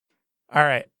All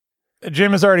right.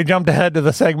 Jim has already jumped ahead to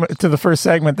the first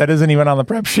segment that isn't even on the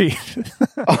prep sheet.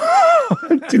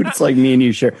 Dude, it's like me and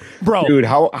you share. Bro. Dude,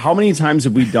 how many times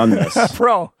have we done this?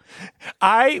 Bro,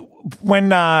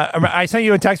 when I sent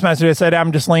you a text message, I said,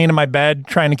 I'm just laying in my bed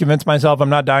trying to convince myself I'm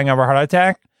not dying of a heart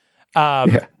attack.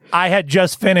 Yeah. I had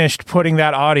just finished putting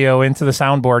that audio into the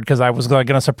soundboard because I was going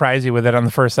to surprise you with it on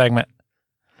the first segment.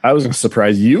 I was going to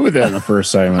surprise you with it in the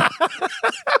first segment.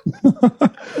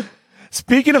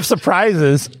 Speaking of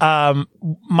surprises,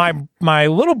 my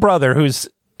little brother, who's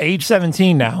age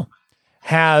 17 now,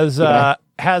 has a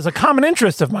common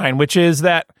interest of mine, which is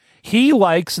that he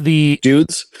likes the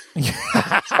dudes.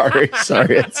 sorry.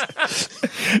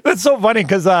 That's so funny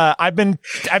because I've been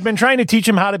trying to teach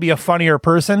him how to be a funnier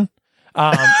person.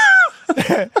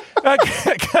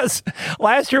 Because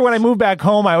last year when I moved back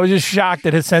home, I was just shocked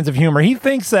at his sense of humor. He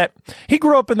thinks that he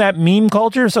grew up in that meme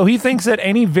culture, so he thinks that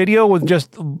any video with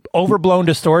just overblown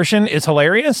distortion is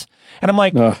hilarious. And I'm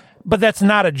like, but that's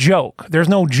not a joke. There's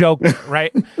no joke,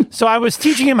 right? So I was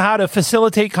teaching him how to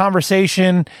facilitate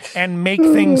conversation and make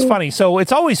things funny. So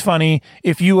it's always funny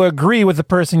if you agree with the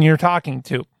person you're talking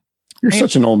to. You're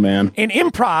such an old man. In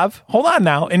improv, hold on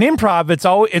now. In improv,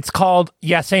 it's called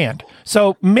yes and.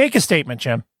 So make a statement,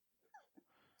 Jim.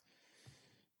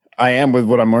 I am with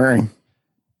what I'm wearing.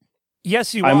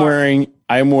 Yes, you are.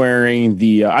 I'm wearing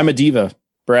the. I'm a diva,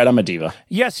 Brad. I'm a diva.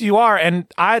 Yes, you are, and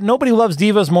nobody loves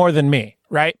divas more than me,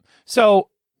 right? So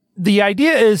the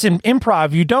idea is in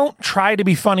improv, you don't try to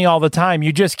be funny all the time.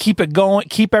 You just keep it going,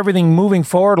 keep everything moving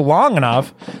forward long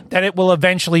enough that it will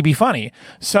eventually be funny.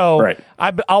 So right.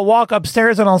 I'll walk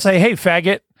upstairs and I'll say, "Hey,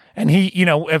 faggot," and he,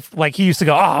 if like he used to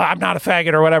go, "Oh, I'm not a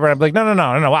faggot" or whatever. I'm like,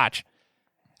 "No, watch."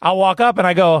 I'll walk up and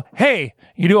I go, "Hey,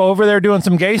 you over there doing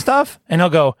some gay stuff?" And he'll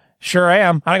go, "Sure I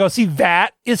am." And I go, "See,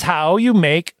 that is how you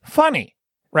make funny,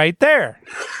 right there."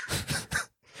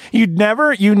 You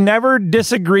never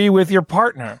disagree with your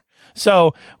partner.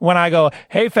 So when I go,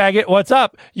 "Hey, faggot, what's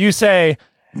up?" You say,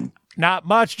 "Not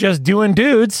much, just doing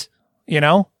dudes,"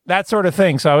 that sort of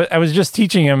thing. So I was just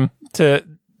teaching him to,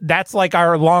 that's like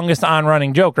our longest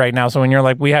on-running joke right now. So when you're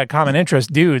like, we had common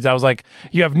interest, dudes, I was like,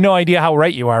 you have no idea how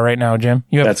right you are right now, Jim.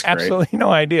 You have absolutely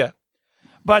no idea.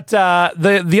 But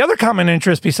the other common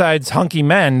interest besides hunky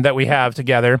men that we have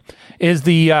together is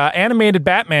the animated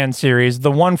Batman series,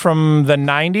 the one from the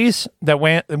 90s that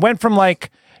went from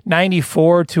like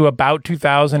 94 to about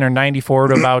 2000 or 94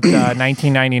 to about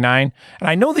 1999. And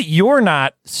I know that you're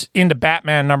not into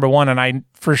Batman #1, and I'm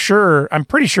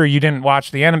pretty sure you didn't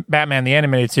watch the Batman the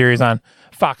animated series on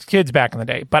Fox Kids back in the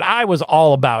day, but I was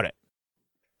all about it.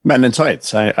 Men in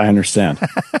tights, I understand.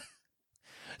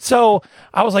 So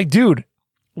I was like, dude,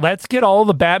 let's get all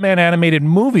the Batman animated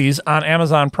movies on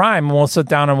Amazon Prime and we'll sit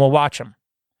down and we'll watch them.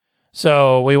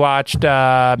 So we watched, we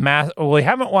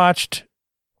watched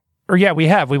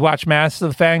Mask of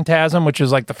the Phantasm, which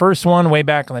is like the first one way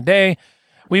back in the day.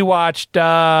 We watched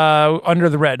Under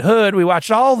the Red Hood. We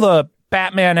watched all the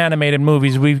Batman animated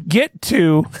movies. We get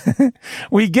to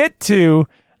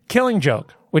Killing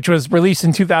Joke, which was released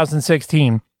in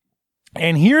 2016.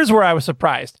 And here's where I was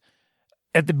surprised.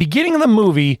 At the beginning of the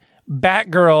movie,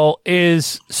 Batgirl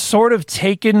is sort of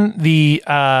taken the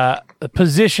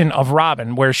position of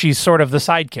Robin, where she's sort of the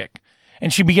sidekick.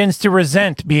 And she begins to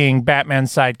resent being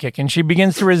Batman's sidekick. And she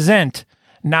begins to resent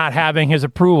not having his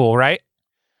approval, right?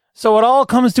 So it all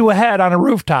comes to a head on a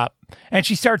rooftop. And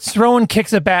she starts throwing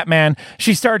kicks at Batman.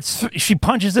 She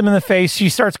punches him in the face. She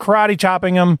starts karate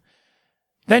chopping him.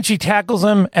 Then she tackles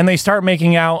him and they start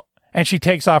making out. And she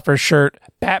takes off her shirt.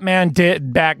 Batman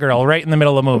did Batgirl right in the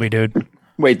middle of the movie, dude.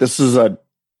 Wait, this is the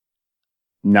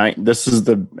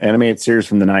animated series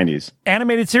from the 90s.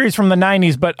 Animated series from the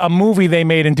 90s, but a movie they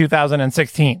made in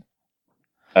 2016.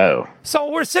 Oh.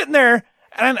 So we're sitting there,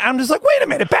 and I'm just like, wait a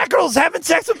minute, Batgirl's having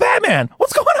sex with Batman.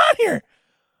 What's going on here?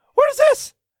 What is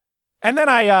this? And then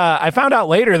I found out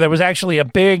later there was actually a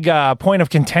big point of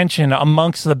contention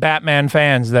amongst the Batman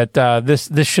fans that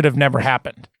this should have never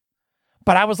happened.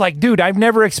 But I was like, dude, I've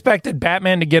never expected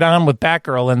Batman to get on with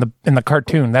Batgirl in the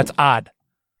cartoon. That's odd.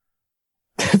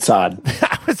 It's odd.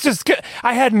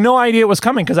 I had no idea it was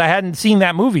coming because I hadn't seen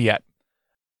that movie yet.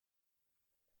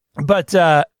 But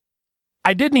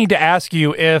I did need to ask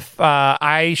you if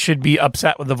I should be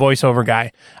upset with the voiceover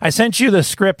guy. I sent you the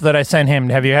script that I sent him.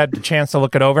 Have you had the chance to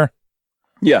look it over?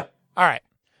 Yeah. All right.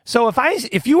 So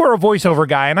if you were a voiceover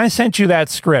guy and I sent you that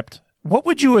script, what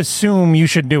would you assume you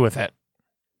should do with it?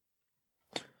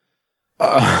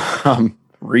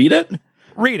 Read it?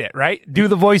 Read it, right? Do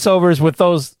the voiceovers with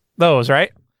those,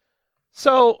 right?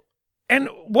 So, and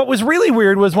what was really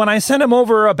weird was when I sent him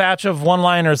over a batch of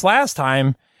one-liners last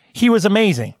time, he was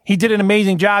amazing. He did an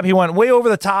amazing job. He went way over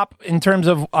the top in terms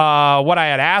of what I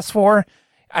had asked for.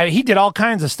 He did all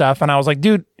kinds of stuff, and I was like,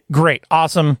 dude, great,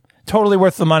 awesome, totally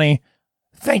worth the money.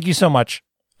 Thank you so much.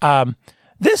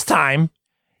 This time,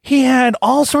 he had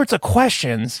all sorts of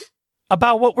questions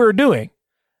about what we were doing.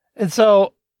 And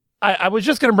so I was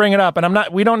just going to bring it up, and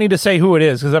we don't need to say who it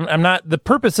is, because I'm not, the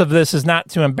purpose of this is not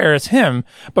to embarrass him,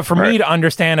 but for me to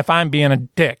understand if I'm being a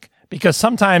dick. Because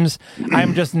sometimes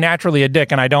I'm just naturally a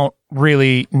dick and I don't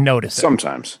really notice it.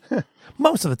 Sometimes.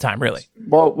 Most of the time, really.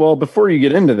 Well, before you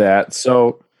get into that,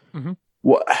 so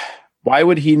why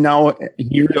would he now,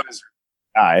 he realizes you're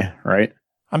the guy, right?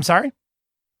 I'm sorry?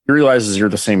 He realizes you're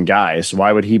the same guy, so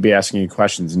why would he be asking you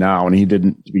questions now when he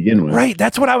didn't to begin with? Right,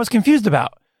 that's what I was confused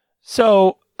about.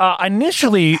 So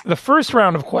initially, the first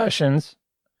round of questions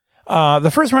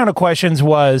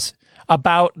was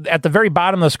about at the very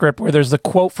bottom of the script where there's the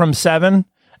quote from Seven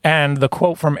and the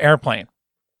quote from Airplane.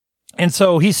 And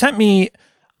so he sent me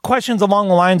questions along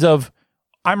the lines of,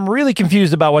 I'm really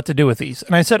confused about what to do with these.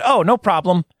 And I said, oh, no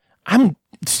problem. I'm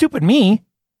stupid me.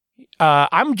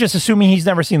 I'm just assuming he's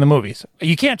never seen the movies.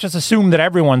 You can't just assume that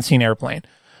everyone's seen Airplane.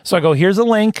 So I go, here's a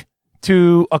link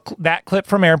to that clip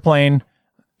from Airplane.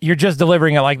 You're just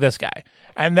delivering it like this guy.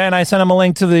 And then I sent him a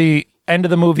link to the end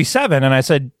of the movie Seven, and I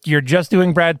said, you're just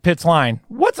doing Brad Pitt's line,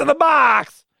 what's in the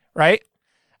box? Right?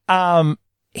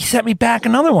 He sent me back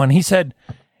another one. He sent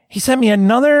me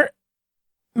another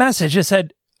message that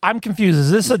said, I'm confused.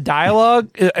 Is this a dialogue?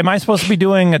 Am I supposed to be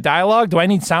doing a dialogue? Do I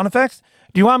need sound effects?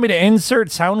 Do you want me to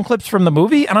insert sound clips from the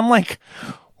movie? And I'm like,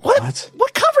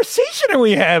 what conversation are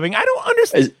we having? I don't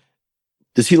understand.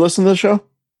 Does he listen to the show?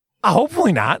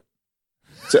 Hopefully not.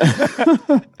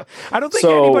 I don't think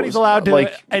anybody's allowed to.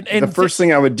 Like, the first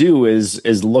thing I would do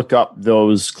is look up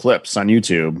those clips on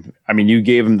YouTube. I mean, you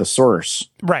gave him the source,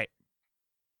 right?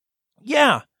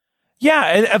 Yeah.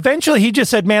 And eventually, he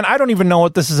just said, "Man, I don't even know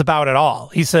what this is about at all."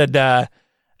 He said,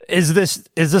 "Is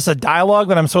this a dialogue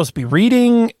that I'm supposed to be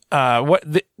reading?"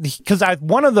 Because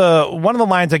one of the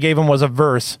lines I gave him was a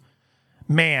verse.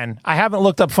 Man, I haven't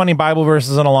looked up funny Bible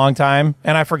verses in a long time,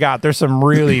 and I forgot. There's some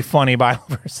really funny Bible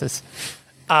verses.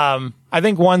 I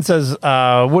think one says,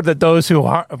 would that those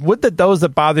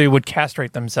that bother you would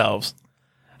castrate themselves.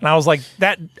 And I was like,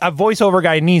 that a voiceover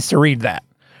guy needs to read that.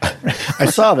 I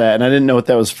saw that and I didn't know what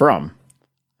that was from.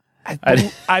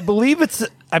 I believe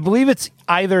it's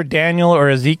either Daniel or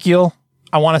Ezekiel.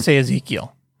 I want to say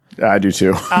Ezekiel. I do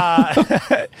too.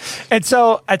 And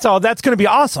so that's going to be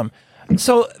awesome.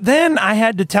 So then I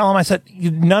had to tell him, I said,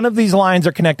 none of these lines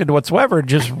are connected whatsoever.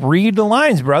 Just read the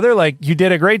lines, brother. Like, you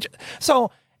did a great job.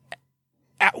 So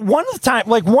at one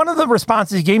of the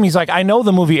responses he gave me, he's like, I know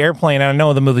the movie Airplane and I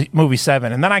know the movie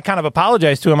Seven. And then I kind of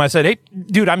apologized to him. I said, hey,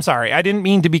 dude, I'm sorry. I didn't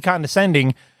mean to be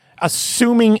condescending,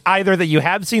 assuming either that you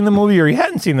have seen the movie or you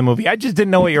hadn't seen the movie. I just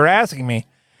didn't know what you were asking me.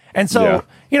 And so,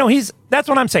 that's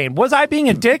what I'm saying. Was I being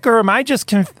a dick, or am I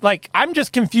just I'm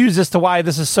just confused as to why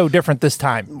this is so different this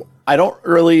time? I don't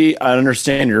really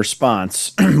understand your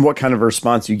response, what kind of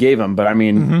response you gave him, but I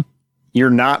mean, you're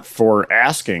not for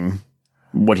asking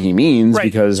what he means, right?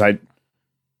 Because I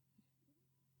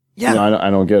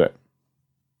don't get it.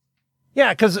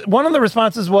 Yeah, because one of the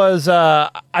responses was, I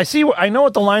know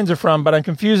what the lines are from, but I'm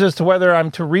confused as to whether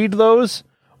I'm to read those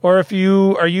or if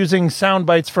you are using sound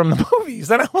bites from the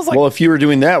movies. And I was like, well, if you were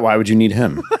doing that, why would you need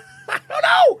him? I don't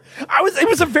know. It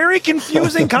was a very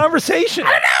confusing conversation.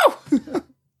 I don't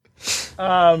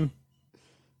know.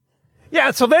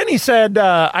 Yeah, so then he said,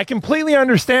 I completely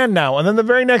understand now. And then the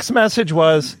very next message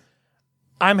was,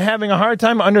 I'm having a hard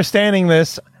time understanding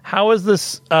this. How is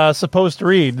this supposed to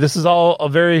read? This is all a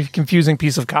very confusing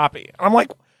piece of copy. I'm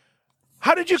like,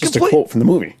 how did you just a quote from the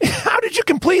movie? How did you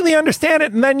completely understand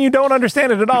it and then you don't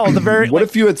understand it at all? What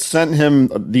if you had sent him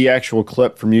the actual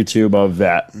clip from YouTube of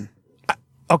that?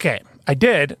 Okay, I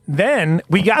did. Then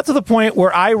we got to the point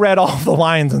where I read all the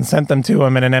lines and sent them to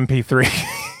him in an MP3.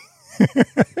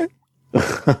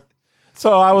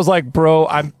 So I was like, bro,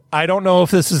 I don't know if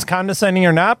this is condescending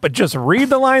or not, but just read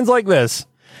the lines like this.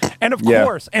 And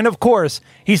of course,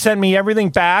 he sent me everything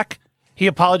back. He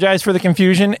apologized for the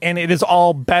confusion, and it is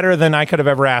all better than I could have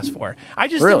ever asked for. I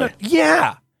just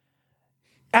yeah,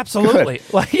 absolutely.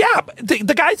 Like, yeah,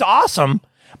 the guy's awesome,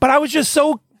 but I was just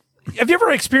so. Have you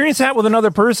ever experienced that with another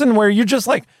person where you're just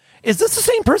like, is this the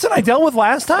same person I dealt with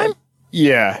last time?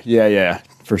 Yeah,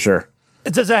 for sure.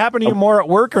 Does it happen to you more at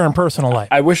work or in personal life?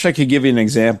 I wish I could give you an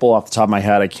example off the top of my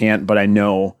head. I can't, but I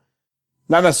know.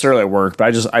 Not necessarily at work, but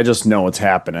I just know what's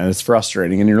happening. It's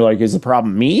frustrating, and you're like, is the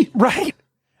problem me? Right.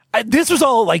 This was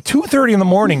all like 2:30 in the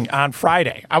morning on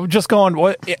Friday. I was just going,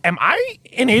 "What? Am I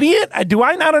an idiot? Do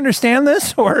I not understand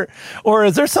this, or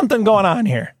is there something going on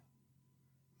here?"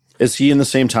 Is he in the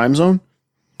same time zone?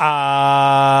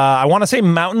 I want to say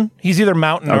Mountain. He's either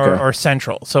Mountain or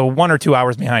Central, so 1 or 2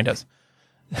 hours behind us.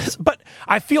 But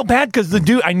I feel bad because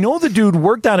I know the dude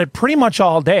worked on it pretty much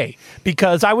all day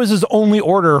because I was his only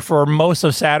order for most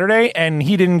of Saturday, and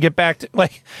he didn't get back to,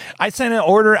 like, I sent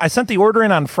the order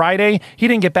in on Friday. He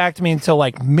didn't get back to me until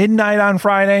like midnight on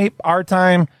Friday, our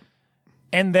time.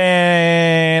 And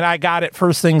then I got it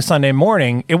first thing Sunday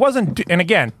morning. It wasn't, and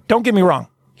again, don't get me wrong.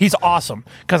 He's awesome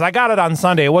because I got it on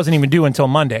Sunday. It wasn't even due until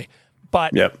Monday,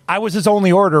 but I was his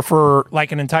only order for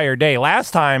like an entire day.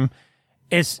 Last time,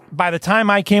 by the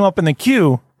time I came up in the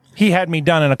queue, he had me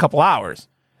done in a couple hours.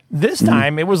 This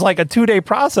time it was like a 2-day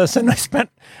process, and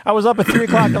I was up at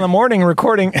 3:00 in the morning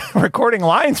recording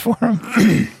lines for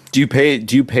him. Do you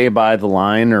pay by the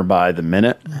line or by the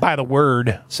minute? By the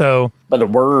word. So by the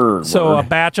word. So a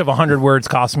batch of 100 words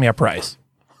cost me a price.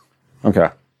 Okay.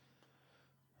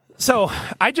 So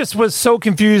I just was so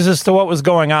confused as to what was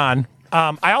going on.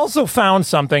 I also found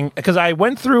something because I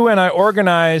went through and I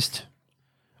organized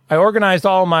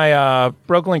all my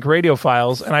Broken Link Radio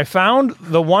files, and I found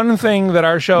the one thing that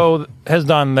our show has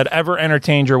done that ever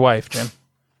entertained your wife, Jim.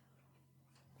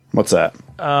 What's that?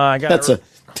 I got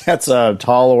that's a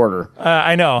tall order.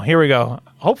 I know. Here we go.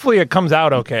 Hopefully it comes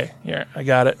out okay. Here, I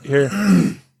got it. Here.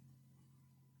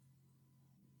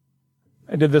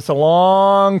 I did this a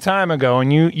long time ago,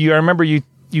 and I remember you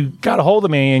got a hold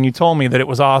of me and you told me that it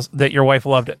was awesome, that your wife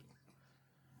loved it.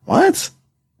 What?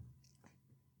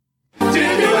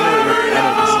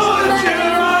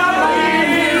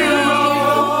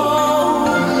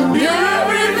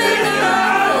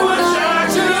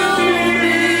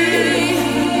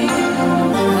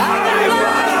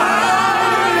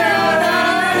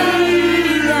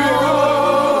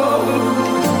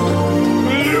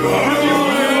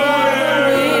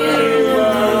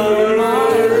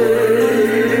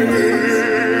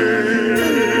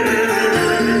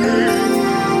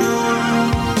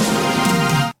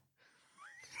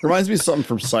 Reminds me of something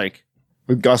from Psych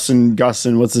with Gus and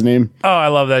what's his name? Oh, I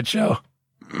love that show.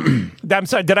 I'm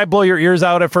sorry, did I blow your ears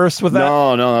out at first with that?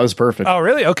 No, that was perfect. Oh,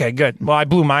 really? Okay, good. Well, I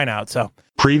blew mine out, so.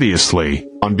 Previously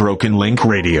on Broken Link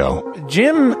Radio.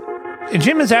 Jim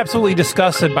is absolutely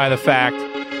disgusted by the fact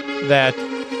that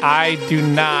I do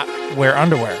not wear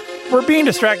underwear. We're being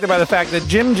distracted by the fact that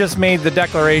Jim just made the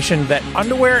declaration that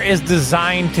underwear is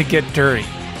designed to get dirty.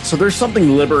 So there's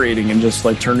something liberating in just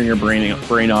like turning your brain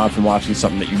off and watching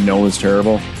something that you know is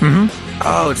terrible. Mm-hmm.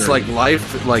 Oh, it's like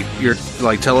life, like your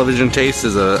television taste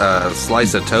is a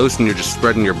slice of toast, and you're just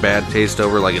spreading your bad taste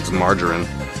over like it's margarine.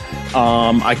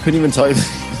 I couldn't even tell you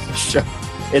the show.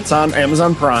 It's on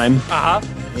Amazon Prime.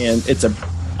 And it's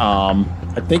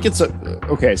I think it's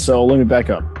okay, so let me back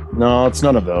up. No, it's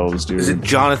none of those, dude. Is it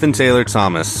Jonathan Taylor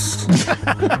Thomas?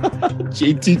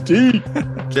 JTT.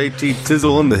 JT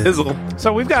Tizzle and the Hizzle.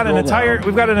 So we've got an entire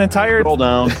Roll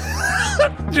down.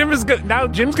 Jim's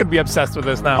gonna be obsessed with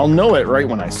this now. I'll know it right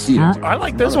when I see it. I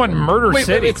like this one, Murder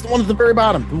City. Wait, it's the one at the very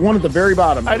bottom. The one at the very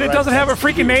bottom. And it doesn't have a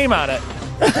freaking name on it.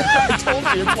 I told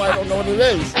you, that's why I don't know what it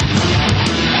is.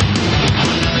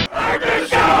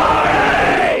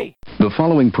 The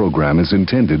following program is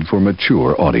intended for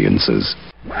mature audiences.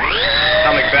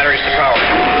 Atomic batteries to power.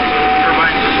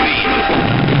 Turbines to speed.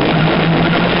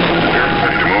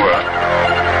 Ready to move out.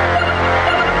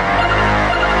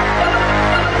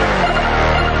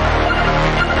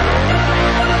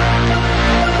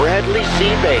 Bradley C.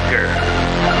 Baker.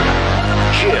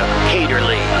 Jim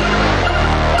Caterly.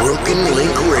 Broken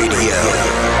Link Radio.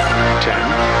 10,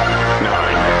 9,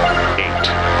 8,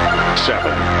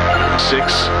 7,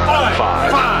 6, 5,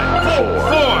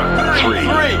 4, 3,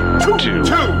 2,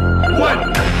 1.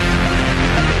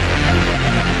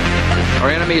 Our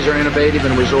enemies are innovative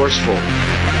and resourceful,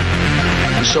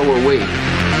 and so are we.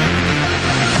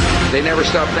 They never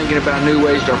stop thinking about new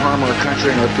ways to harm our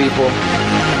country and our people,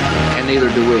 and neither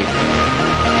do we.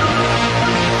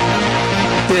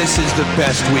 This is the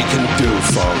best we can do,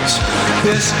 folks.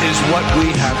 This is what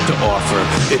we have to offer.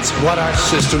 It's what our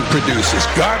system produces.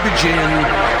 Garbage in,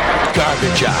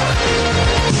 garbage out.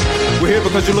 We're here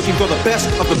because you're looking for the best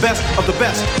of the best of the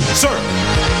best. Sir!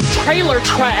 Trailer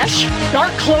trash,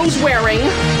 dark clothes wearing,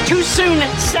 too soon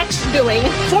sex doing,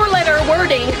 4-letter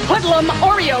wording, hoodlum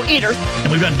Oreo eater.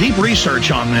 And we've done deep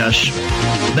research on this.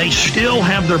 They still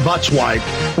have their butts wiped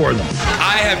for them.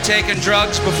 I have taken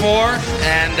drugs before,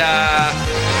 and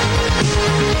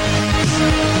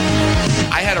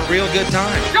I had a real good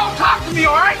time. Don't talk to me,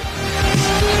 all right?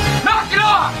 Knock it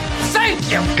off!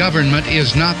 Thank you! Government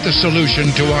is not the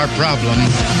solution to our problem.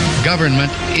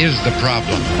 Government is the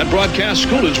problem. That broadcast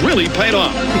school has really paid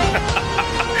off.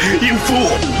 You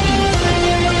fool!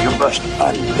 You must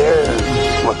unlearn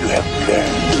what you have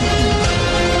learned.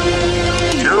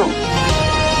 Do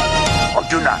or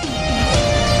do not.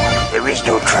 There is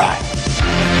no try.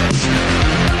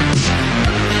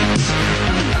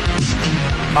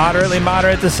 Moderately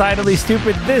moderate, decidedly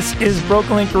stupid. This is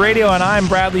Broken Link Radio, and I'm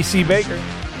Bradley C. Baker.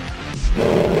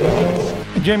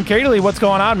 Jim Caterly, what's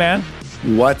going on, man?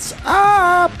 What's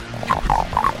up?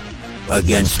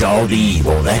 Against all the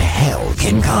evil that hell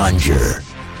can conjure,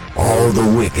 all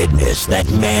the wickedness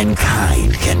that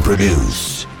mankind can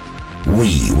produce,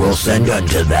 we will send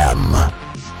unto them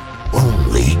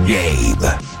only Gabe.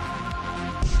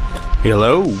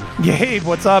 Hello. Gabe,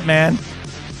 what's up, man?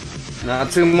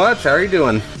 Not too much. How are you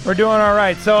doing? We're doing all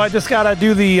right. So I just got to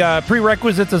do the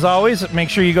prerequisites as always. Make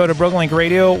sure you go to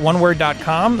BrokenLinkRadio,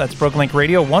 oneword.com. That's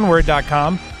BrokenLinkRadio,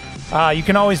 oneword.com. You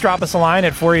can always drop us a line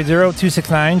at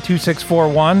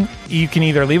 480-269-2641. You can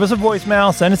either leave us a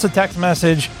voicemail, send us a text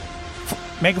message,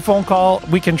 make a phone call.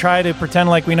 We can try to pretend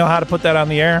like we know how to put that on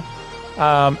the air.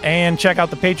 And check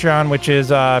out the Patreon, which is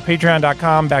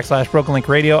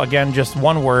patreon.com/BrokenLinkRadio. Again, just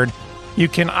one word. You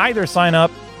can either sign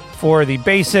up for the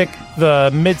basic,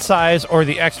 the mid-size, or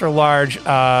the extra large.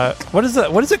 What is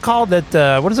it called at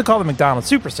McDonald's?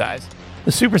 Supersize.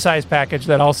 The supersize package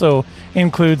that also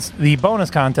includes the bonus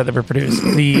content that we produce.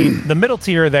 The middle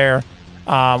tier there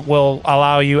will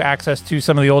allow you access to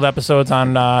some of the old episodes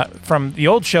on from the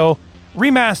old show,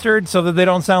 remastered so that they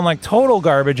don't sound like total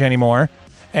garbage anymore.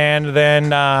 And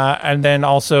then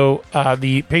also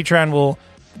the baseline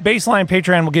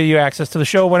Patreon will give you access to the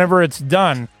show whenever it's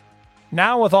done.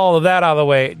 Now, with all of that out of the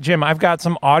way, Jim, I've got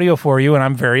some audio for you, and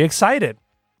I'm very excited.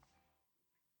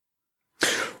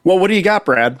 Well, what do you got,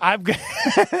 Brad? I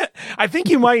think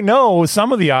you might know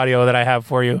some of the audio that I have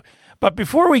for you. But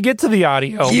before we get to the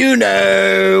audio...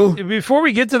 Before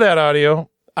we get to that audio,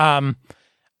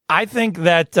 I think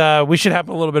that we should have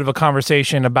a little bit of a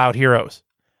conversation about heroes.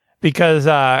 Because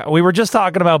we were just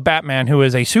talking about Batman, who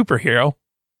is a superhero.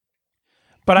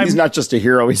 But he's not just a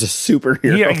hero, he's a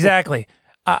superhero. Yeah, exactly.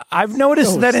 I've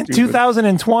noticed that in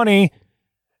 2020,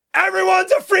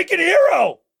 everyone's a freaking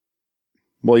hero.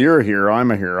 Well, you're a hero. I'm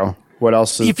a hero. What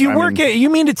else? You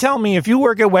mean to tell me if you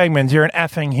work at Wegmans, you're an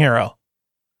effing hero?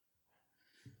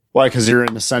 Why? Because you're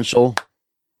an essential.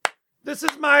 This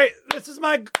is my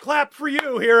clap for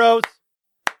you, heroes.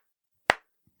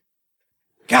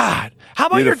 God, how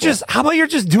about you're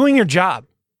just doing your job?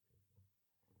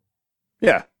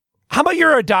 Yeah. How about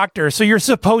you're a doctor, so you're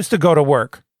supposed to go to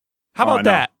work? How about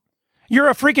that? You're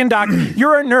a freaking doctor.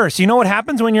 You're a nurse. You know what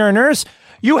happens when you're a nurse?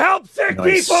 You help sick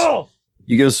people.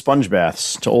 You give sponge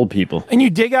baths to old people. And you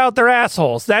dig out their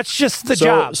assholes. That's just the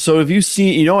job. So have you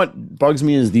seen, you know what bugs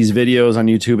me is these videos on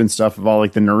YouTube and stuff of all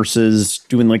like the nurses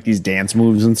doing like these dance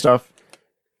moves and stuff.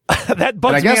 That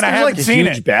bugs me and I haven't seen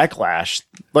it. Huge backlash.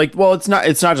 Like, well, it's not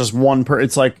just one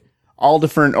it's like all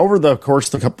different over the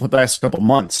course of the last couple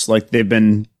months. Like they've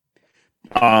been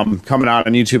coming out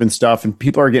on YouTube and stuff, and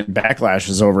people are getting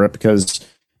backlashes over it because,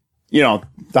 you know,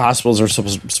 the hospitals are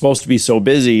supposed to be so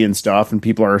busy and stuff, and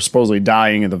people are supposedly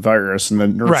dying of the virus, and the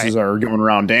nurses are going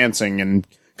around dancing and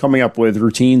coming up with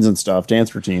routines and stuff,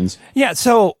 dance routines. Yeah,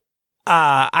 so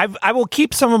I will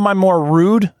keep some of my more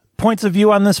rude points of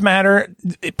view on this matter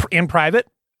in private,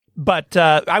 but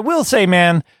I will say,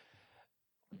 man,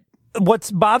 what's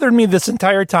bothered me this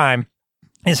entire time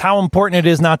is how important it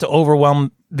is not to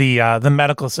overwhelm the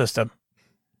medical system.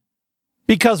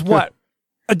 Because what?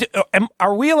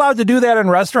 Are we allowed to do that in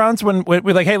restaurants when we're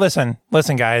like, hey, listen,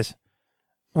 guys,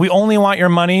 we only want your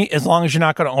money as long as you're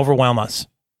not going to overwhelm us?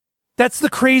 That's the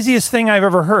craziest thing I've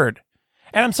ever heard.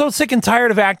 And I'm so sick and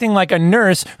tired of acting like a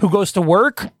nurse who goes to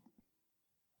work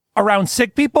around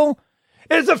sick people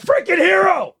is a freaking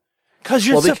hero. Because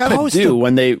you're supposed to.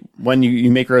 Well, they kind of do when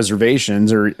you make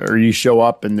reservations or you show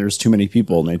up and there's too many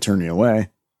people and they turn you away.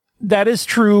 That is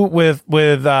true with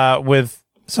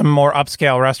some more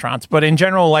upscale restaurants, but in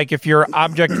general, like if your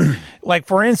object, like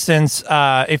for instance,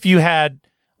 if you had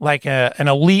like an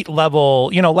elite level,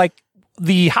 you know, like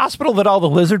the hospital that all the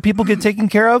lizard people get taken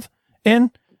care of in,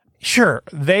 sure,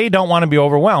 they don't want to be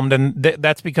overwhelmed, and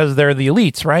that's because they're the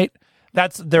elites, right?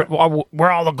 That's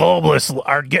where all the globalists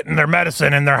are getting their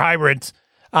medicine and their hybrids.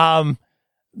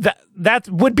 That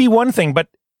would be one thing, but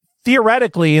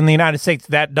theoretically in the United States,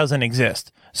 that doesn't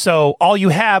exist. So all you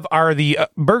have are the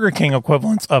Burger King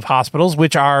equivalents of hospitals,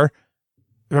 which are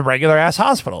regular ass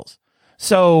hospitals.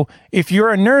 So if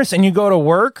you're a nurse and you go to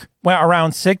work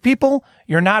around sick people,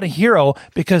 you're not a hero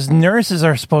because nurses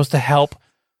are supposed to help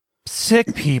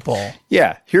sick people.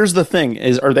 Yeah. Here's the thing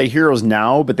are they heroes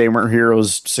now, but they weren't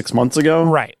heroes 6 months ago?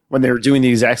 Right. When they were doing the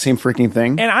exact same freaking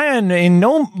thing? And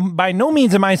by no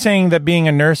means am I saying that being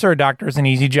a nurse or a doctor is an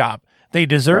easy job. They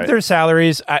deserve their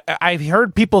salaries. I've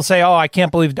heard people say, oh, I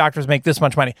can't believe doctors make this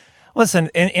much money. Listen,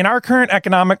 in our current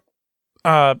economic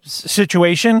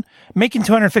situation, making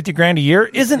 $250,000 a year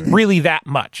isn't really that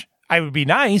much. I would be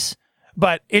nice,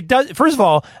 but it does. First of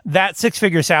all, that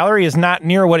 6-figure salary is not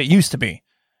near what it used to be.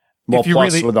 Well,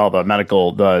 plus with all the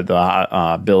medical,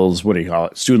 the bills, what do you call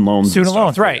it? Student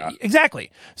loans, right? Exactly.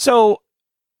 So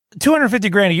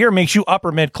 $250,000 a year makes you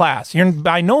upper mid class. You're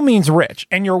by no means rich,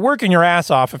 and you're working your ass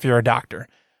off if you're a doctor.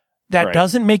 That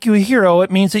doesn't make you a hero.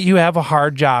 It means that you have a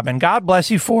hard job, and God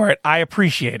bless you for it. I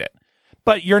appreciate it.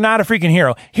 But you're not a freaking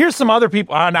hero. Here's some other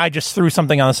people. And I just threw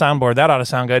something on the soundboard. That ought to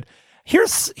sound good.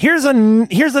 Here's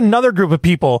another group of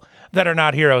people that are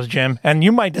not heroes, Jim, and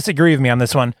you might disagree with me on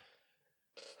this one.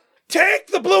 Take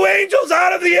the Blue Angels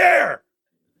out of the air.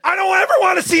 I don't ever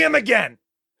want to see them again.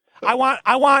 I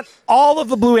want all of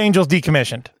the Blue Angels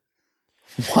decommissioned.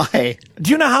 Why?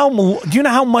 Do you know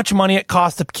how much money it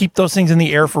costs to keep those things in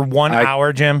the air for 1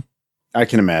 hour, Jim? I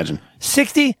can imagine.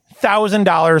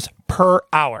 $60,000 per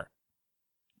hour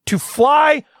to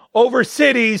fly over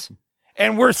cities,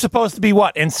 and we're supposed to be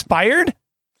what? Inspired?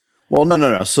 Well,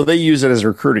 no. So they use it as a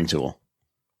recruiting tool.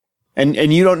 And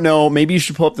you don't know, maybe you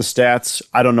should pull up the stats.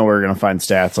 I don't know where you're going to find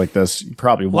stats like this. You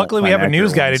probably won't. Luckily, we have a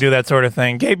news guy to do that sort of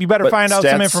thing. Gabe, you better find out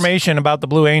some information about the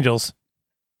Blue Angels.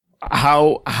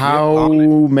 How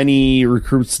many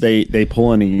recruits they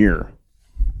pull in a year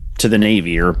to the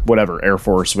Navy or whatever, Air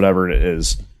Force, whatever it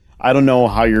is. I don't know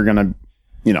how you're going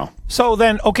to, So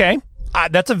then, okay,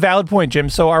 that's a valid point, Jim.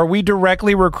 So are we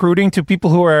directly recruiting to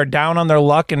people who are down on their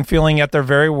luck and feeling at their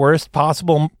very worst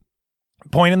possible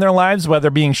point in their lives,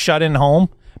 whether being shut in home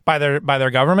by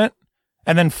their government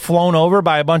and then flown over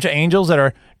by a bunch of angels that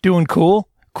are doing cool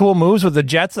moves with the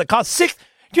jets that cost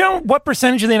do you know what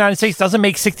percentage of the United States doesn't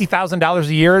make $60,000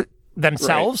 a year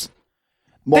themselves?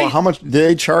 Right. Well, how much do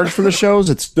they charge for the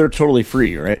shows? They're totally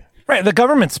free, right? Right. The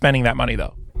government's spending that money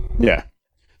though. Yeah.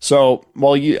 So,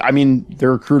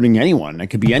 they're recruiting anyone. It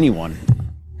could be anyone.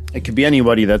 It could be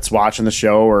anybody that's watching the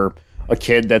show or a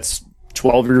kid that's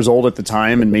 12 years old at the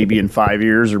time, and maybe in 5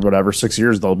 years or whatever, 6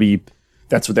 years,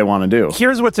 that's what they want to do.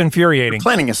 Here's what's infuriating. They're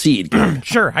planting a seed.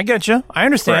 Sure, I get you. I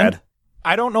understand. Brad.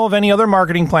 I don't know of any other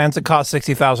marketing plans that cost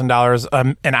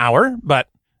 $60,000 an hour, but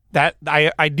that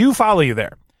I do follow you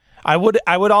there. I would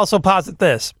also posit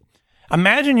this.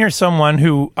 Imagine you're someone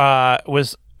who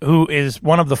is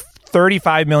one of the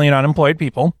 35 million unemployed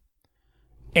people,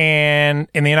 and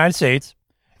in the United States,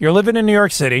 you're living in New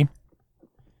York City.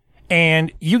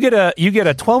 And you get a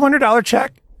 $1,200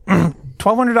 check,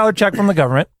 $1,200 check from the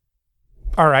government.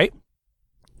 All right.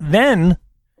 Then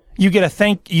you get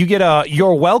a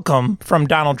you're welcome from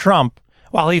Donald Trump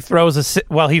while he flies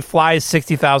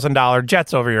 $60,000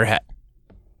 jets over your head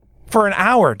for an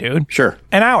hour, dude. Sure.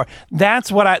 An hour.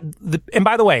 That's what and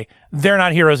by the way, they're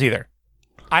not heroes either.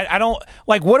 I don't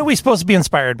like, what are we supposed to be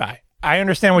inspired by? I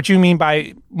understand what you mean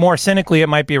by, more cynically, it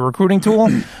might be a recruiting tool,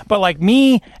 but like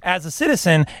me as a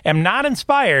citizen am not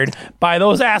inspired by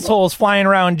those assholes flying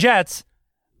around jets.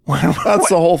 That's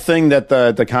the whole thing that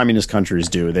the communist countries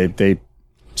do. They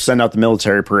send out the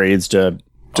military parades to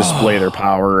display their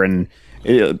power and,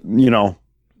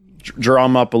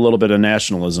 drum up a little bit of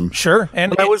nationalism. Sure.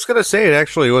 And I was going to say, it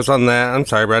actually was on that. I'm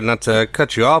sorry, Brad, not to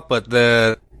cut you off, but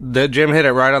the Jim hit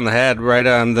it right on the head. Right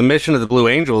on the mission of the Blue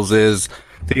Angels is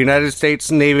the United States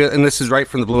Navy, and this is right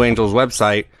from the Blue Angels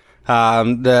website.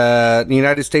 The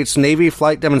United States Navy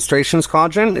Flight Demonstrations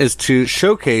Squadron is to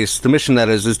showcase, the mission that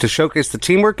is to showcase the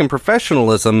teamwork and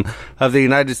professionalism of the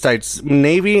United States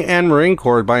Navy and Marine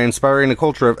Corps by inspiring a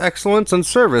culture of excellence and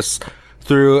service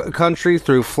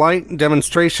through flight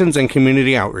demonstrations and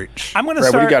community outreach. I'm going to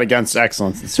start. What do you got against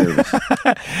excellence and service?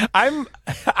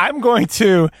 I'm going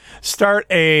to start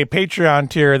a Patreon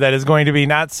tier that is going to be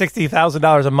not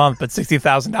 $60,000 a month, but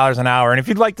 $60,000 an hour. And if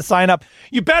you'd like to sign up,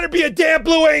 you better be a damn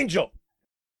Blue Angel.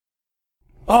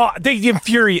 Oh, they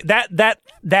infuriate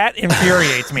that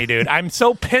infuriates me, dude. I'm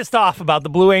so pissed off about the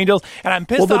Blue Angels, and I'm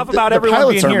pissed off about everyone being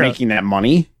pilots aren't heroes. making that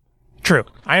money. True,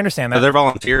 I understand that. They're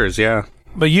volunteers, yeah.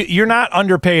 But you're not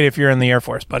underpaid if you're in the Air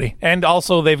Force, buddy. And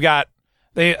also,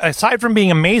 they aside from being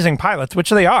amazing pilots, which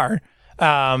they are,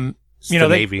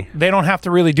 Navy. They don't have to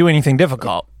really do anything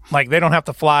difficult. Like, they don't have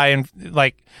to fly, and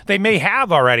like, they may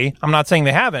have already. I'm not saying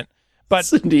they haven't, but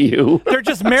listen to you. They're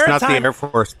just maritime. It's not the Air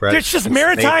Force, Brett. It's just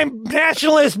maritime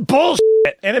nationalist bullshit.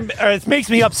 and it makes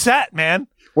me upset, man.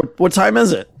 What time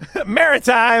is it?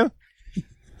 Maritime.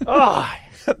 Oh,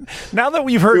 now that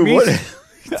we've heard me.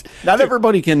 Not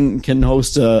everybody can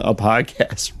host a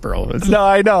podcast, bro.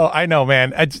 No, I know,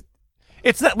 man.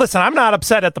 It's not. Listen, I'm not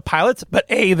upset at the pilots, but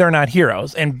A, they're not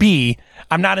heroes, and B,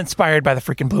 I'm not inspired by the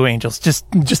freaking Blue Angels. Just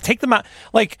take them out.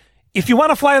 Like, if you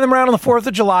want to fly them around on the 4th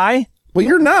of July, well,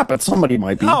 you're not, but somebody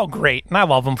might be. Oh, great, and I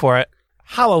love them for it.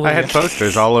 Hallelujah. I had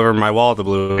posters all over my wall of the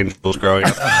Blue Angels growing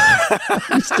up.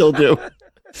 You still do.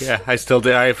 Yeah, I still do.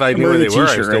 If I knew where they were,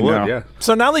 I still would. Yeah.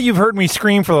 So now that you've heard me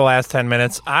scream for the last 10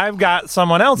 minutes, I've got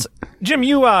someone else. Jim,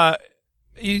 you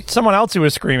someone else who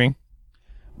was screaming,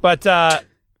 but that's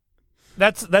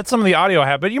some of the audio I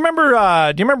have. But do you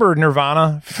remember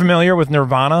Nirvana? Familiar with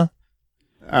Nirvana?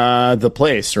 The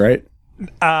place, right?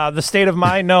 The State of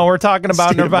Mind. No, we're talking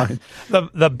about Nirvana,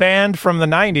 the band from the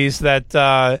 90s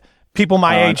that people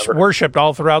my age worshipped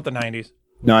all throughout the 90s.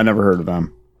 No, I never heard of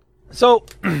them. So.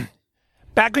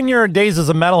 Back in your days as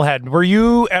a metalhead, were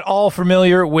you at all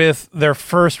familiar with their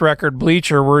first record, Bleach,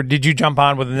 or did you jump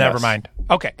on with Nevermind?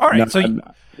 Okay, all right. No,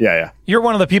 yeah. You're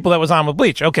one of the people that was on with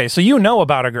Bleach. Okay, so you know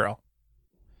About a Girl.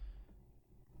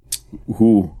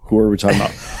 Who are we talking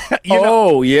about?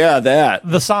 Yeah, that.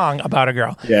 The song About a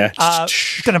Girl. Yeah.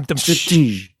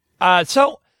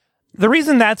 So the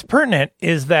reason that's pertinent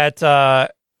is that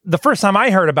the first time I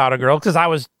heard About a Girl, because I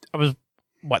was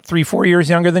what, 3-4 years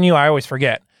younger than you? I always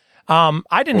forget.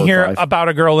 I didn't hear About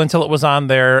a Girl until it was on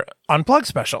their Unplugged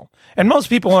special. And most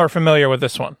people are familiar with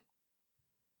this one.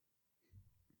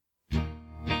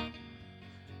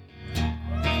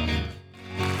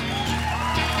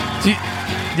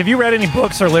 Have you read any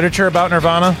books or literature about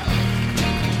Nirvana?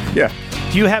 Yeah.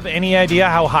 Do you have any idea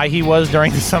how high he was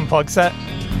during this Unplugged set?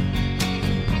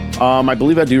 I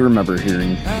believe I do remember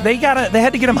hearing. They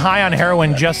had to get him high on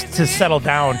heroin just to settle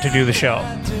down to do the show.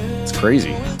 It's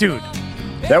crazy. Dude.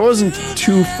 That wasn't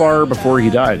too far before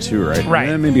he died, too, right?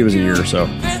 Right. Maybe it was a year or so.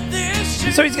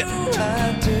 So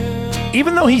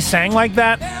even though he sang like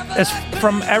that, as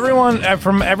from everyone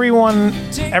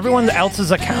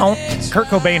else's account, Kurt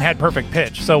Cobain had perfect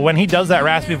pitch. So when he does that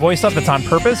raspy voice stuff, it's on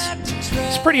purpose.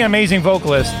 He's a pretty amazing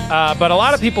vocalist. But a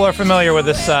lot of people are familiar with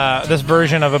this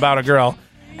version of About a Girl.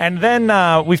 And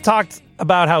then we've talked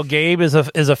about how Gabe is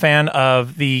a fan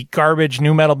of the garbage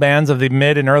nu metal bands of the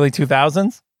mid and early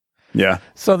 2000s. Yeah.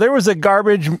 So there was a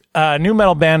garbage nu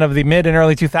metal band of the mid and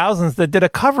early 2000s that did a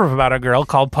cover of About a Girl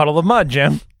called Puddle of Mud,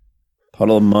 Jim.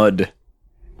 Puddle of Mud.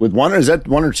 With one, or is that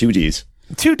 1 or 2 Ds?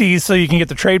 2 Ds, so you can get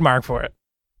the trademark for it.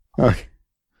 Okay.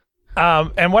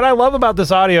 And what I love about this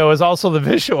audio is also the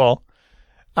visual,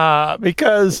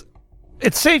 because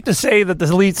it's safe to say that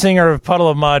the lead singer of Puddle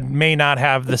of Mud may not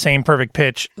have the same perfect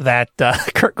pitch that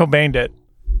Kurt Cobain did.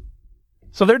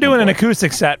 So they're doing an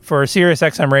acoustic set for Sirius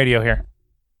XM radio here.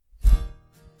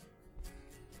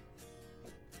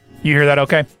 You hear that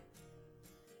okay?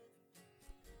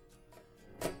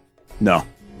 No.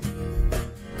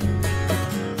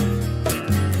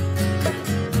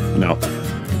 No.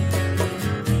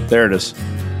 There it is.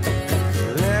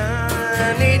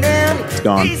 It's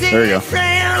gone. There you go.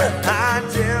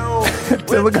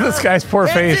 Look at this guy's poor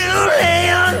face.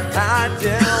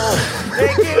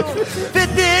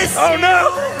 Oh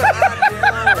no!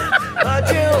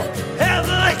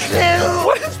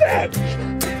 What is that?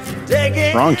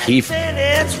 Wrong Keith.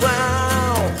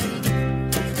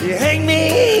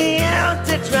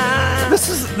 This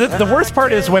is the worst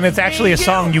part is when it's actually a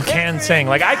song you can sing.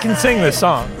 Like, I can sing this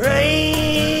song.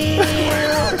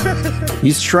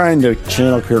 He's trying to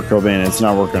channel Kurt Cobain. It's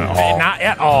not working at all. Not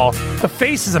at all. The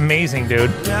face is amazing,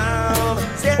 dude.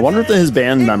 I wonder if his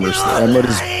band members and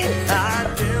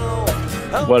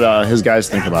what his guys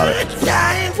think about it.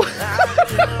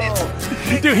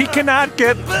 Dude, he cannot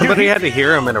get... Somebody had to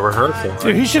hear him in a rehearsal.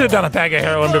 Dude, he should have done a bag of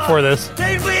heroin before this.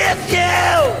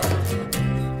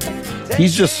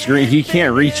 He's just screaming. He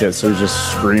can't reach it, so he's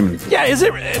just screaming. Yeah, it's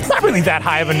not really that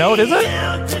high of a note, is it?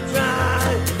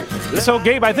 So,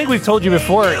 Gabe, I think we've told you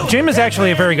before, Jim is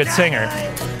actually a very good singer.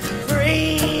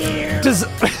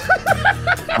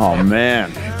 Oh,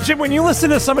 man. Jim, when you listen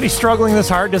to somebody struggling this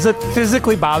hard, does it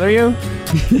physically bother you?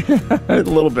 A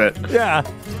little bit. Yeah.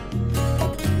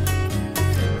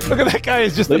 Look at that guy,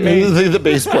 is just amazing. The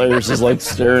bass players is like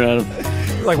staring at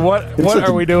him. Like, what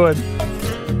are we doing?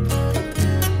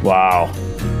 Wow.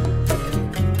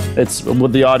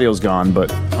 The audio's gone, but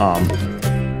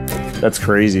that's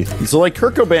crazy. So like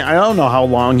Kurt Cobain, I don't know how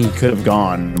long he could have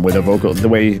gone with the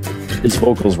way his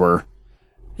vocals were.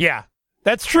 Yeah,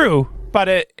 that's true.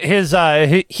 But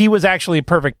he was actually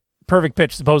perfect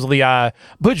pitch, supposedly.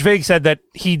 Butch Vig said that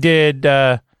he did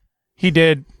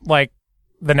like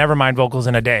the Nevermind vocals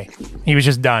in a day. He was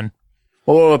just done.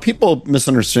 Well, people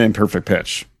misunderstand perfect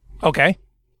pitch. Okay.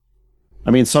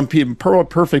 I mean, some people, what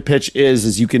perfect pitch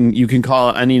is you can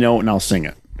call any note and I'll sing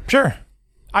it. Sure.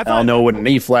 I'll know what an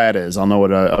E flat is. I'll know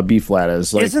what a B flat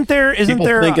is. Like, isn't there? People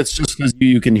think it's just because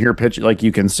you can hear pitch, like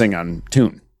you can sing on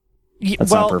tune.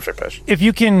 That's not perfect pitch. If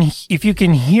you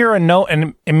can hear a note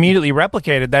and immediately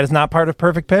replicate it, that is not part of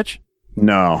perfect pitch.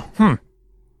 No.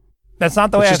 That's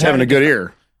not the way. It's just having a good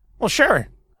ear. Well, sure.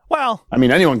 Well, I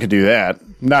mean, anyone could do that.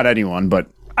 Not anyone, but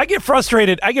I get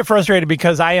frustrated.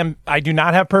 Because I do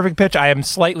not have perfect pitch. I am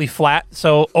slightly flat.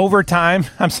 So over time,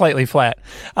 I'm slightly flat.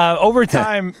 Over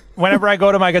time, whenever I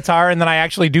go to my guitar and then I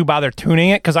actually do bother tuning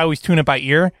it, because I always tune it by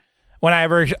ear.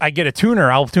 Whenever I get a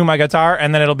tuner, I'll tune my guitar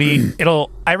and then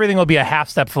everything will be a half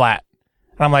step flat.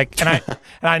 And I'm like, and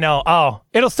I know,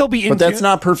 it'll still be in But that's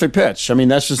not perfect pitch. I mean,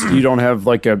 that's just, you don't have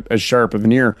like a sharp of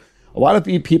an ear. A lot of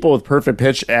people with perfect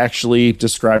pitch actually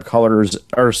describe colors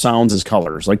or sounds as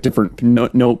colors, like different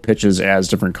note pitches as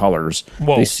different colors.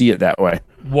 Whoa. They see it that way.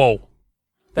 Whoa.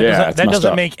 That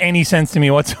doesn't make any sense to me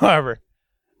whatsoever.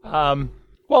 Well,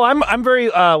 I'm very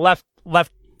left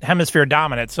hemisphere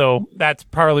dominant, so that's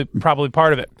probably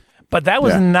part of it. But that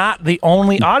was not the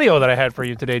only audio that I had for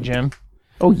you today, Jim.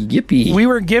 Oh, yippee. We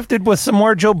were gifted with some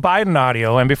more Joe Biden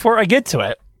audio, and before I get to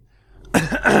it,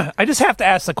 I just have to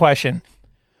ask the question.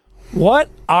 What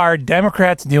are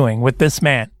Democrats doing with this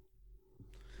man?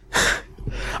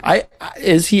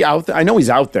 Is he out there? I know he's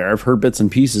out there. I've heard bits and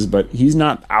pieces, but he's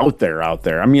not out there.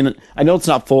 I mean, I know it's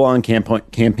not full on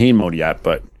campaign mode yet,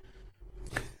 but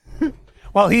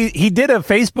well, he did a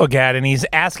Facebook ad and he's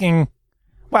asking.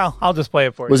 Well, I'll just play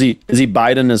it for you. Is he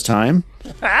biding his time?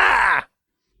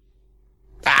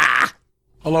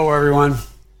 Hello, everyone.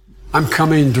 I'm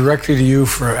coming directly to you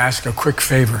for ask a quick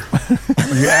favor.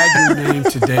 Will you add your name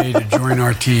today to join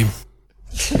our team?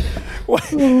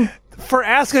 For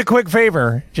ask a quick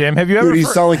favor, Jim, have you ever... Dude, he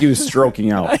sounded like he was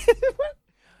stroking out.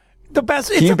 The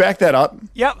best... Can you back that up?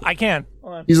 Yep, I can.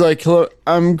 Hold on. He's like, hello,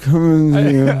 I'm coming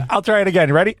to you. I'll try it again.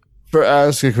 You ready? For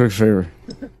ask a quick favor.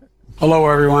 Hello,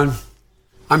 everyone.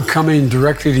 I'm coming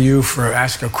directly to you for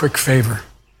ask a quick favor.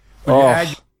 Will you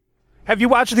add... Have you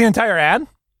watched the entire ad?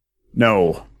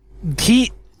 No.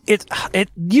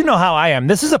 You know how I am.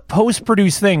 This is a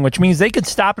post-produced thing, which means they could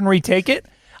stop and retake it.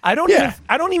 I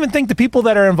don't even think the people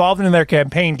that are involved in their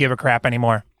campaign give a crap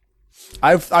anymore.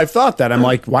 I've thought that. I'm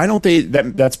like, why don't they?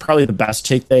 That's probably the best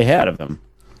take they had of him.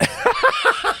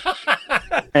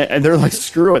 and they're like,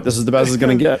 screw it. This is the best it's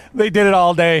going to get. They did it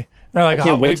all day. They're like, I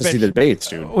can't wait to see the debates,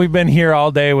 dude. We've been here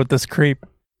all day with this creep.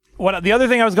 The other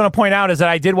thing I was going to point out is that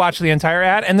I did watch the entire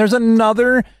ad, and there's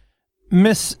another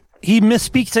he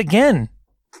misspeaks again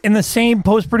in the same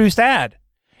post-produced ad.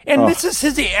 And this is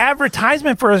his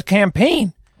advertisement for his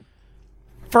campaign.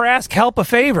 For ask help a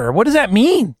favor. What does that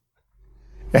mean?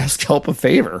 Ask help a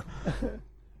favor.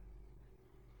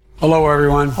 Hello,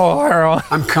 everyone. Oh, Harold.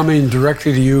 I'm coming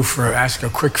directly to you for ask a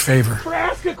quick favor. For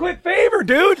ask a quick favor,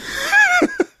 dude.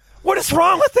 What is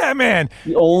wrong with that man?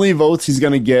 The only votes he's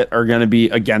going to get are going to be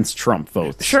against Trump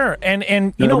votes. Sure,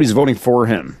 and nobody's voting for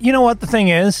him. You know what the thing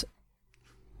is?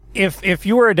 If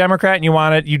you were a Democrat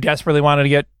and you desperately wanted to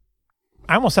get,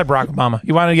 I almost said Barack Obama.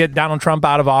 You wanted to get Donald Trump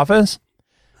out of office.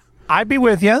 I'd be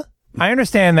with you. I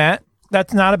understand that.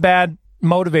 That's not a bad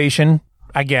motivation,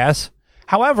 I guess.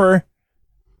 However,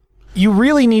 you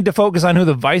really need to focus on who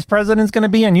the vice president's going to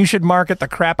be, and you should market the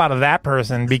crap out of that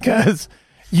person because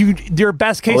your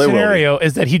best case scenario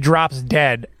is that he drops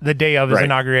dead the day of his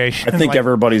inauguration. I think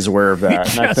everybody's aware of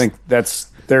that. And I think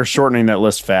they're shortening that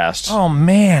list fast. Oh,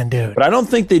 man, dude. But I don't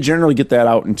think they generally get that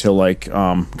out until like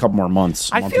a couple more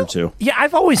months, or two. Yeah,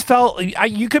 I've always felt,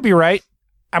 you could be right.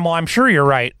 I'm sure you're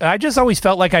right. I just always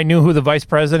felt like I knew who the vice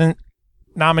president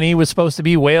nominee was supposed to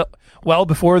be well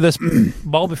before the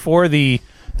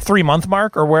 3-month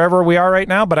mark or wherever we are right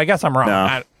now, but I guess I'm wrong.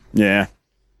 No. Yeah.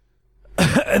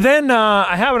 Then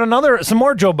I have some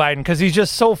more Joe Biden because he's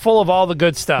just so full of all the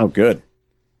good stuff. Oh, good.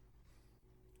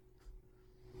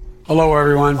 Hello,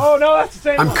 everyone. Oh, no, that's the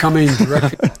same I'm coming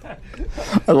directly.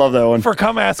 I love that one. For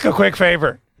come ask a quick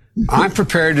favor. I'm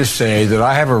prepared to say that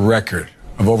I have a record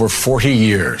of over 40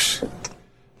 years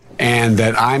and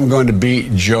that I'm going to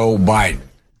beat Joe Biden.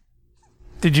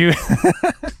 Did you?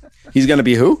 He's going to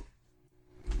be who?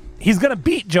 He's going to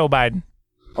beat Joe Biden.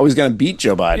 Oh, he's going to beat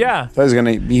Joe Biden. Yeah. I thought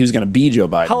he was going to be Joe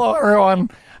Biden. Hello, everyone.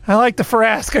 I like to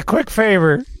ask a quick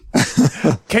favor.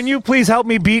 Can you please help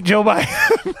me beat Joe Biden?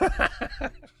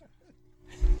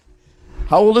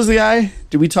 How old is the guy?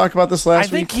 Did we talk about this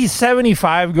last week? I think he's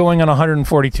 75 going on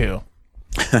 142.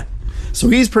 So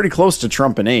he's pretty close to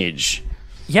Trump in age.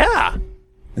 Yeah.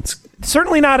 It's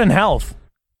certainly not in health.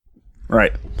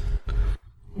 Right.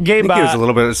 Gabe, I think he was a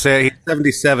little bit. Say he's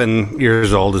 77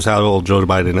 years old is how old Joe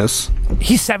Biden is.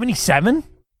 He's 77?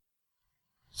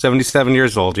 77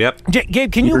 years old, yep.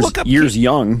 Gabe, can you look up... Years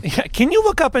young. Can you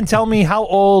look up and tell me how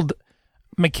old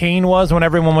McCain was when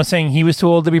everyone was saying he was too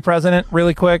old to be president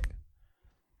really quick?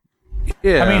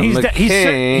 Yeah, I mean,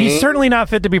 he's certainly not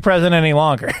fit to be president any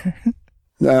longer.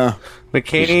 No.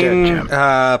 McCain,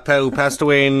 who passed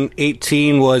away in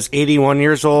 18, was 81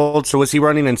 years old. So was he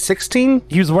running in 16?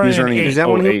 He was running in 8. Is that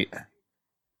 08.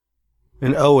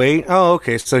 In 08? Oh,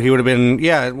 okay. So he would have been,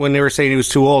 when they were saying he was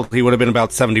too old, he would have been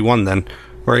about 71 then.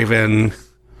 Or even,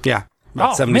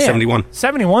 about 70, man. 71.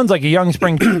 71's like a young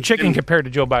spring chicken compared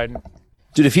to Joe Biden.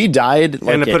 Dude, if he died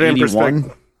and to put at it in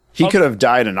 81, he could have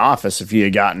died in office if he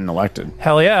had gotten elected.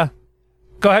 Hell yeah.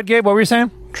 Go ahead, Gabe. What were you saying?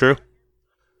 True.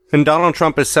 And Donald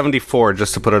Trump is 74,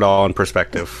 just to put it all in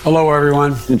perspective. Hello,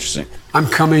 everyone. Interesting. I'm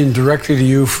coming directly to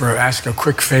you for ask a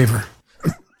quick favor.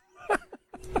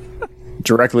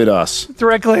 Directly to us.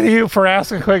 Directly to you for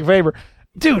ask a quick favor.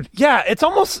 Dude, yeah, it's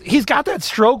almost, he's got that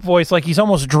stroke voice like he's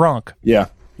almost drunk. Yeah.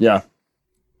 You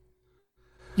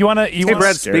want to... Hey,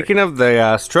 Brad, speaking of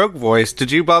the stroke voice, did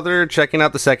you bother checking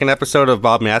out the second episode of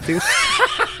Bob Matthews?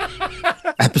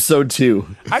 Episode 2.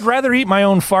 I'd rather eat my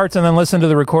own farts and then listen to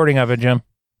the recording of it, Jim.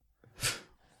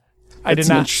 That's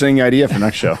an interesting idea for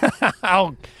next show.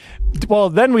 Well,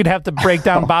 then we'd have to break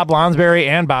down Bob Lonsberry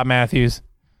and Bob Matthews.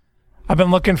 I've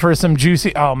been looking for some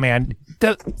juicy... Oh, man.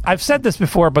 I've said this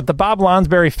before, but the Bob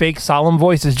Lonsberry fake solemn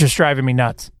voice is just driving me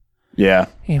nuts. Yeah.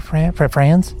 Hey, friends?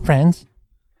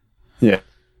 Yeah.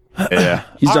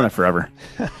 He's done it forever.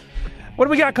 What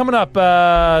do we got coming up?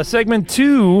 Segment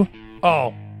 2.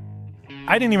 Oh,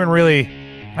 I didn't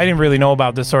really know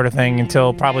about this sort of thing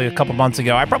until probably a couple months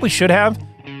ago. I probably should have.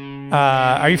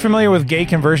 Are you familiar with gay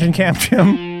conversion camp,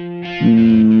 Jim?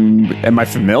 Am I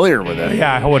familiar with it?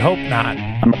 Yeah, I would hope not.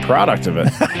 I'm a product of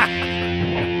it.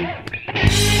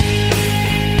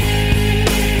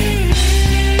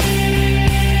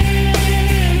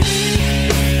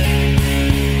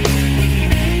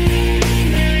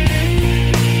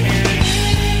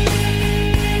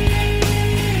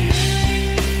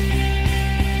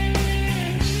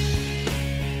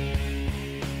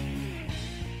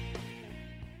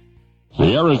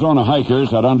 The Arizona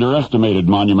hikers had underestimated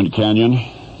Monument Canyon.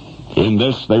 In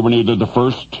this, they were neither the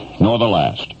first nor the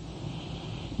last.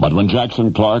 But when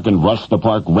Jackson Clark and Russ the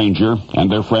park ranger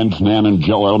and their friends Nan and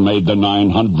Joel made the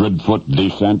 900-foot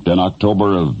descent in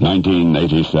October of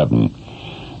 1987,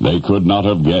 they could not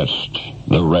have guessed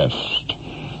the rest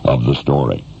of the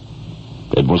story.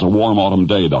 It was a warm autumn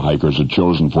day the hikers had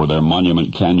chosen for their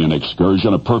Monument Canyon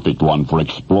excursion, a perfect one for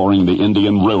exploring the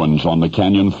Indian ruins on the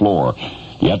canyon floor.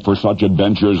 Yet for such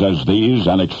adventures as these,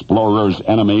 an explorer's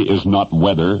enemy is not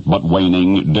weather, but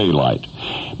waning daylight.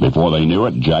 Before they knew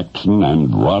it, Jackson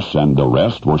and Russ and the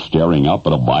rest were staring up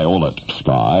at a violet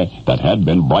sky that had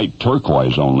been bright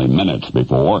turquoise only minutes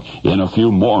before. In a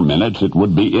few more minutes, it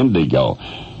would be indigo,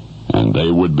 and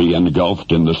they would be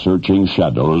engulfed in the searching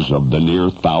shadows of the near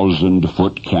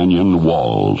 1,000-foot canyon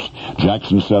walls.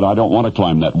 Jackson said, "I don't want to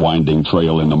climb that winding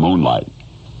trail in the moonlight."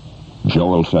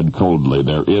 Joel said coldly,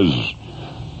 "There is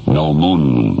no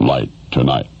moonlight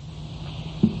tonight."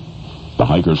 The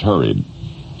hikers hurried.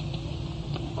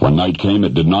 When night came,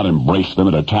 it did not embrace them,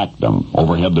 it attacked them.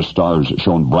 Overhead the stars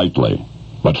shone brightly,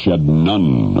 but shed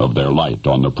none of their light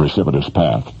on the precipitous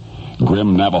path.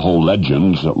 Grim Navajo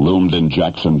legends loomed in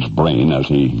Jackson's brain as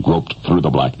he groped through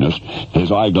the blackness.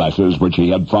 His eyeglasses, which he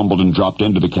had fumbled and dropped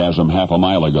into the chasm half a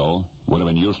mile ago, would have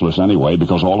been useless anyway,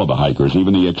 because all of the hikers,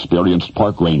 even the experienced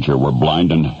park ranger, were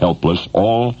blind and helpless,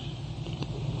 all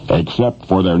except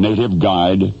for their native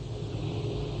guide.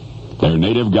 Their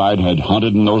native guide had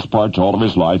hunted in those parts all of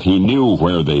his life. He knew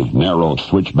where the narrow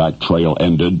switchback trail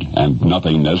ended and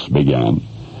nothingness began.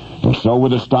 And so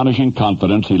with astonishing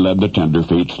confidence he led the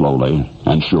tenderfeet slowly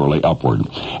and surely upward.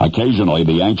 Occasionally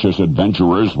the anxious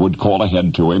adventurers would call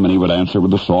ahead to him, and he would answer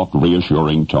with a soft,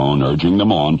 reassuring tone, urging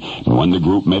them on. And when the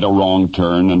group made a wrong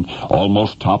turn and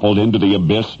almost toppled into the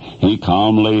abyss, he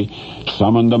calmly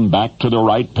summoned them back to the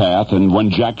right path. And when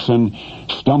Jackson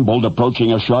stumbled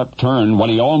approaching a sharp turn,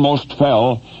 when he almost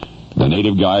fell, the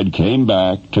native guide came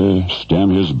back to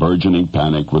stem his burgeoning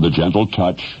panic with a gentle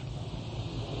touch.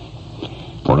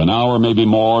 For an hour, maybe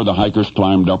more, the hikers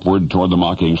climbed upward toward the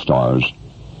mocking stars,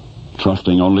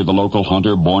 trusting only the local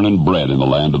hunter born and bred in the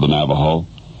land of the Navajo.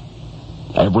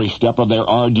 Every step of their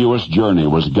arduous journey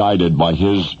was guided by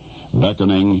his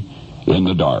beckoning in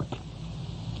the dark,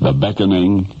 the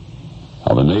beckoning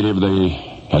of a native they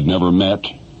had never met,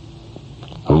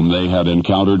 whom they had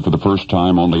encountered for the first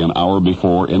time only an hour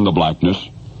before in the blackness.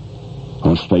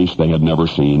 whose face they had never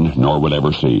seen nor would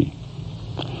ever see.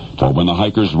 For when the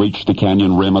hikers reached the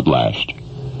canyon rim at last,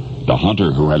 the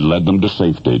hunter who had led them to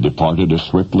safety departed as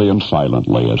swiftly and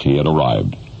silently as he had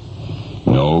arrived.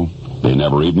 No, they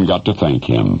never even got to thank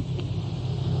him,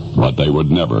 but they would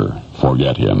never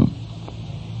forget him.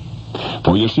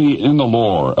 For you see, in the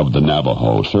lore of the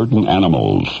Navajo, certain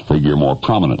animals figure more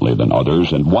prominently than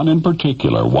others, and one in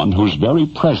particular, one whose very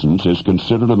presence is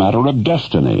considered a matter of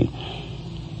destiny,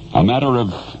 a matter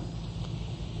of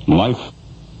life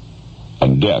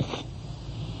and death.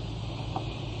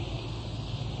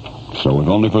 So if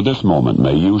only for this moment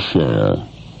may you share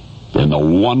in the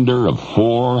wonder of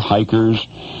 4 hikers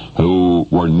who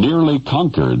were nearly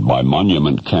conquered by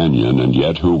Monument Canyon, and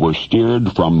yet who were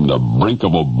steered from the brink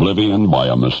of oblivion by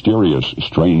a mysterious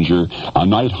stranger, a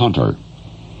night hunter,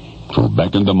 who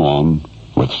beckoned them on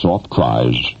with soft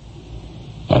cries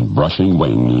and brushing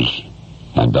wings,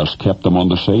 and thus kept them on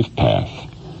the safe path,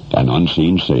 an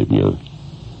unseen savior.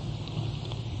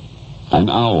 An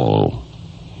owl.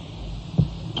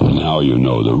 Now you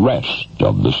know the rest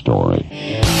of the story.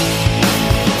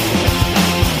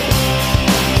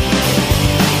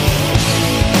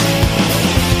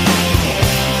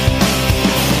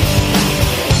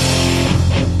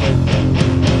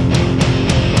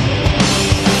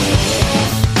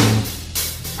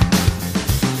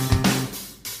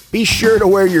 Be sure to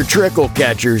wear your trickle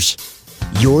catchers.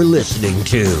 You're listening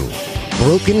to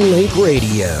Broken Link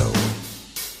Radio.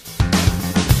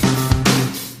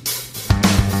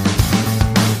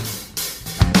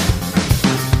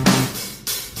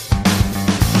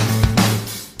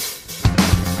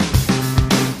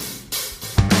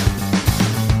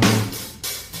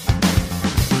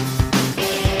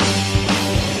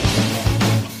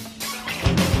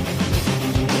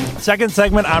 Second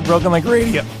segment on Broken Link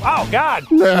Radio. Oh, God.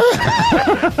 It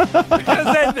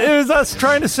was us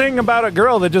trying to sing about a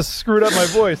girl that just screwed up my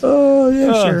voice. Oh,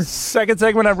 yeah, sure. Second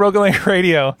segment on Broken Link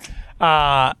Radio.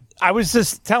 I was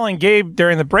just telling Gabe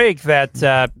during the break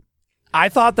that I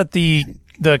thought that the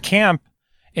camp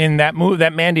in that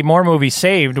Mandy Moore movie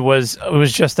Saved was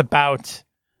just about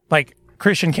like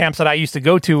Christian camps that I used to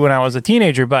go to when I was a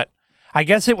teenager, but I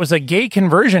guess it was a gay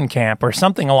conversion camp or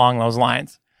something along those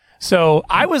lines. So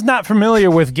I was not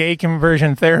familiar with gay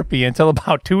conversion therapy until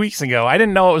about 2 weeks ago. I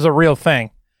didn't know it was a real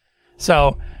thing.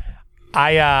 So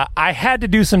I had to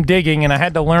do some digging and I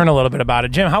had to learn a little bit about it.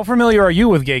 Jim, how familiar are you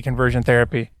with gay conversion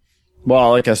therapy?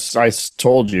 Well, like I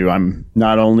told you, I'm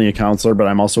not only a counselor, but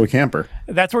I'm also a camper.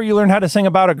 That's where you learned how to sing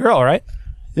about a girl, right?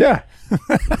 Yeah.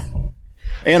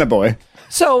 And a boy.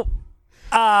 So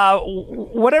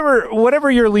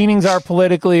whatever your leanings are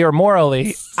politically or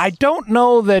morally, I don't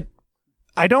know that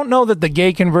the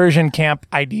gay conversion camp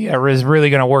idea is really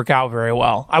going to work out very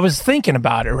well. I was thinking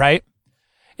about it, right?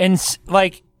 And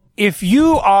like, if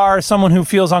you are someone who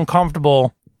feels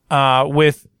uncomfortable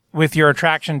with your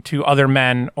attraction to other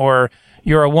men, or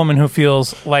you're a woman who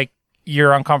feels like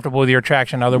you're uncomfortable with your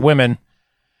attraction to other women,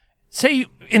 say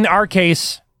in our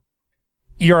case,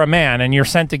 you're a man and you're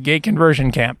sent to gay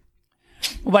conversion camp.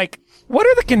 Like, what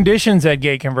are the conditions at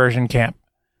gay conversion camp?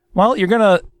 Well, you're going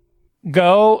to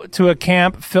go to a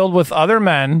camp filled with other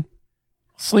men,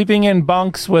 sleeping in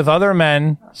bunks with other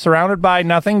men, surrounded by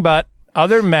nothing but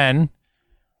other men.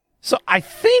 So I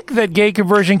think that gay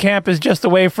conversion camp is just a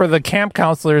way for the camp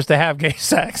counselors to have gay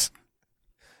sex.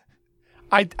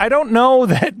 I don't know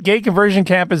that gay conversion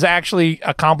camp is actually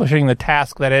accomplishing the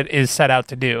task that it is set out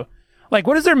to do. Like,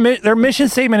 what is their mission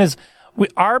statement is,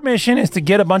 our mission is to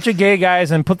get a bunch of gay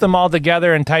guys and put them all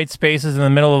together in tight spaces in the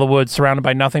middle of the woods, surrounded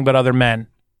by nothing but other men.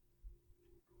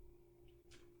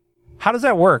 How does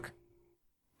that work?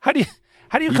 How do you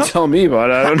tell me about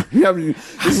it? I don't.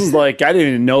 This is like, I didn't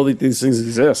even know that these things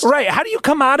exist. Right? How do you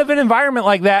come out of an environment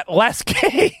like that less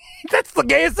gay? That's the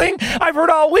gayest thing I've heard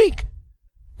all week.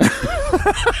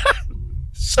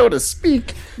 So to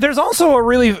speak. There's also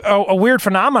a weird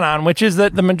phenomenon, which is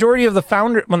that the majority of the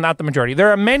founder, well, not the majority,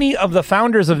 there are many of the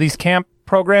founders of these camp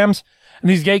programs and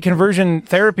these gay conversion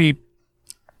therapy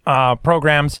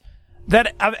programs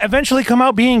that eventually come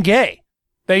out being gay.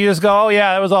 They just go, oh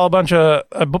yeah, that was all a bunch of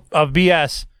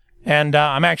BS, and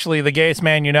I'm actually the gayest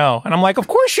man you know. And I'm like, of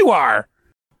course you are.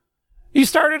 You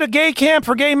started a gay camp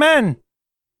for gay men.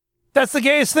 That's the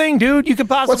gayest thing, dude, you could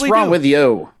possibly do. What's wrong with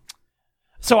you?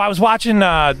 So I was watching,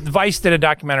 Vice did a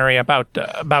documentary about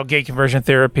gay conversion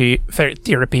therapy,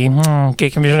 gay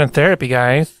conversion therapy,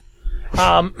 guys.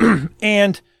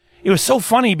 And it was so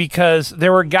funny because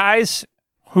there were guys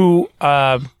who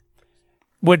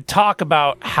would talk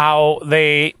about how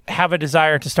they have a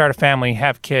desire to start a family,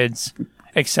 have kids,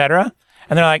 etc.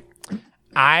 And they're like,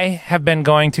 I have been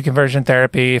going to conversion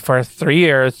therapy for 3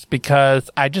 years because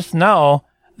I just know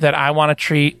that I want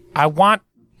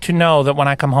to know that when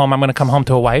I come home, I'm going to come home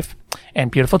to a wife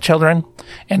and beautiful children,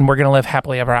 and we're going to live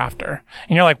happily ever after.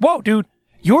 And you're like, whoa, dude,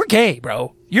 you're gay,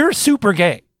 bro. You're super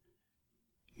gay.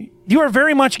 You are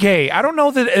very much gay. I don't know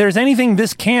that there's anything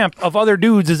this camp of other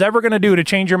dudes is ever going to do to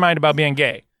change your mind about being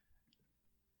gay.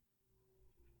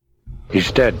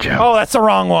 He's dead, Jim. Oh, that's the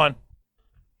wrong one.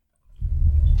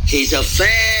 He's a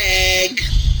fag.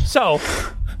 So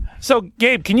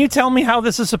Gabe, can you tell me how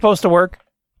this is supposed to work?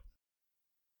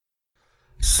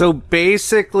 So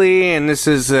basically, and this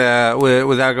is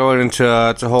without going into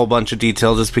a whole bunch of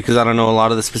detail, just because I don't know a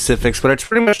lot of the specifics, but it's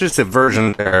pretty much just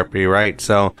aversion therapy, right?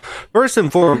 So first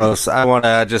and foremost, I want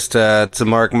to just to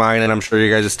mark mine, and I'm sure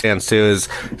you guys' stance too, is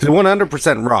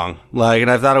 100% wrong. Like,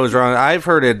 and I thought it was wrong. I've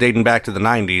heard it dating back to the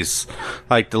 90s,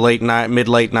 like the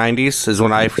mid-late 90s is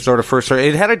when I sort of first started.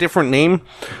 It had a different name.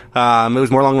 It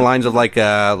was more along the lines of like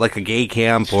a gay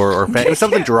camp or it was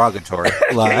something derogatory,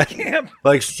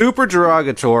 like super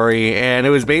derogatory. And it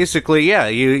was basically,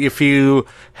 if you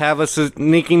have a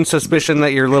sneaking suspicion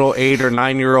that your little 8 or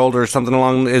 9-year-old or something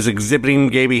along is exhibiting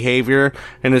gay behavior,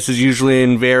 and this is usually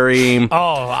in very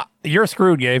you're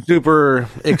screwed, Gabe. Super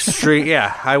extreme.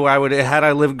 Yeah, I would had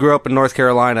I grew up in North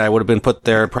Carolina, I would have been put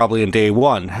there probably in day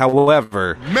one.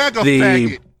 However,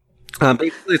 basically,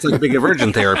 it's like big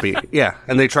aversion therapy. Yeah,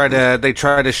 and they try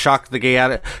to shock the gay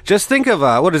out of. Just think of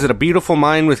what is it, A Beautiful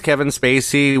Mind with Kevin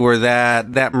Spacey, where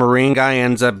that Marine guy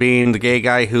ends up being the gay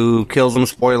guy who kills him.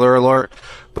 Spoiler alert.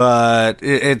 But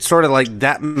it's sort of like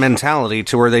that mentality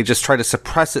to where they just try to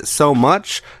suppress it so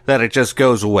much that it just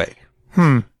goes away.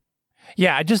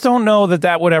 Yeah, I just don't know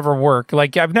that would ever work.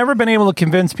 Like, I've never been able to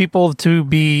convince people to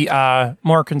be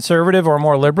more conservative or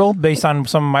more liberal based on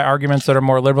some of my arguments that are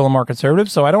more liberal and more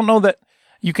conservative. So I don't know that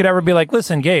you could ever be like,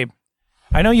 listen, Gabe,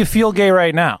 I know you feel gay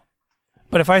right now,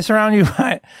 but if I surround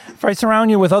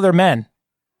you with other men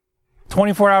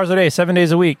 24 hours a day, 7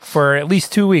 days a week for at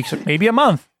least 2 weeks, maybe a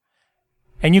month,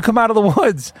 and you come out of the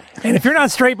woods, and if you're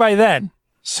not straight by then,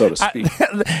 so to speak,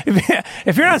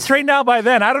 if you're not straightened out by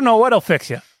then, I don't know what'll fix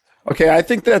you. Okay, I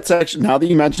think that's actually, now that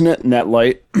you mention it in that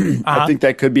light, I think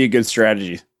that could be a good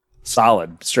strategy.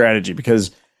 Solid strategy,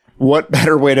 because what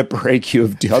better way to break you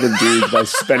of the other dudes by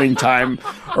spending time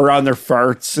around their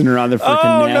farts and around their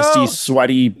freaking nasty,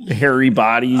 sweaty, hairy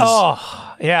bodies?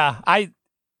 Oh, yeah.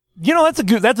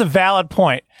 That's a valid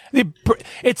point.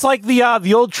 It's like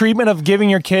the old treatment of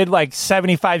giving your kid like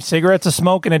 75 cigarettes to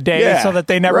smoke in a day so that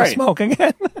they never smoke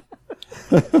again.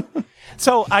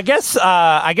 So I guess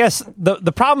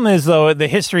the problem is, though, the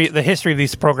history of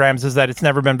these programs is that it's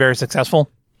never been very successful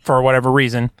for whatever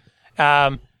reason.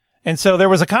 And so there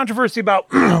was a controversy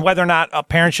about whether or not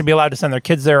parents should be allowed to send their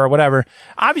kids there or whatever.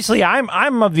 Obviously,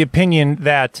 I'm of the opinion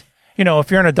that,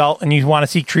 if you're an adult and you want to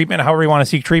seek treatment, however you want to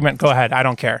seek treatment, go ahead. I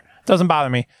don't care. It doesn't bother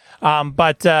me.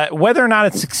 But whether or not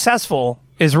it's successful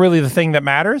is really the thing that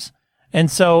matters.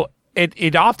 And so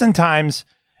it oftentimes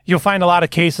you'll find a lot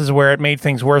of cases where it made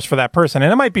things worse for that person.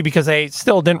 And it might be because they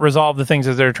still didn't resolve the things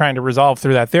that they're trying to resolve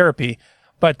through that therapy.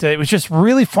 But it was just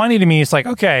really funny to me. It's like,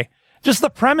 okay, just the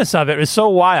premise of it is so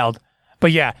wild.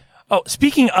 But yeah. Oh,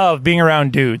 speaking of being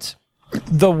around dudes,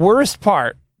 the worst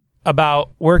part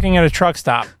about working at a truck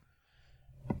stop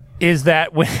is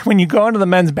that when you go into the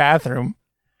men's bathroom,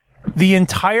 the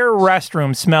entire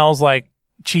restroom smells like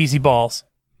cheesy balls.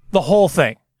 The whole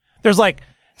thing. There's like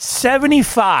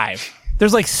 75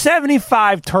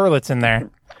 toilets in there,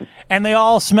 and they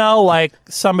all smell like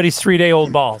somebody's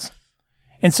 3-day-old balls.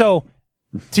 And so,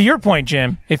 to your point,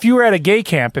 Jim, if you were at a gay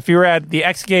camp, if you were at the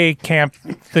ex-gay camp,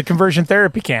 the conversion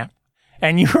therapy camp,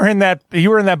 and you were in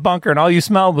that bunker and all you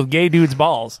smelled was gay dudes'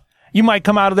 balls, you might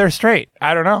come out of there straight.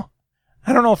 I don't know.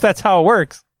 I don't know if that's how it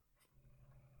works.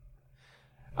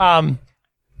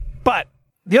 But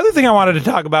the other thing I wanted to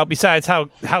talk about, besides how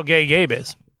gay Gabe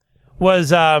is, was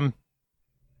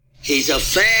he's a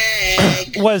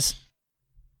fag. Was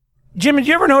Jim? Did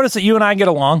you ever notice that you and I get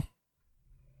along?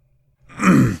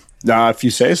 If you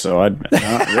say so.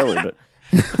 Not really, but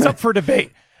it's up for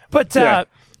debate. But so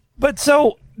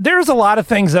there's a lot of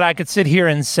things that I could sit here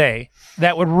and say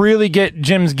that would really get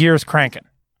Jim's gears cranking,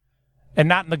 and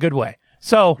not in the good way.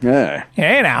 So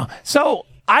So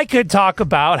I could talk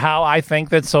about how I think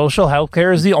that social health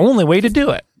care is the only way to do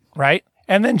it, right?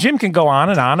 And then Jim can go on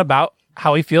and on about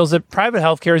how he feels that private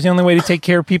health care is the only way to take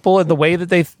care of people in the way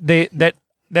that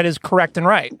that is correct and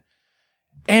right.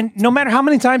 And no matter how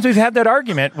many times we've had that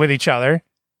argument with each other,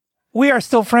 we are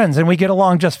still friends and we get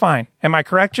along just fine. Am I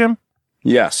correct, Jim?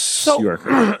 Yes, you are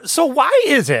correct. So why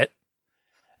is it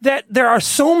that there are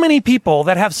so many people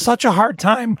that have such a hard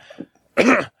time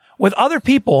with other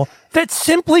people that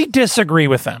simply disagree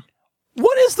with them.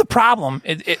 What is the problem?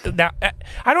 Now,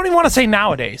 I don't even want to say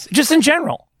nowadays, just in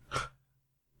general.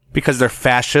 Because they're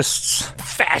fascists.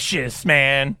 Fascists,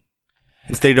 man.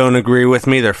 If they don't agree with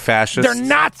me, they're fascists. They're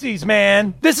Nazis,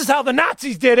 man. This is how the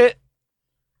Nazis did it.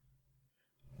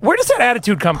 Where does that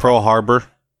attitude come from? Pearl Harbor.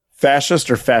 Fascist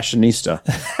or fashionista?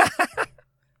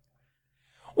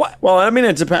 What? Well, I mean,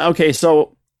 it depends. Okay,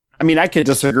 so, I mean, I could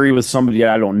disagree with somebody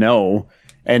I don't know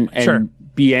and Sure.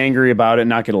 be angry about it and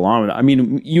not get along with it. I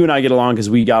mean, you and I get along because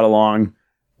we got along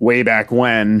way back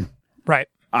when. Right.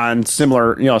 On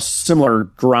similar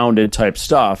grounded type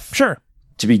stuff. Sure.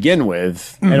 To begin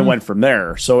with, and it went from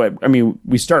there. So, I mean,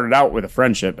 we started out with a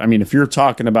friendship. I mean, if you're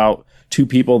talking about two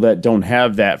people that don't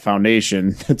have that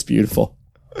foundation, that's beautiful.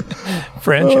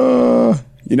 Friendship.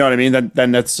 You know what I mean?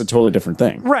 Then that's a totally different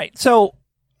thing. Right. So,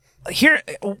 here,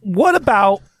 what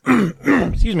about,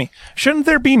 excuse me, shouldn't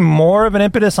there be more of an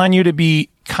impetus on you to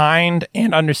be kind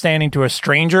and understanding to a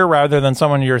stranger rather than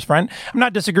someone you're his friend? I'm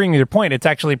not disagreeing with your point. It's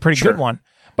actually a pretty good one.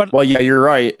 But well, yeah, you're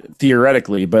right,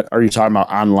 theoretically, but are you talking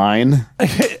about online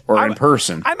or in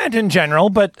person? I meant in general,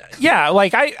 but yeah,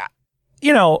 like I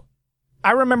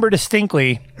remember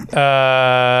distinctly during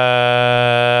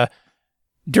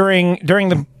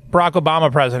the Barack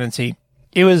Obama presidency,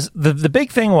 it was the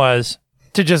big thing was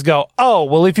to just go, oh,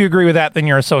 well, if you agree with that, then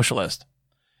you're a socialist.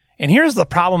 And here's the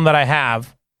problem that I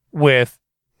have with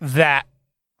that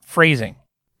phrasing,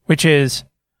 which is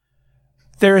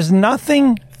there's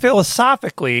nothing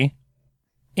philosophically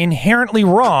inherently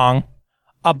wrong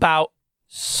about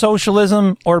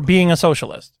socialism or being a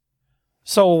socialist.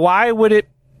 So why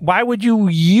would you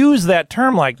use that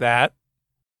term like that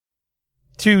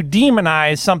to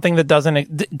demonize something that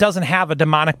doesn't have a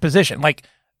demonic position? Like,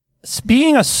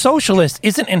 being a socialist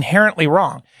isn't inherently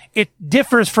wrong. It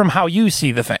differs from how you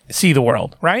see the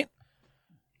world, right?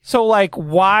 So like,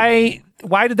 why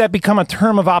did that become a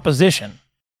term of opposition?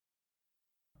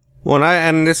 Well,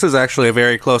 and this is actually a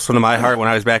very close one to my heart when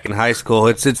I was back in high school.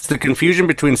 It's the confusion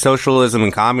between socialism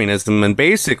and communism, and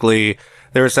basically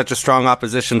there was such a strong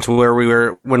opposition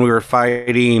to when we were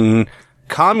fighting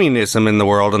communism in the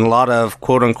world, and a lot of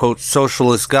quote unquote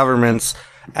socialist governments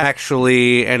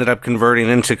actually ended up converting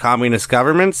into communist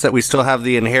governments, that we still have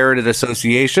the inherited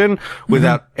association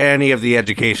without any of the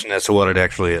education as to what it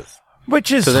actually is.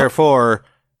 Which is so therefore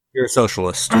you're a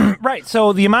socialist. Right.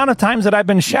 So the amount of times that I've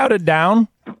been shouted down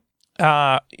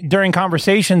during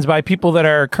conversations by people that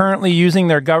are currently using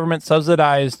their government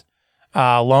subsidized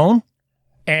loan,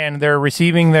 and they're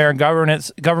receiving their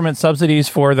government subsidies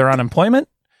for their unemployment,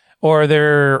 or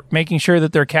they're making sure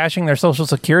that they're cashing their Social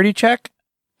Security check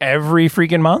every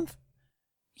freaking month.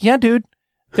 Yeah, dude,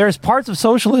 there's parts of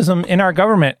socialism in our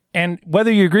government, and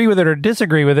whether you agree with it or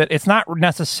disagree with it, it's not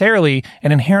necessarily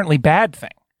an inherently bad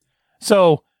thing.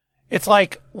 So it's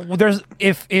like,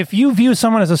 if you view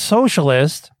someone as a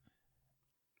socialist,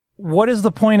 what is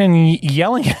the point in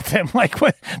yelling at them? Like,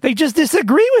 what? They just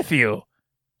disagree with you.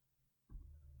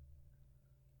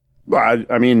 Well,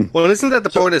 I mean... Well, isn't that the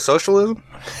point of socialism?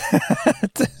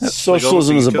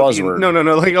 Socialism is a buzzword. No,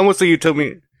 like almost a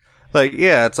utopian... Like,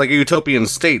 yeah, it's like a utopian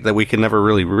state that we can never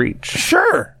really reach.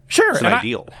 Sure. It's an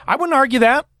ideal. I wouldn't argue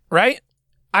that, right?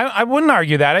 I wouldn't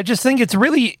argue that. I just think it's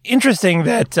really interesting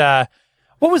that...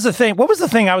 what was the thing? What was the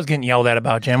thing I was getting yelled at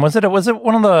about, Jim? Was it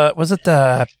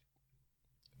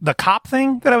the cop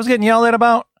thing that I was getting yelled at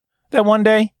about that one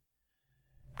day?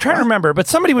 I'm trying to remember, but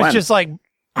somebody was just like...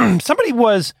 somebody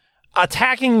was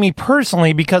attacking me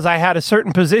personally because I had a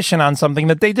certain position on something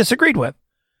that they disagreed with.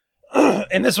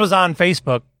 And this was on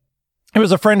Facebook. It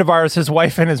was a friend of ours, his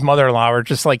wife and his mother-in-law were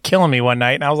just like killing me one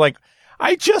night. And I was like,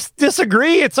 I just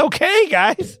disagree. It's okay,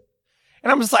 guys.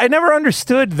 And I never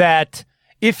understood that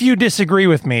if you disagree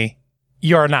with me,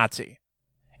 you're a Nazi.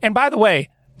 And by the way,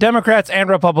 Democrats and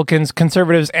Republicans,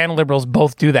 conservatives and liberals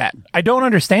both do that. I don't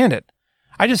understand it.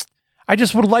 I just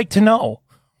would like to know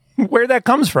where that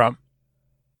comes from.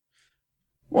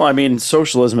 Well, I mean,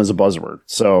 socialism is a buzzword.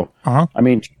 So, I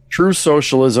mean, true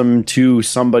socialism to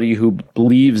somebody who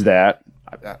believes that,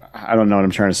 I don't know what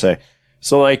I'm trying to say.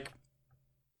 So, like,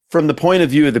 from the point of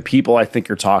view of the people I think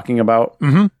you're talking about,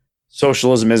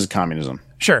 socialism is communism.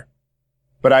 Sure.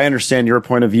 But I understand your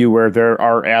point of view where there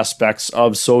are aspects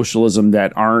of socialism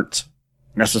that aren't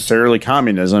necessarily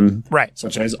communism. Right.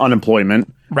 Such as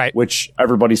unemployment. Right. Which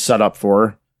everybody's set up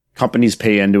for. Companies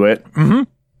pay into it.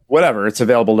 Whatever. It's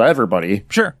available to everybody.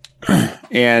 Sure.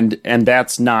 And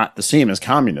that's not the same as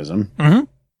communism.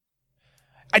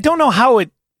 I don't know how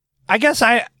it... I guess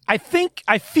I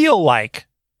feel like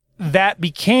that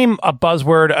became a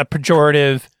buzzword, a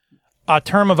pejorative, a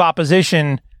term of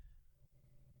opposition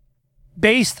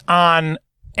based on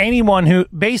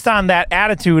that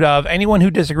attitude of anyone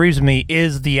who disagrees with me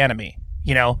is the enemy,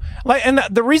 you know? Like, and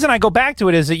the reason I go back to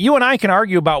it is that you and I can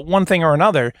argue about one thing or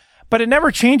another, but it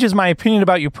never changes my opinion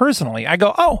about you personally. I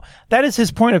go, oh, that is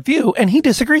his point of view, and he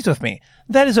disagrees with me.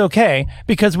 That is okay,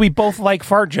 because we both like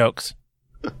fart jokes.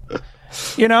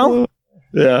 You know?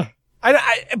 Yeah.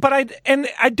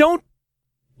 I don't.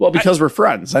 Well, because we're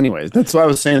friends, anyways. That's what I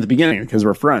was saying at the beginning, because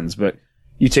we're friends. But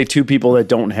you take two people that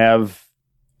don't have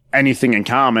anything in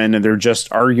common, and they're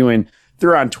just arguing.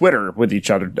 They're on Twitter with each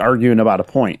other, arguing about a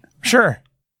point. Sure.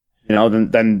 You know,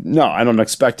 then no, I don't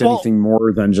expect anything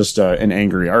more than just an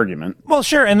angry argument. Well,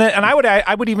 sure, and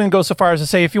I would even go so far as to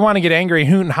say, if you want to get angry and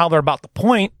hoot and holler about the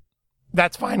point,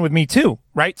 that's fine with me too,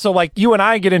 right? So, like, you and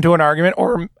I get into an argument,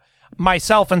 or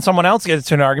myself and someone else gets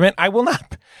into an argument, I will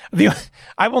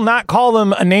not call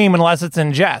them a name unless it's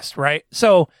in jest, right?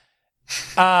 So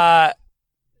if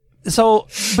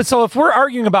we're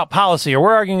arguing about policy, or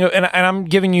we're arguing, and I'm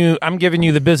giving you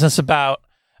the business about,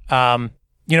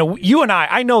 you and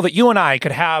I know that you and I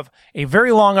could have a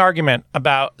very long argument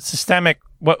about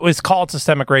what was called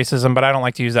systemic racism, but I don't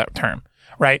like to use that term,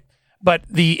 right? But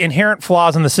the inherent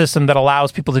flaws in the system that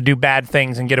allows people to do bad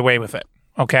things and get away with it,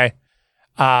 okay?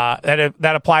 That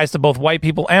applies to both white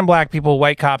people and black people,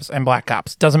 white cops and black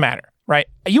cops. Doesn't matter, right?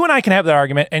 You and I can have that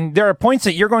argument, and there are points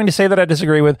that you're going to say that I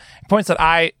disagree with, points that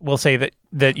I will say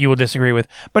that you will disagree with.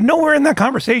 But nowhere in that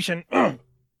conversation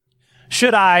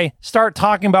should I start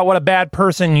talking about what a bad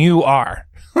person you are.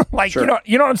 Like, sure.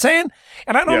 You know what I'm saying?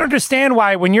 And I don't understand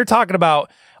why, when you're talking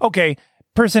about, okay,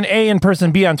 person A and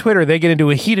person B on Twitter, they get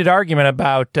into a heated argument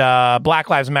about Black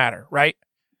Lives Matter, right?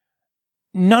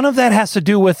 None of that has to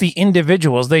do with the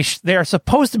individuals. They are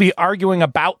supposed to be arguing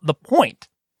about the point.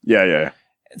 Yeah.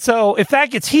 So if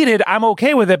that gets heated, I'm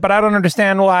okay with it, but I don't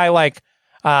understand why, like,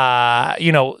 and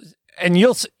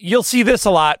you'll see this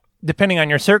a lot depending on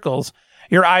your circles.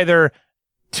 You're either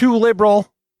too liberal,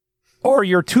 or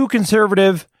you're too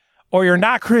conservative, or you're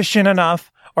not Christian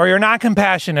enough, or you're not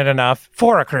compassionate enough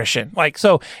for a Christian. Like,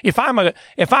 so if I'm a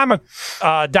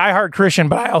diehard Christian,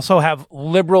 but I also have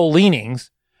liberal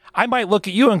leanings, I might look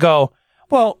at you and go,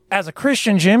 well, as a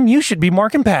Christian, Jim, you should be more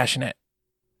compassionate.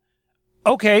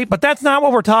 Okay, but that's not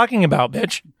what we're talking about,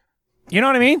 bitch. You know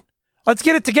what I mean? Let's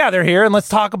get it together here and let's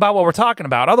talk about what we're talking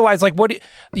about. Otherwise, like,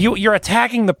 you're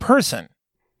attacking the person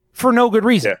for no good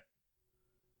reason. Yeah.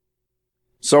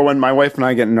 So when my wife and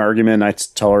I get in an argument, I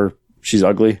tell her she's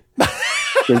ugly.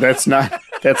 that's not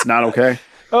okay.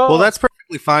 Oh. Well, that's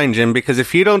perfectly fine, Jim, because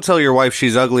if you don't tell your wife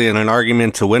she's ugly in an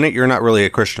argument to win it, you're not really a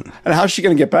Christian. And how's she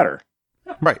going to get better?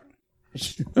 Right.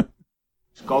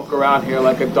 Skulk around here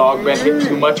like a dog been hit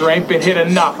too much or ain't been hit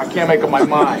enough. I can't make up my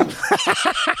mind.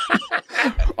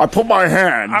 I put my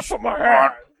hand on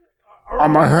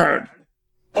my head.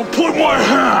 I put my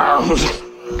hand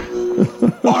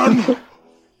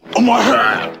on my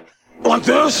head like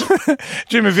this.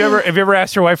 Jim, have you ever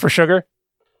asked your wife for sugar?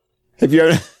 Have you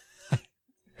ever?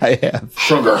 I have.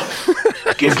 Sugar.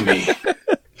 Give me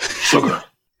sugar.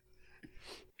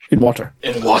 In water.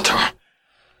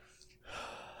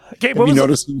 Gabe, have you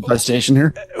noticed the infestation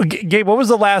here? Gabe, what was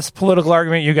the last political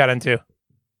argument you got into?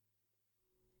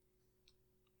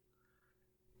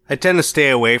 I tend to stay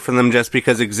away from them just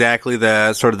because exactly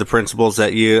the sort of the principles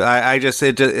that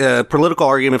political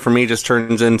argument for me just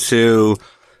turns into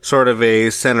sort of a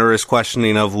centrist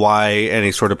questioning of why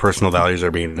any sort of personal values are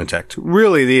being attacked.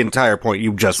 Really, the entire point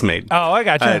you just made. Oh, I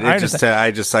got you.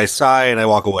 I sigh and I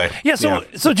walk away. Yeah.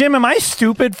 So Jim, am I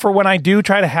stupid for when I do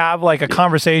try to have like a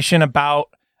conversation about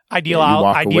ideology? You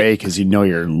walk away because you know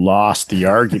you're lost the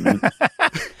argument.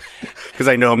 Because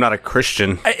I know I'm not a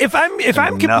Christian. If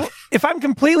I'm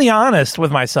completely honest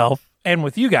with myself and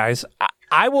with you guys,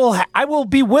 I will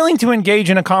be willing to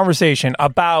engage in a conversation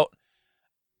about.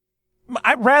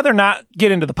 I'd rather not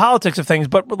get into the politics of things,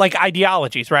 but like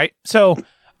ideologies, right? So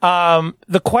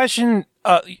the question,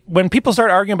 when people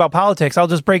start arguing about politics, I'll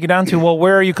just break it down to, well,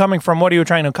 where are you coming from? What are you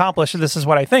trying to accomplish? This is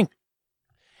what I think.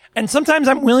 And sometimes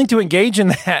I'm willing to engage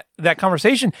in that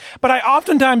conversation, but I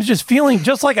oftentimes just feeling,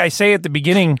 just like I say at the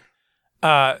beginning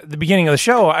of the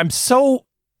show, I'm so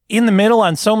in the middle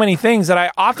on so many things that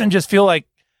I often just feel like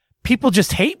people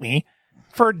just hate me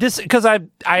because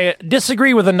I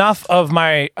disagree with enough of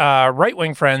my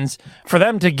right-wing friends for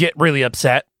them to get really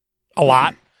upset a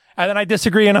lot. And then I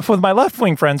disagree enough with my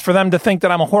left-wing friends for them to think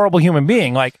that I'm a horrible human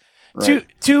being. Like, right.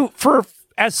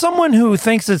 As someone who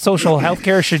thinks that social health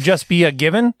care should just be a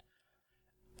given,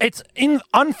 it's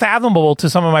unfathomable to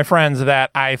some of my friends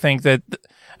that I think that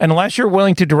unless you're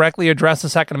willing to directly address the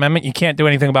Second Amendment, you can't do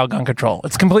anything about gun control.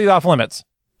 It's completely off limits.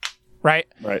 Right?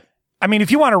 Right. I mean,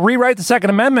 if you want to rewrite the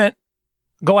Second Amendment,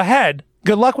 go ahead.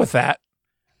 Good luck with that.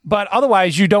 But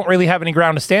otherwise, you don't really have any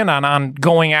ground to stand on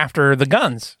going after the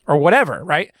guns or whatever,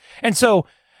 right? And so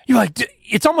you're like,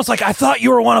 it's almost like, I thought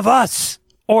you were one of us,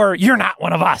 or you're not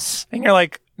one of us. And you're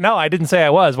like, no, I didn't say I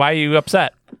was. Why are you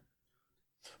upset?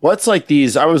 Well, it's like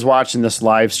these. I was watching this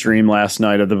live stream last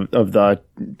night of the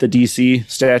DC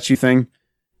statue thing,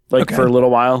 for a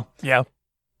little while. Yeah.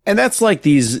 And that's like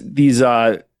these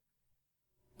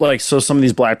so some of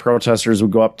these black protesters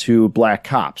would go up to black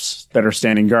cops that are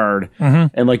standing guard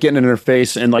and like getting in their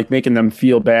face and like making them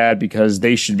feel bad because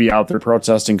they should be out there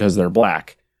protesting because they're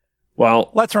black.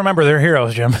 Well, let's remember they're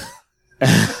heroes, Jim.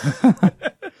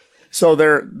 So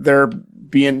they're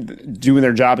doing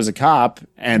their job as a cop,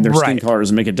 and their skin color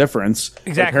doesn't make a difference.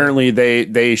 Exactly. Apparently,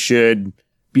 they should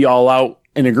be all out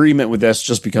in agreement with this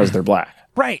just because they're black.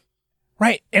 Right.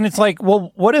 Right. And it's like,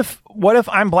 well, what if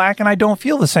I'm black and I don't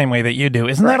feel the same way that you do?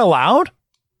 Isn't that allowed?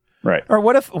 Right. Or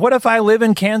what if I live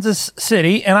in Kansas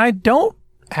City and I don't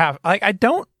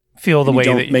feel the way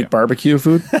that you make barbecue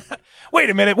food? Wait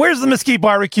a minute. Where's the mesquite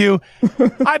barbecue?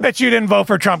 I bet you didn't vote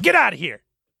for Trump. Get out of here.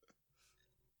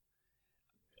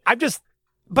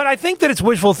 But I think that it's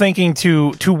wishful thinking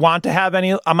to want to have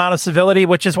any amount of civility,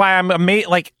 which is why I'm amazed.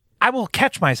 Like, I will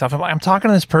catch myself. I'm talking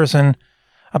to this person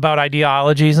about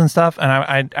ideologies and stuff,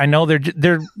 and I know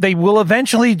they will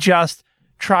eventually just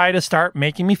try to start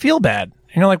making me feel bad.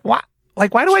 And you're like, what?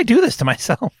 Like, why do I do this to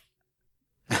myself?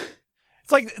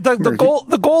 It's like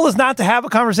the goal is not to have a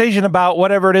conversation about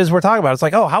whatever it is we're talking about. It's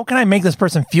like, oh, how can I make this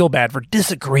person feel bad for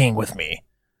disagreeing with me?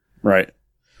 Right.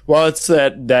 Well, it's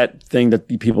that thing that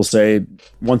people say,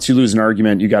 once you lose an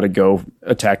argument, you got to go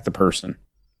attack the person.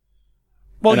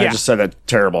 Well, and I just said that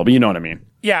terrible, but you know what I mean.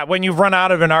 Yeah, when you've run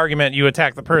out of an argument, you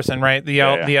attack the person, right?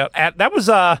 That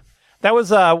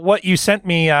was what you sent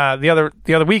me the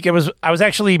other week. I was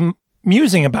actually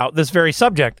musing about this very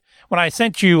subject when I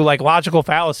sent you like logical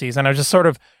fallacies, and I was just sort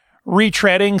of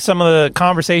retreading some of the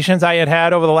conversations I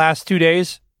had over the last 2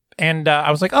 days. And I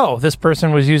was like, oh, this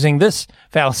person was using this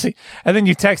fallacy. And then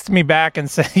you texted me back and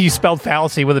said you spelled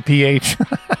fallacy with a PH.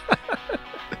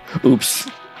 Oops.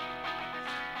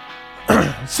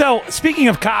 So, speaking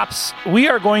of cops, we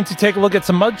are going to take a look at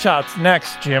some mugshots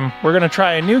next, Jim. We're going to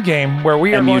try a new game where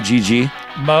we are MUGG.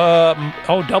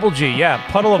 Double G, yeah.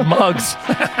 Puddle of mugs.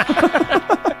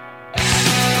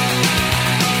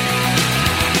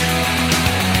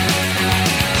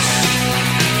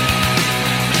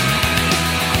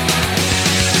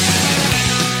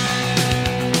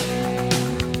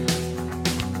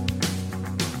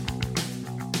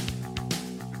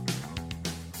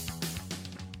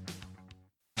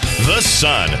 The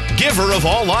sun, giver of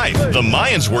all life. The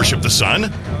Mayans worship the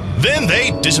sun. Then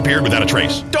they disappeared without a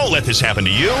trace. Don't let this happen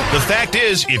to you. The fact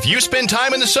is, if you spend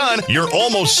time in the sun, you're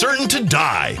almost certain to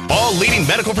die. All leading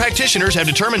medical practitioners have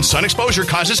determined sun exposure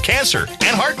causes cancer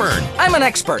and heartburn. I'm an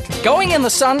expert. Going in the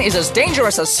sun is as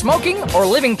dangerous as smoking or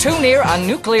living too near a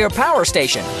nuclear power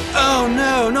station. Oh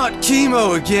no, not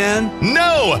chemo again.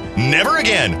 No, never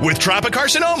again with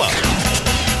tropicarcinoma.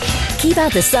 Keep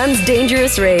out the sun's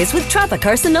dangerous rays with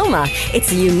tropicarcinoma.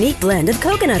 It's a unique blend of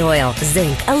coconut oil,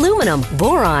 zinc, aluminum,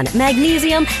 boron,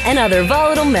 magnesium, and other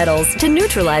volatile metals to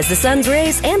neutralize the sun's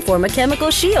rays and form a chemical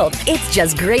shield. It's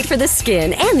just great for the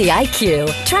skin and the IQ.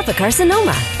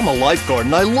 Tropicarcinoma. I'm a lifeguard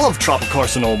and I love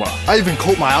tropicarcinoma. I even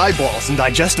coat my eyeballs and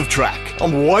digestive tract.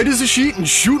 I'm white as a sheet and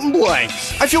shooting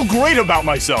blanks. I feel great about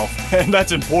myself, and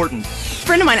that's important. A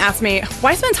friend of mine asked me,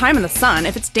 why spend time in the sun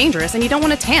if it's dangerous and you don't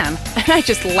want to tan? And I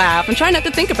just laugh and try not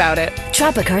to think about it.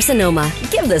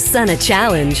 Tropicarcinoma. Give the sun a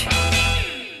challenge.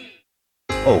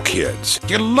 Oh, kids,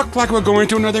 you look like we're going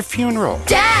to another funeral.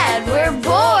 Dad, we're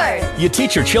bored. You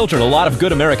teach your children a lot of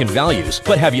good American values,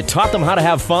 but have you taught them how to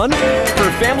have fun?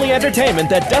 For family entertainment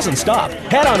that doesn't stop,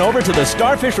 head on over to the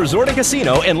Starfish Resort and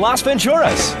Casino in Las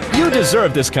Venturas. You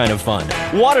deserve this kind of fun.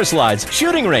 Water slides,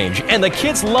 shooting range, and the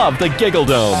kids love the Giggle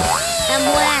Dome. I'm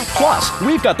black. Plus,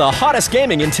 we've got the hottest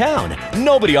gaming in town.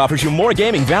 Nobody offers you more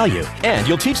gaming value. And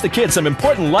you'll teach the kids some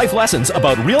important life lessons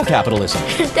about real capitalism.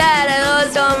 Dad, I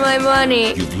lost all my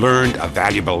money. You've learned a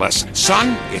valuable lesson.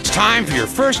 Son, it's time for your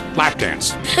first lap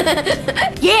dance.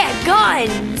 Yeah,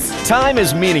 guns. Time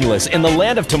is meaningless in the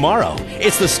land of tomorrow.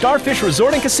 It's the Starfish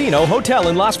Resort and Casino Hotel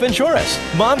in Las Venturas.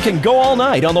 Mom can go all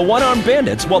night on the one-armed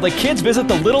bandits while the kids visit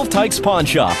the Little Tykes pawn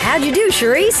shop. How'd you do,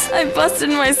 Charisse? I busted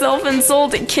myself and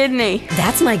sold a kidney.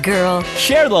 That's my girl.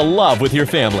 Share the love with your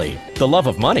family. The love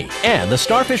of money. And the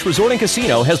Starfish Resort and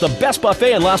Casino has the best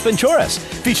buffet in Las Venturas,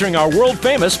 featuring our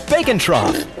world-famous bacon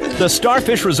trough. The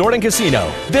Starfish Resort and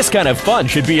Casino. This kind of fun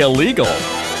should be illegal.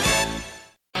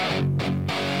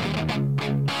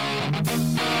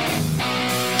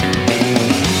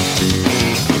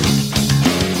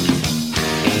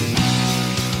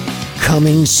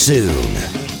 Coming soon.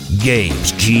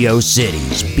 Gabe's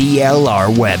GeoCities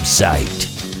BLR website.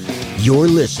 You're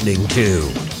listening to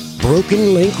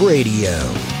Broken Link Radio.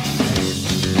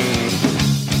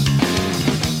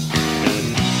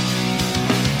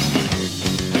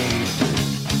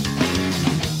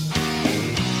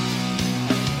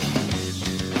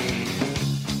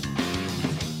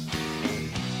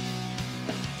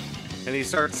 And he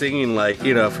starts singing like,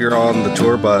 you know, if you're on the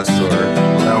tour bus or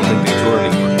I don't think they tour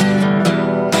anymore.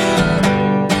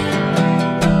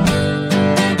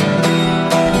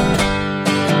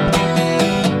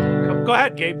 Go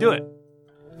ahead, Gabe, do it.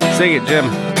 Sing it, Jim.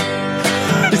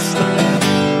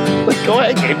 Go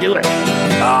ahead, Gabe, do it.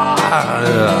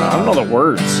 I don't know the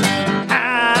words.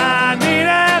 I need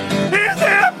it. Is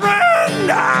it friend?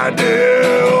 I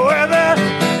do. Whether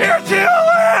you're still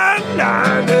in,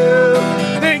 I do.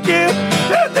 Think you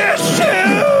did this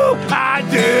too? I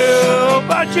do.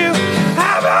 But you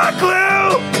have a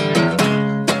clue.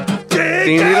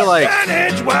 You need to like.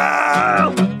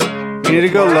 Well. You need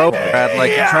to go low, Brad.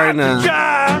 Like you're trying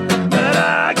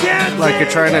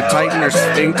to tighten your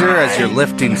sphincter as you're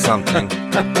lifting something.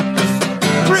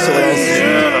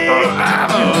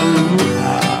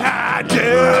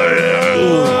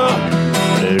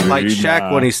 Like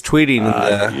Shaq when he's tweeting in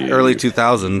the early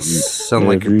 2000s. Sound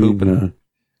like you're pooping.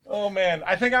 Oh man,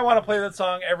 I think I want to play that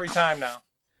song every time now.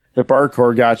 The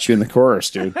barcore got you in the chorus,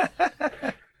 dude.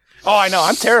 Oh, I know.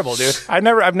 I'm terrible, dude. I've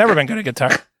never been good at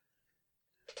guitar.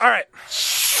 All right.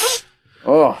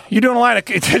 Oh, you doing a line of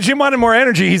Jim wanted more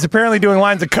energy. He's apparently doing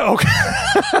lines of coke.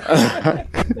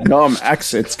 No, I'm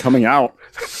X. It's coming out.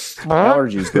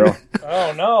 Allergies, bro.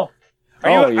 Oh no.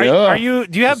 Are you?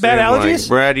 Do you have bad allergies, like,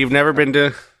 Brad? You've never been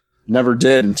to. Never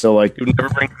did until like. You've never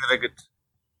been to good.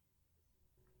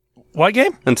 What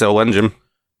game? Until when, Jim?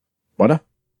 What?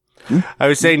 I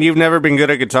was saying you've never been good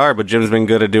at guitar, but Jim's been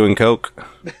good at doing coke.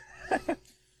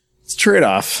 It's trade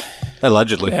off.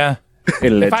 Allegedly. Yeah.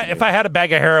 If I had a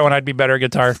bag of heroin, I'd be better at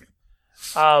guitar.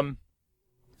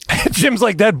 Jim's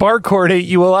like, that bar chord ate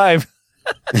you alive.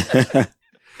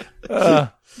 Nah,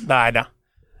 I know.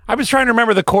 I was trying to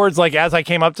remember the chords, like as I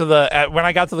came up to when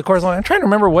I got to the chords, I'm trying to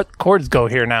remember what chords go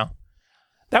here now.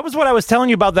 That was what I was telling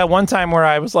you about that one time where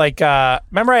I was like,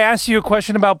 remember I asked you a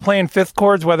question about playing fifth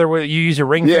chords, whether you use your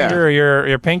ring finger or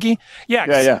your pinky?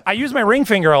 Yeah. I use my ring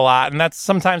finger a lot, and that's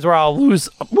sometimes where I'll lose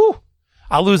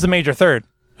the major third,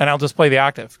 and I'll just play the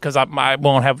octave because I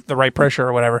won't have the right pressure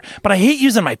or whatever. But I hate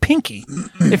using my pinky.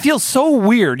 It feels so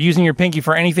weird using your pinky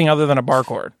for anything other than a bar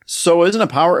chord. So isn't a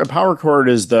power chord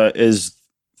is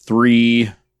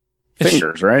three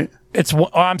fingers, right?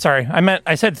 I'm sorry.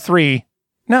 I said three.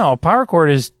 No, power chord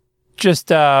is just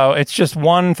it's just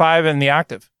 1, 5 in the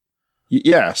octave.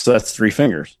 Yeah, so that's 3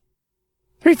 fingers.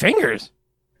 3 fingers?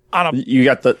 You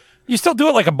got the. You still do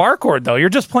it like a bar chord though. You're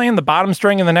just playing the bottom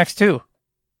string and the next 2.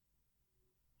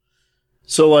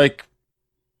 So like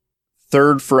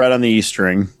 3rd fret on the E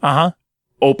string.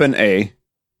 Open A.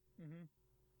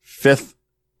 5th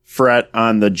fret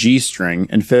on the G string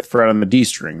and 5th fret on the D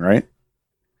string, right?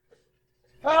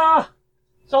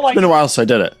 So like, it's been a while since I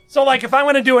did it. So like if I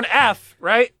want to do an F,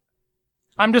 right?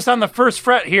 I'm just on the 1st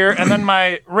fret here, and then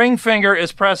my ring finger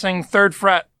is pressing 3rd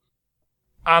fret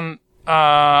on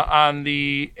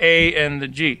the A and the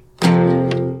G.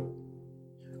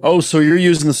 Oh, so you're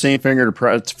using the same finger to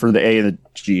press for the A and the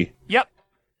G. Yep.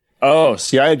 Oh,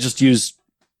 see, I use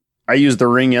the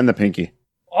ring and the pinky.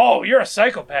 Oh, you're a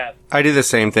psychopath. I do the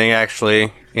same thing,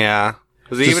 actually. Yeah.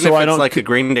 Because even if it's like a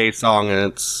Green Day song,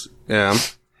 and it's, yeah.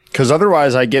 Because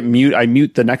otherwise I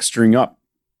mute the next string up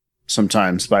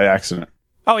sometimes by accident.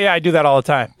 Oh yeah, I do that all the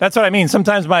time. That's what I mean.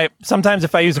 Sometimes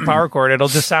if I use a power chord, it'll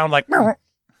just sound like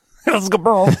let's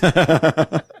go.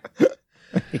 I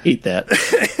hate that.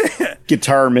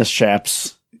 Guitar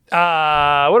mishaps. What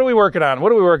are we working on?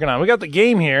 We got the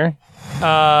game here.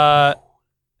 I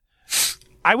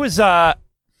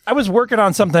was working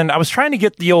on something. I was trying to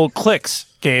get the old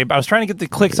clicks, Gabe. I was trying to get the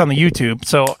clicks on the YouTube.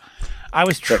 So I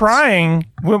was trying.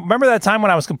 Remember that time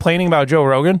when I was complaining about Joe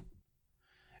Rogan?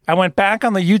 I went back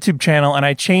on the YouTube channel and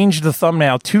I changed the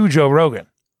thumbnail to Joe Rogan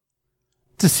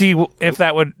to see if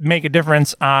that would make a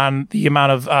difference on the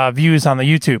amount of views on the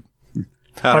YouTube.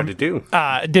 How did it do?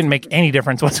 It didn't make any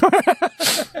difference whatsoever.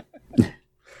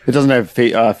 It doesn't have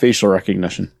facial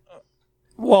recognition.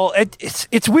 Well,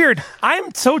 it's weird.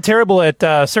 I'm so terrible at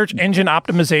search engine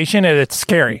optimization, and it's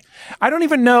scary. I don't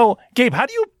even know, Gabe. How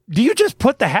do you just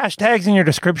put the hashtags in your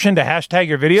description to hashtag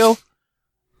your video,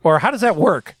 or how does that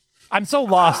work? I'm so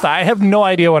lost. I have no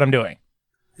idea what I'm doing.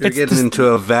 You're getting into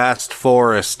a vast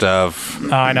forest of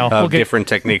I know different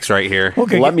techniques right here.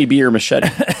 Let me be your machete.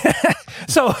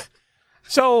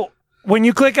 So when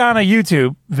you click on a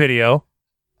YouTube video,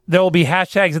 there will be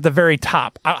hashtags at the very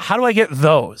top. How do I get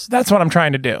those? That's what I'm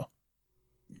trying to do.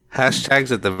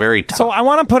 Hashtags at the very top. So I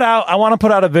want to put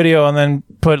out a video and then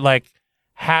put like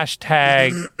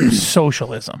hashtag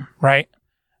socialism, right?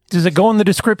 Does it go in the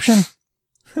description?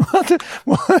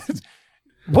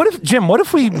 What if, Jim, what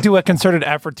if we do a concerted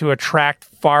effort to attract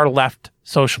far left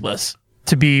socialists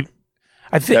to be,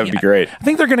 that would be great. I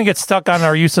think they're going to get stuck on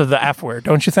our use of the F word,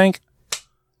 don't you think?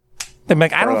 They're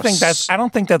like, I don't think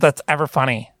that's ever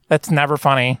funny. That's never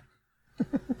funny.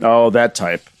 Oh, that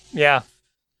type. Yeah.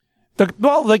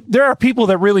 There are people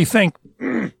that really think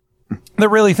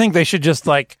they should just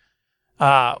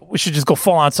we should just go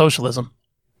full on socialism,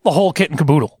 the whole kit and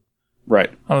caboodle.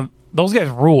 Right. Those guys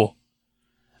rule.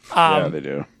 Yeah, they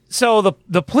do. So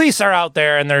the police are out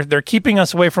there and they're keeping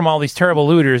us away from all these terrible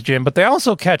looters, Jim, but they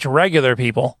also catch regular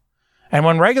people. And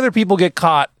when regular people get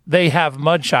caught, they have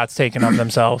mud shots taken of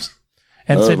themselves.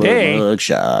 And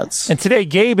today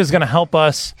Gabe is going to help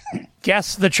us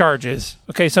guess the charges.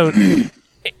 Okay, so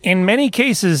in many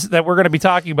cases that we're going to be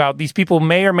talking about, these people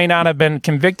may or may not have been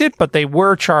convicted, but they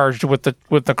were charged with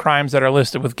the crimes that are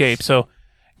listed with Gabe. So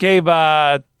Gabe,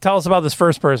 tell us about this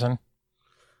first person.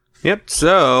 Yep.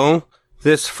 So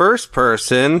this first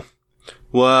person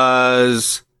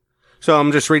was. So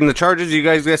I'm just reading the charges. You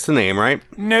guys guess the name, right?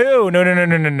 No. The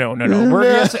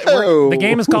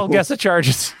game is called Guess the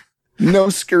Charges. No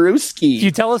Skaruski.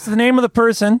 You tell us the name of the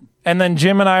person, and then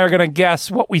Jim and I are going to guess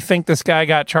what we think this guy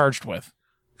got charged with.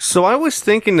 So I was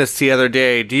thinking this the other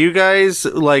day. Do you guys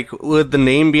would the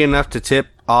name be enough to tip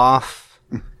off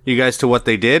you guys to what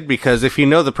they did? Because if you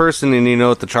know the person and you know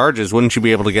what the charge is, wouldn't you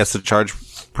be able to guess the charge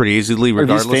pretty easily,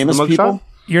 regardless of the mugshot? People?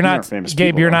 You're not famous,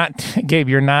 Gabe. Gabe.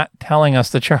 You're not telling us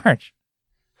the charge.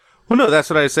 Well, no, that's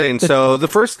what I was saying. So the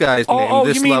first guy's name,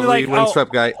 this lovely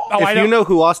windswept guy. If you know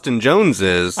who Austin Jones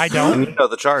is, I don't. Then you know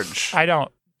the charge. I don't.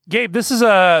 Gabe, this is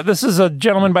a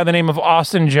gentleman by the name of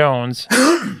Austin Jones.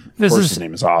 His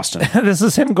name is Austin. This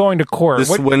is him going to court.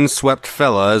 This windswept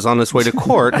fella is on his way to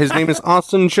court. His name is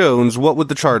Austin Jones. What would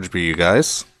the charge be, you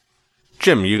guys?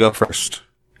 Jim, you go first.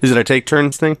 Is it a take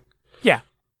turns thing? Yeah.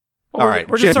 All right,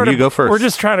 Jim, you go first. We're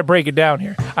just trying to break it down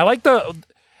here. I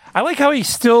like how he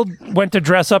still went to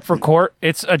dress up for court.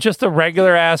 It's just a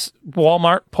regular ass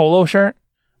Walmart polo shirt,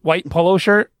 white polo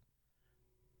shirt.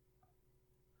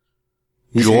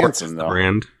 He's handsome, though.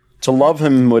 Brand. To love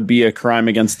him would be a crime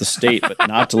against the state, but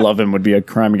not to love him would be a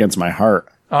crime against my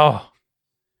heart. Oh.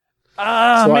 So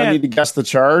man. I need to guess the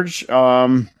charge.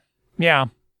 Yeah.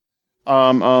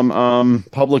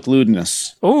 Public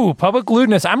lewdness. Ooh, public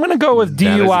lewdness. I'm going to go with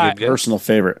DUI. Personal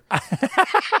favorite.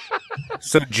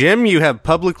 So, Jim, you have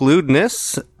public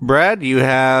lewdness. Brad, you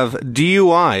have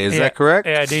DUI. Is that correct?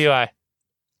 Yeah, DUI.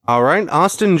 All right.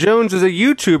 Austin Jones is a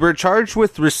YouTuber charged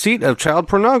with receipt of child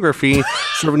pornography,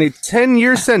 serving a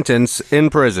 10-year sentence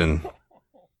in prison.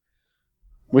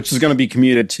 Which is going to be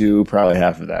commuted to probably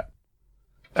half of that.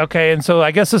 Okay, and so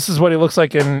I guess this is what he looks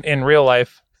like in real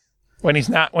life when he's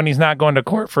not going to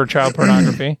court for child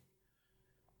pornography.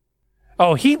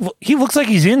 Oh, he looks like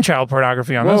he's in child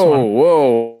pornography on this one.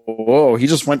 Whoa. He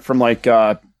just went from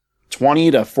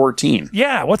 20 to 14.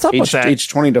 Yeah, what's up with that? Age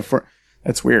 20 to 4.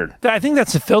 That's weird. I think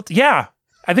that's a filter. Yeah.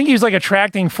 I think he was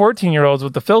attracting 14-year-olds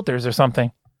with the filters or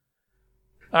something.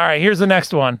 All right, here's the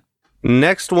next one.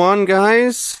 Next one,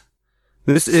 guys.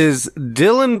 This is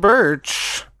Dylan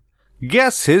Birch.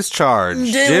 Guess his charge.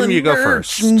 Jim, you go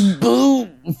first. Boo!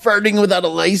 Farting without a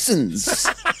license.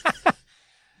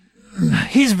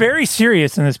 He's very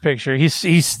serious in this picture.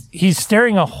 He's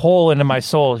staring a hole into my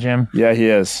soul, Jim. Yeah, he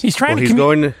is. He's trying He's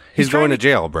going to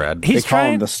jail, Brad. They call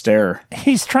him the stare.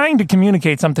 He's trying to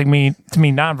communicate something to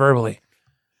me non-verbally.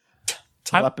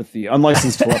 Telepathy,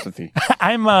 unlicensed telepathy.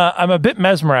 I'm a bit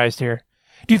mesmerized here.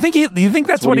 Do you think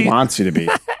that's what he wants you to be?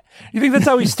 You think that's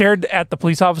how he stared at the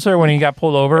police officer when he got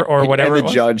pulled over or whatever? And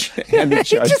the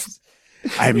judge.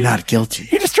 I'm not guilty.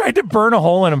 He just tried to burn a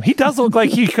hole in him. He does look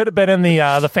like he could have been in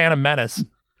the Phantom Menace.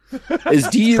 Is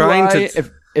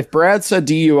DUI, if Brad said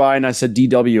DUI and I said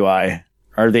DWI,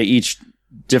 are they each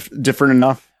different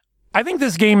enough? I think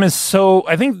this game is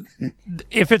I think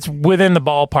if it's within the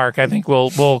ballpark, I think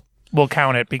we'll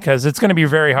count it because it's going to be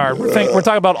very hard. We're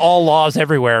talking about all laws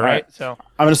everywhere, right? So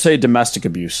I'm going to say domestic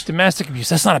abuse. Domestic abuse.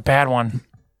 That's not a bad one.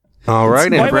 All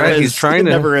right, and Brad, he's trying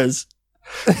to. It never is.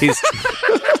 He's.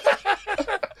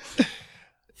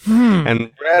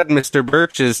 And Brad, Mr.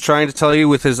 Birch, is trying to tell you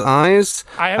with his eyes,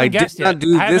 I did not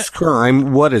do this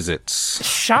crime. What is it?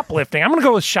 Shoplifting. I'm going to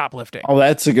go with shoplifting. Oh,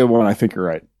 that's a good one. I think you're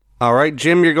right. All right,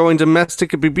 Jim, you're going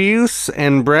domestic abuse,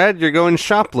 and Brad, you're going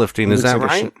shoplifting. Is that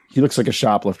right? He looks like a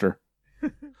shoplifter.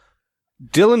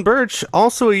 Dylan Birch,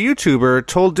 also a YouTuber,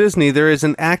 told Disney there is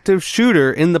an active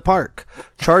shooter in the park.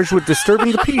 Charged with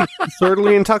disturbing the peace,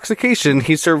 disorderly intoxication,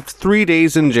 he served 3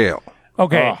 days in jail.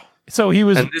 Okay. So he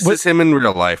was... And this is him in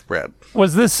real life, Brad.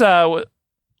 Was this...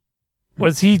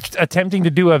 was he attempting to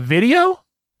do a video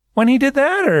when he did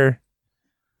that, or...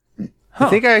 I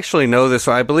think I actually know this.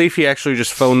 I believe he actually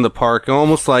just phoned the park,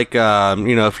 almost like,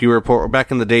 if you report...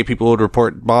 Back in the day, people would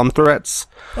report bomb threats.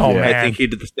 Oh, man. I think he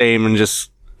did the same and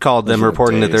just called them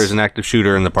reporting that there's an active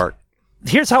shooter in the park.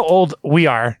 Here's how old we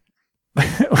are.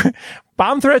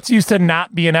 Bomb threats used to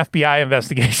not be an FBI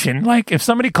investigation. Like, if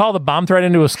somebody called a bomb threat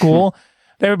into a school,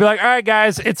 they would be like, all right,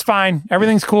 guys, it's fine.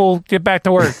 Everything's cool. Get back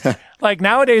to work. Like,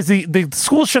 nowadays, the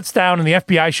school shuts down and the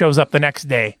FBI shows up the next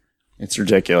day. It's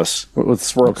ridiculous. With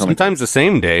this world coming. Sometimes the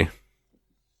same day.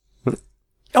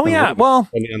 Oh, yeah. Well,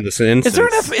 on this is there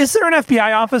an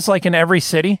FBI office, like, in every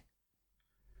city?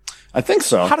 I think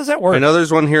so. How does that work? I know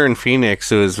there's one here in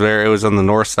Phoenix. It was on the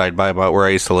north side by about where I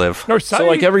used to live. North side? So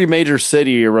like every major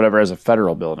city or whatever has a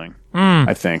federal building,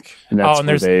 I think. And that's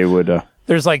where they would...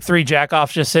 there's like 3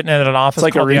 jack-offs just sitting in an office.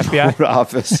 It's like a the remote FBI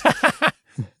office.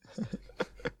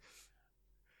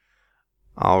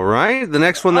 All right. The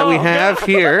next one that we have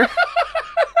here.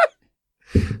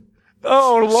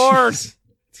 Oh, Lord. It's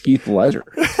Heath Ledger.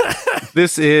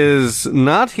 This is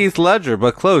not Heath Ledger,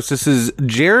 but close. This is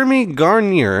Jeremy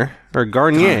Garnier, or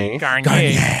Garnier.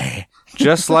 Garnier.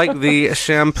 Just like the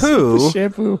shampoo.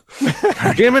 Shampoo.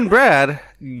 Jim and Brad,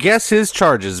 guess his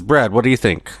charges. Brad, what do you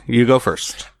think? You go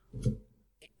first.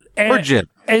 Or Jim.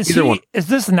 Either one. Is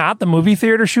this not the movie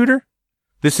theater shooter?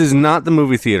 This is not the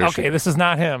movie theater Okay, shooter. this is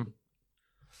not him.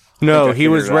 No, he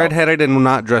was redheaded and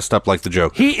not dressed up like the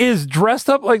Joker. He is dressed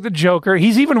up like the Joker.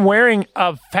 He's even wearing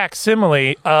a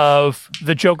facsimile of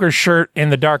the Joker's shirt in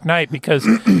The Dark Knight because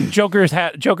Joker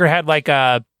had like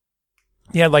a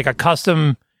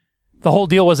custom. The whole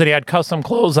deal was that he had custom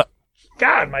clothes.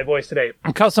 God, my voice today.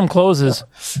 Custom clothes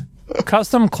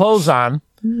on.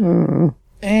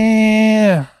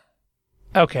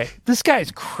 Okay, this guy's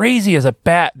crazy as a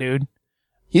bat, dude.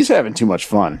 He's having too much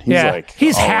fun. He's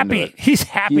he's happy. He's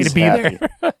happy to be there.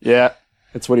 Yeah,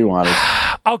 that's what he wanted.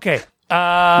 Okay.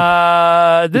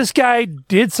 This guy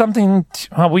did something.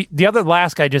 The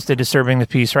last guy just did disturbing the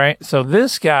peace, right? So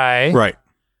this guy, right?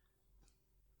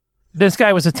 This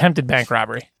guy was attempted bank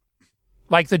robbery,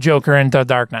 like the Joker in The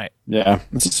Dark Knight. Yeah,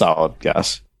 it's a solid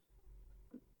guess.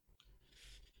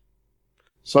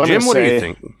 So Jim, what do you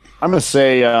think? I'm going to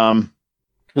say.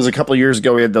 Because a couple of years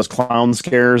ago, we had those clown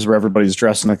scares where everybody's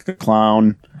dressing like a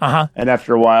clown. And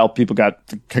after a while, people got,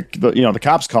 the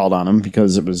cops called on them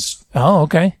because it was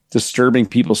disturbing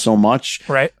people so much.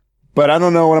 Right. But I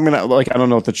don't know what I'm going to, I don't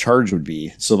know what the charge would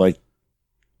be. So,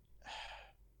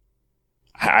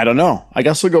 I don't know. I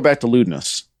guess we'll go back to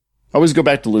lewdness. Always go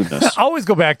back to lewdness. Always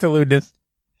go back to lewdness.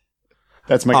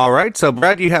 That's my... All right. So,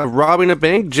 Brad, you have robbing a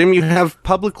bank. Jim, you have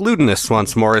public lewdness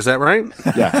once more. Is that right?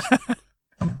 Yeah.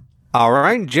 All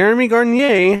right, Jeremy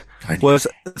Garnier was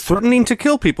threatening to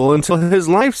kill people until his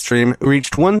live stream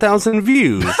reached 1,000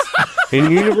 views in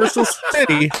Universal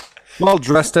City while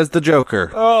dressed as the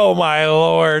Joker. Oh, my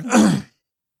Lord.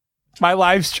 My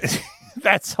live stream.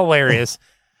 That's hilarious.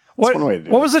 What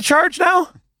was the charge now?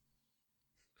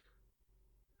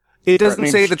 It doesn't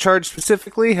say the charge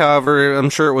specifically. However, I'm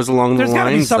sure it was along the lines. There's got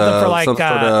to be something for like... some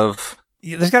sort of...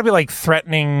 There's got to be like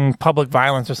threatening public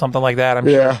violence or something like that, I'm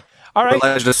sure. All right.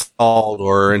 Alleged assault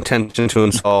or intention to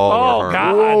assault. Oh,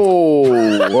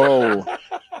 God. Whoa.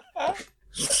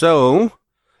 So,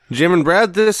 Jim and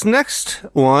Brad, this next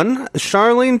one,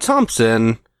 Charlene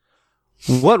Thompson,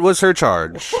 what was her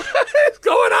charge? What is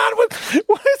going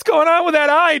on with that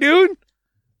eye, dude?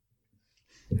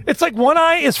 It's like one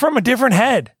eye is from a different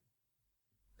head.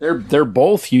 They're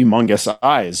both humongous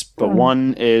eyes, but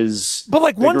one is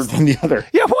bigger than the other.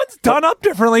 Yeah, one's done up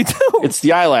differently too. It's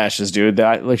the eyelashes, dude.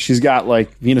 She's got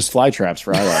Venus flytraps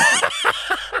for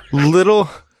eyelashes.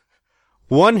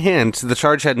 One hint: the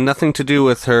charge had nothing to do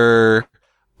with her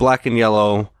black and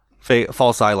yellow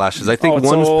false eyelashes. I think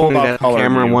one's pointed at the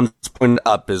camera and one's pointed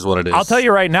up, is what it is. I'll tell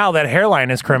you right now, that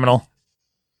hairline is criminal.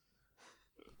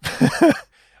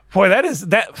 Boy,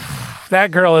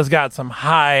 that girl has got some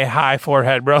high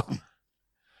forehead, bro.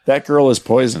 That girl is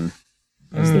poison,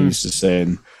 as they used to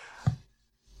say.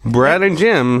 Brad and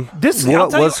Jim,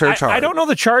 what was her charge? I don't know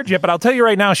the charge yet, but I'll tell you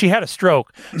right now, she had a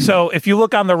stroke. So if you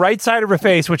look on the right side of her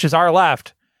face, which is our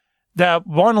left, the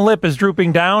one lip is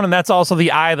drooping down, and that's also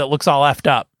the eye that looks all effed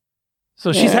up.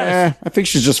 So she's I think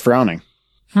she's just frowning.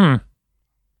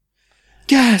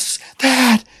 Guess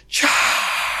that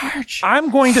charge.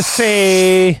 I'm going to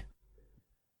say...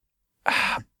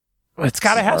 It's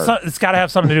got to have it's got to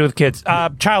have something to do with kids.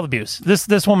 Child abuse.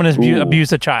 This woman has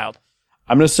abused a child.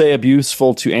 I'm going to say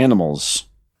abuseful to animals.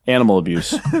 Animal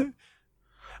abuse.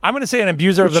 I'm going to say an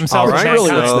abuser of themselves. Right.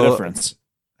 Really, what's the difference?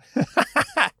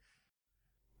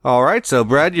 All right, so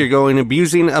Brad, you're going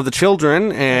abusing of the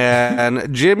children,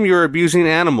 and Jim, you're abusing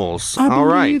animals. All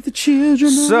right. The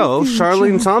children. So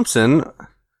Charlene Thompson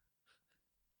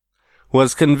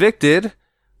was convicted,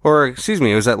 or excuse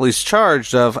me, was at least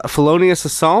charged of felonious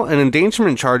assault and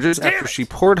endangerment charges after she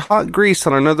poured hot grease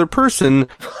on another person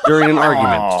during an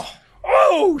argument.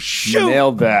 Oh, shoot.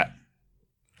 Nailed that.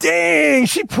 Dang,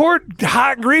 she poured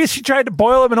hot grease. She tried to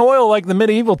boil him in oil like the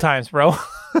medieval times, bro.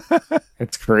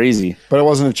 It's crazy. But it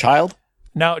wasn't a child?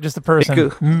 No, just a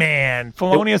person. Man,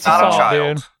 felonious assault,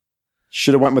 dude.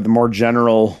 Should have went with the more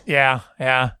general. Yeah.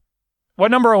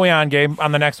 What number are we on, Gabe,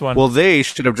 on the next one? Well, they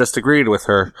should have just agreed with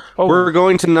her. Oh. We're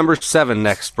going to number 7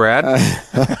 next, Brad.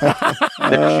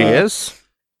 There she is.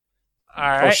 All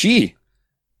right. Oh, she.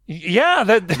 Yeah,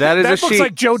 that is that looks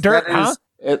like Joe Dirt, huh?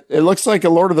 It looks like a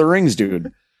Lord of the Rings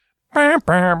dude.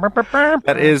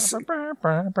 That is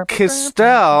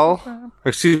Kistel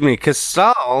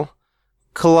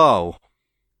Klo.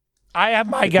 I have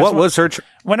my guess. What was her?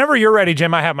 Whenever you're ready,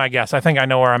 Jim, I have my guess. I think I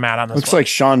know where I'm at on this. Looks like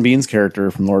Sean Bean's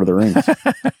character from Lord of the Rings.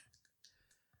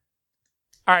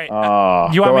 All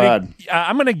right. You want me ahead. to?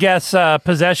 I'm going to guess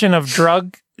possession of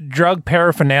drug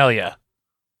paraphernalia.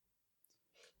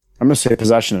 I'm going to say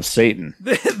possession of Satan.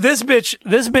 This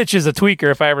bitch is a tweaker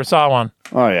if I ever saw one.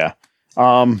 Oh yeah.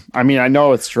 I mean, I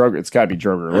know it's drug. It's got to be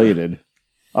drug related.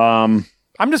 I'm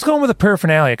just going with the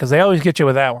paraphernalia because they always get you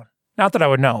with that one. Not that I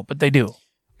would know, but they do.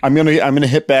 I'm gonna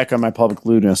hit back on my public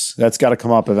lewdness. That's got to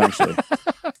come up eventually.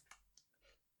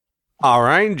 All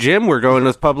right, Jim, we're going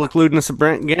with public lewdness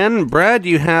again. Brad,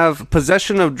 you have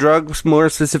possession of drugs, more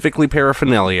specifically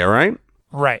paraphernalia, right?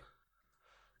 Right.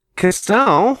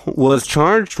 Kistel was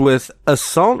charged with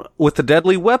assault with a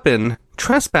deadly weapon,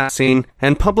 trespassing,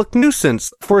 and public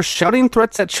nuisance for shouting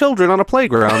threats at children on a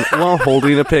playground while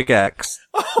holding a pickaxe.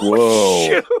 Whoa.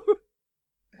 Shoot.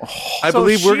 I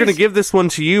believe we're going to give this one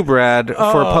to you, Brad, for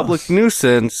public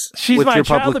nuisance with your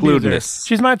public lewdness.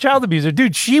 She's my child abuser.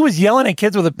 Dude, she was yelling at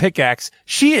kids with a pickaxe.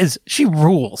 She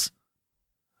rules.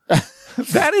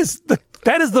 That is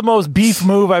the most beef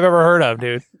move I've ever heard of,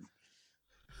 dude.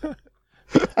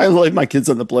 I like my kids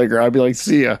on the playground. I'd be like,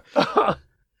 see ya.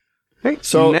 Hey,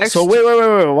 so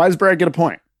wait. Why does Brad get a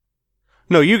point?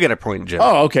 No, you get a point, Jim.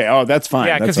 Oh, okay. Oh, that's fine.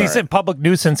 Yeah, because he said public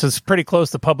nuisance is pretty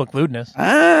close to public lewdness.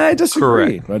 I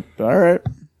disagree. Correct. But all right.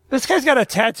 This guy's got a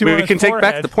tattoo on his can forehead.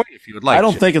 take back the point if you would like. I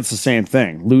don't think it's the same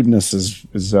thing. Lewdness is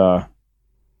I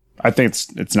think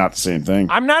it's not the same thing.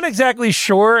 I'm not exactly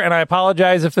sure, and I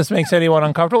apologize if this makes anyone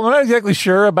uncomfortable. I'm not exactly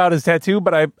sure about his tattoo,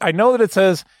 but I know that it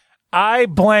says I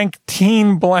blank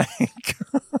teen blank.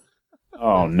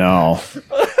 Oh no.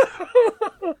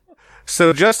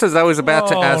 So just as I was about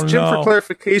to ask Jim for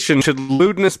clarification, should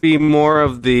lewdness be more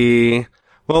of the...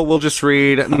 Well, we'll just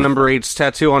read number 8's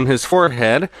tattoo on his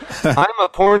forehead. I'm a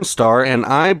porn star and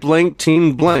I blank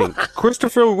teen blank.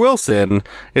 Christopher Wilson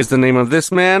is the name of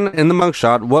this man in the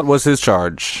mugshot. What was his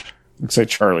charge? Looks like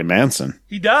Charlie Manson.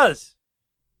 He does.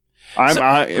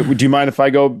 Do you mind if I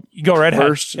go? You go right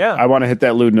first. Ahead. Yeah. I want to hit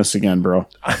that lewdness again, bro.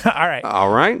 All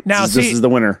right. Now, this is the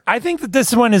winner. I think that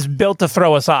this one is built to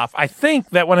throw us off. I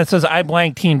think that when it says I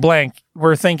blank teen blank,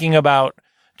 we're thinking about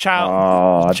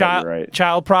child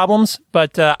problems.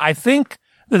 But I think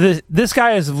that this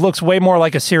guy looks way more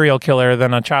like a serial killer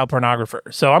than a child pornographer.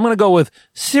 So I'm going to go with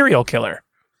serial killer.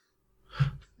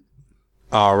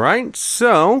 All right.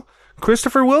 So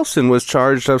Christopher Wilson was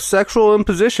charged of sexual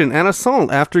imposition and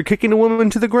assault after kicking a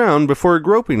woman to the ground before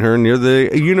groping her near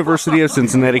the University of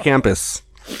Cincinnati campus.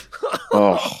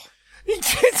 Oh.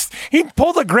 He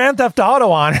pulled a Grand Theft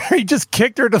Auto on her. He just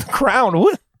kicked her to the ground.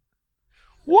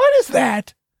 What is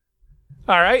that?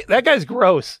 All right. That guy's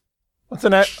gross. What's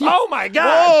in that? Oh, my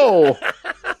God. Whoa.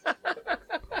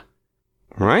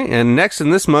 All right. And next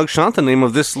in this mugshot, the name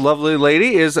of this lovely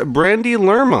lady is Brandy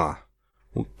Lerma.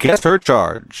 Guess her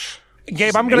charge.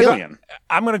 Gabe, I'm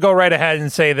gonna go right ahead and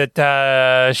say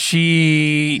that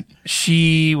she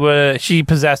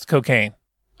possessed cocaine.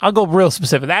 I'll go real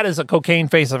specific. That is a cocaine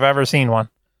face if I've ever seen one.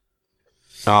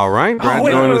 All right, Brad's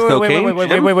going with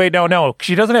cocaine. Wait, no.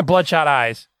 She doesn't have bloodshot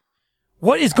eyes.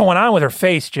 What is going on with her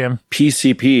face, Jim?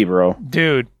 PCP, bro.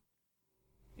 Dude.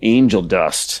 Angel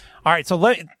dust. All right,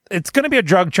 so it's going to be a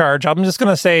drug charge. I'm just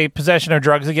going to say possession of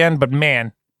drugs again, but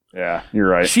man. Yeah, you're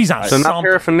right. She's on So not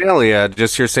paraphernalia,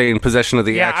 just you're saying possession of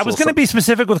the actual... Yeah, I was going to be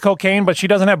specific with cocaine, but she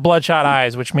doesn't have bloodshot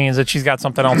eyes, which means that she's got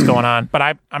something else going on.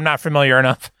 But I'm not familiar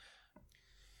enough.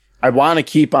 I want to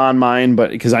keep on mine,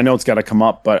 but because I know it's got to come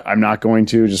up, but I'm not going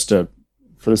to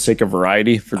for the sake of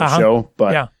variety for the show.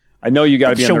 But I know you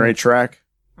got to be on the right track.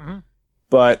 Mm-hmm.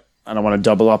 But I don't want to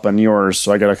double up on yours,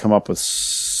 so I got to come up with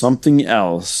something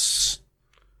else.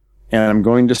 And I'm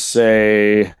going to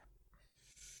say,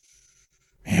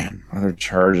 man, other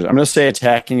charges. I'm going to say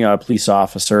attacking a police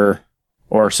officer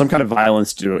or some kind of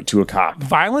violence to a cop.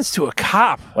 Violence to a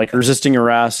cop, like resisting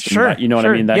arrest. Sure, and, you know what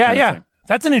I mean? That kind of thing.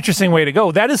 That's an interesting way to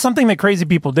go. That is something that crazy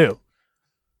people do.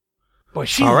 Boy,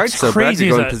 she all right, looks so crazy. Brad,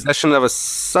 you're going possession of a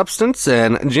substance,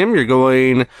 and Jim, you're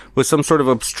going with some sort of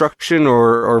obstruction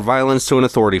or violence to an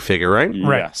authority figure, right?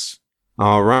 Yes.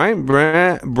 All right,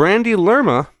 Brandy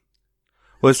Lerma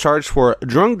was charged for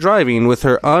drunk driving with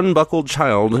her unbuckled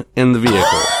child in the vehicle.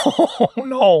 Oh,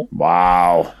 no.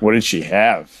 Wow. What did she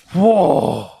have?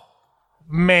 Whoa.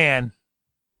 Man.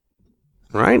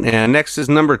 Right, and next is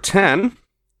number 10.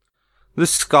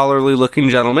 This scholarly-looking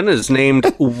gentleman is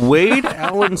named Wade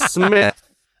Allen Smith.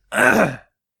 The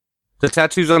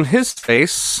tattoos on his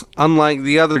face, unlike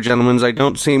the other gentleman's, I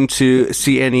don't seem to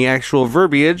see any actual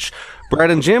verbiage. Brad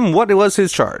and Jim, what was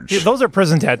his charge? Yeah, those are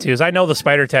prison tattoos. I know the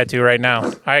spider tattoo right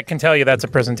now. I can tell you that's a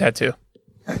prison tattoo.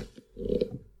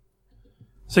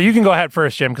 So you can go ahead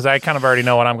first, Jim, because I kind of already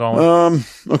know what I'm going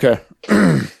with. Okay.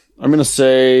 I'm going to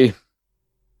say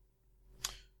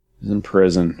he's in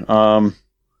prison.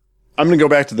 I'm going to go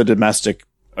back to the domestic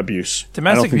abuse.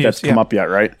 Domestic I don't think abuse, that's come up yet,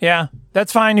 right? Yeah,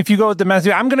 that's fine. If you go with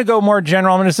domestic, I'm going to go more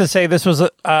general. I'm going to say this was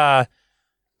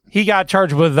he got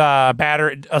charged with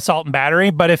assault and battery.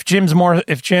 But if Jim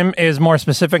is more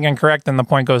specific and correct, then the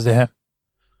point goes to him.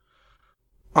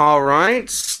 All right.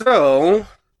 So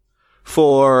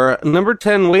for number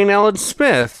 10, Wayne Allen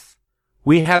Smith,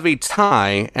 we have a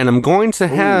tie, and I'm going to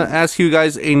ask you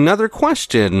guys another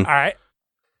question. All right.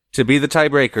 To be the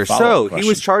tiebreaker. So, he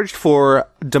was charged for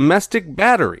domestic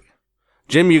battery.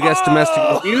 Jim, you guessed domestic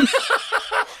abuse.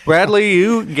 Bradley,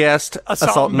 you guessed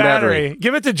assault and battery.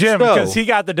 Give it to Jim, because he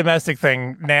got the domestic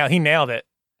thing. He nailed it.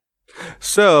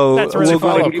 So, that's really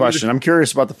follow-up question. I'm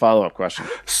curious about the follow-up question.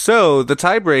 So, the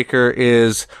tiebreaker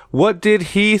is, what did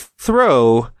he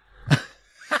throw?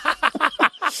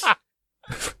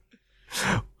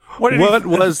 What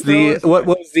was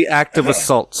the act of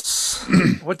assaults?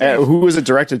 Who was it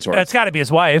directed towards? It's got to be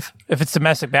his wife. If it's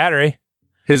domestic battery,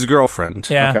 his girlfriend.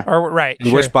 Yeah, okay. Or right.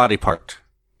 And which body part?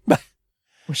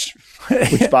 which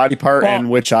body part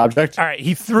and which object? All right,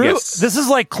 he threw. Yes. This is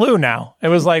like Clue now. It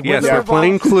was like we're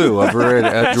playing Clue over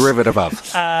a derivative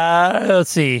of. Let's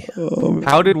see.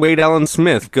 How did Wade Allen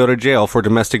Smith go to jail for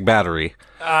domestic battery?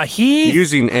 He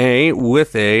using A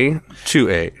with A to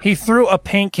A. He threw a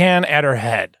paint can at her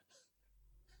head.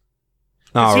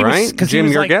 All right, Jim,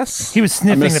 your guess? He was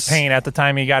sniffing the paint at the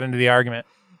time he got into the argument.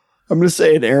 I'm going to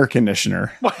say an air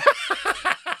conditioner.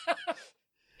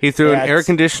 He threw an air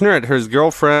conditioner at his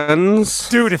girlfriend's.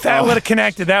 Dude, if that would have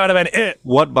connected, that would have been it.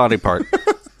 What body part?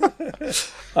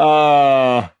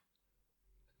 Her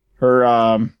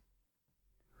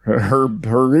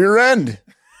rear end.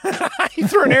 He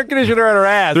threw an air conditioner at her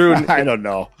ass. I don't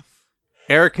know.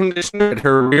 Air conditioner at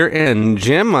her rear end.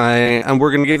 Jim, and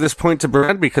we're going to give this point to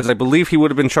Brad because I believe he would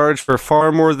have been charged for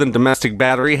far more than domestic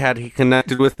battery had he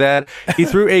connected with that. He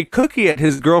threw a cookie at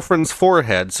his girlfriend's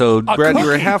forehead. So, Brad, you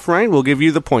were half right. We'll give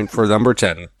you the point for number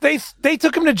 10. They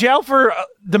took him to jail for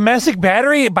domestic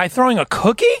battery by throwing a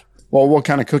cookie? Well, what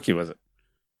kind of cookie was it?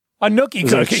 A nookie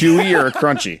was cookie. Was it a chewy or a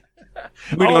crunchy?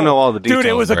 We don't know all the details. Dude,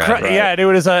 it was Brad, it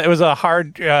was a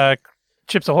hard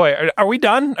Chips Ahoy. Are we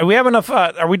done? Are we have enough?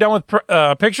 Are we done with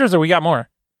pictures, or we got more?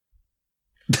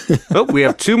 Oh, we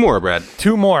have two more, Brad.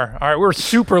 Two more. All right, we're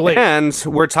super late, and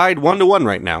we're tied 1-1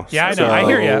 right now. Yeah, I know. So I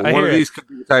hear you. One of these could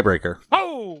be the tiebreaker.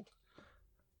 Oh,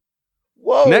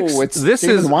 whoa! Next, this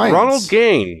is Ronald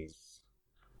Gaines.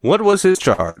 What was his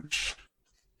charge?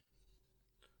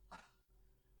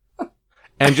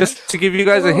 And just to give you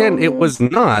guys a hint, it was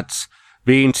not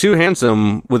being too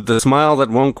handsome with the smile that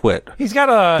won't quit. He's got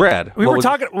a... Brad.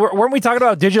 Weren't we talking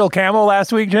about digital camo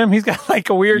last week, Jim? He's got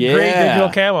like a weird gray digital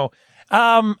camo.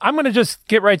 I'm going to just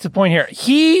get right to the point here.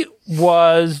 He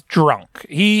was drunk.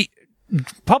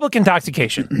 Public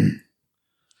intoxication.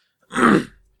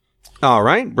 All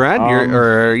right, Brad,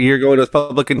 you're going with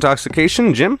public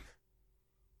intoxication. Jim?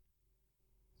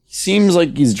 Seems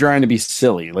like he's trying to be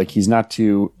silly. Like he's not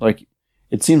too... like.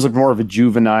 It seems like more of a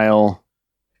juvenile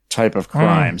type of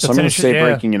crime. So I'm going to say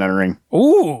breaking and entering.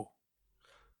 Ooh.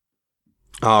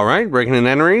 All right, breaking and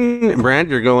entering. Brad,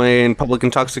 you're going public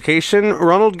intoxication.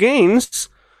 Ronald Gaines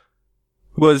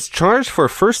was charged for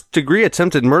first-degree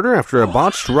attempted murder after a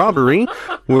botched robbery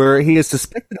where he is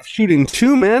suspected of shooting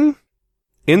two men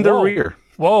in the rear.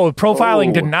 Whoa,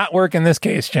 profiling did not work in this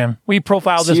case, Jim. We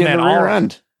profiled this man in the rear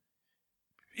end.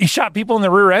 He shot people in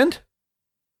the rear end?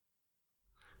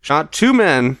 Shot 2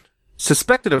 men,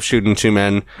 suspected of shooting 2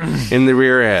 men in the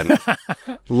rear end.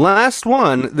 Last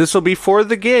one, this will be for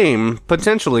the game,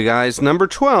 potentially, guys. Number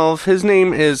 12, his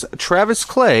name is Travis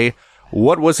Clay.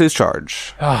 What was his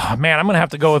charge? Oh, man, I'm going to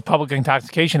have to go with public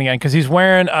intoxication again because he's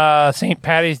wearing a St.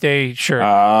 Patty's Day shirt.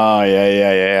 Oh,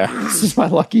 yeah. This is my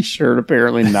lucky shirt,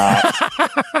 apparently not.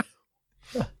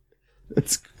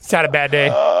 It's had a bad day.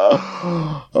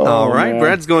 All right, man.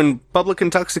 Brad's going public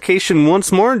intoxication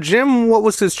once more. Jim, what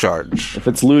was his charge? If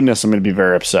it's lewdness, I'm going to be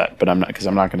very upset, but I'm not, because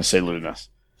I'm not going to say lewdness.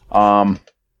 I'm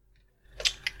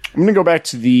going to go back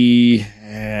to the...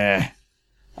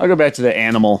 I'll go back to the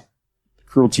animal.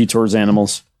 Cruelty towards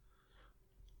animals.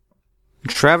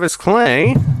 Travis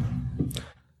Clay.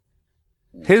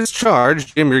 His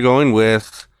charge, Jim, you're going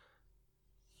with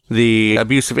the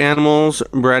abuse of animals.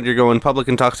 Brad, you're going public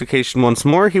intoxication once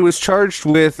more. He was charged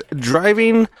with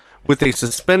driving with a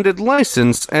suspended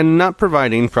license and not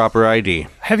providing proper ID.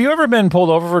 Have you ever been pulled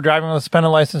over for driving with a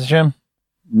suspended license, Jim?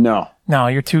 No. No,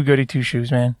 you're too goody two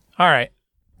shoes, man. All right.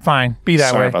 Fine. Be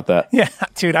that way. Sorry about that. Yeah,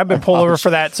 dude, I've been pulled over for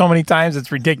that so many times. It's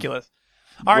ridiculous.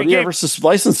 All right, what are you ever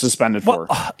license suspended for?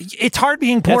 It's hard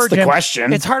being poor, That's the Jim.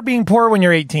 question. It's hard being poor when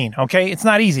you're 18, okay? It's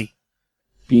not easy.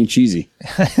 Being cheesy.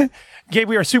 Gabe,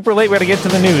 we are super late. We got to get to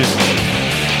the news.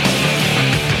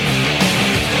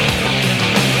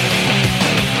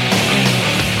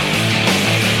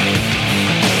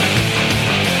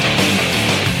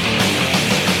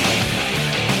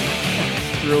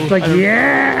 It's like,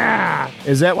 yeah!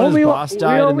 Is that when his boss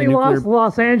died? We only lost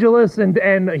Los Angeles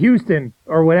and Houston,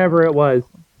 or whatever it was.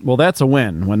 Well, that's a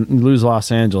win. When you lose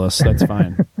Los Angeles, that's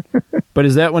fine. But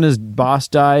is that when his boss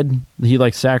died? He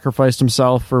like sacrificed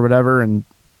himself or whatever, and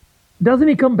doesn't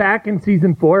he come back in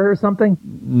season 4 or something?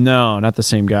 No, not the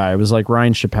same guy. It was like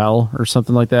Ryan Chappelle or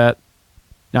something like that.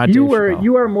 Not you Dave were Chappelle.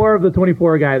 you are more of the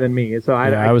 24 guy than me, so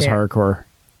I was can't- hardcore.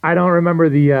 I don't remember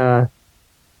the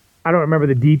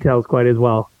details quite as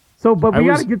well. So, but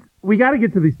we got to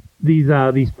get to these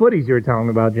footies you were telling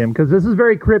me about, Jim, because this is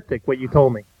very cryptic what you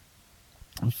told me.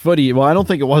 Footy. Well, I don't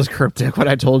think it was cryptic what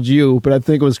I told you, but I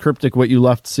think it was cryptic what you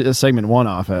left segment 1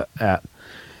 off at. No,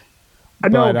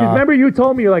 because remember you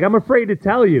told me, you're like, I'm afraid to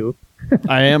tell you.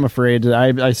 I am afraid.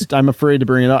 I'm afraid to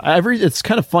bring it up. It's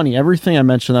kind of funny. Everything I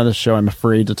mentioned on this show, I'm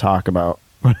afraid to talk about.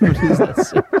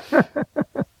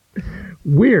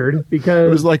 Weird, because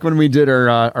it was like when we did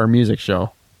our music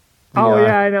show.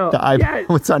 Yeah, I know.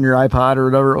 What's on your iPod or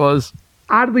whatever it was.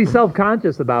 Oddly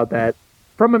self-conscious about that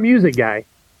from a music guy.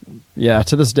 Yeah,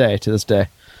 to this day.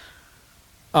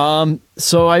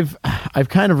 So I've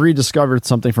kind of rediscovered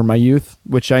something from my youth,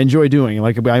 which I enjoy doing.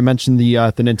 Like I mentioned the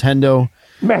Nintendo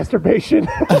masturbation.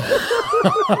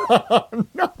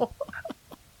 No.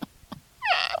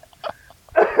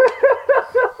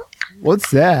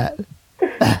 What's that?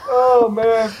 Oh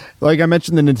man! Like I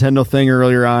mentioned the Nintendo thing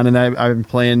earlier on, and I've been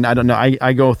playing. I don't know.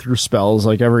 I go through spells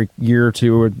like every year or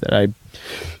two that I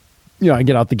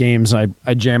get out the games and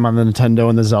I jam on the Nintendo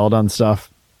and the Zelda and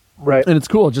stuff. Right. And it's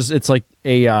cool. It's like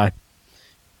a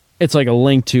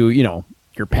link to your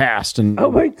past and a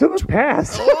link to the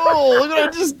past. Oh, look what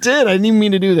I just did! I didn't even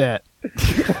mean to do that.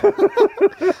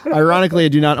 Ironically, I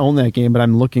do not own that game, but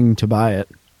I'm looking to buy it.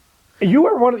 You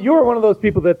were one of those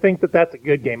people that think that that's a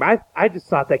good game. I just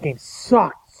thought that game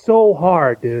sucked so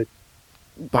hard, dude.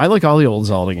 I like all the old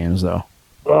Zelda games though.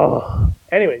 Oh.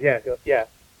 Anyway, yeah.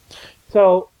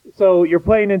 So you're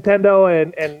playing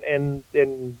Nintendo and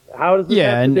how does this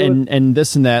have to do with- and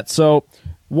this and that. So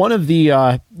one of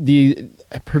the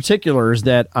particulars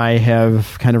that I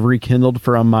have kind of rekindled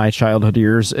from my childhood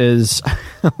years is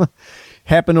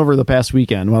happened over the past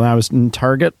weekend when I was in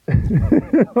Target.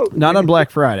 Not on Black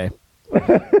Friday.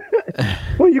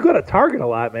 Well, you go to Target a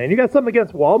lot, man. You got something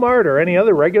against Walmart or any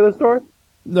other regular store?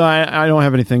 No, I don't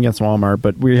have anything against Walmart,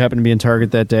 but we happened to be in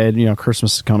Target that day.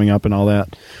 Christmas is coming up and all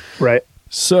that. Right.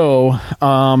 So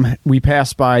we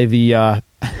passed by the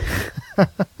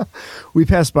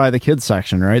kids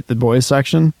section, right? The boys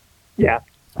section. Yeah.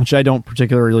 Which I don't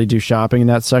particularly do shopping in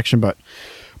that section, but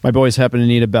my boys happen to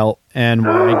need a belt, and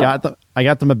when I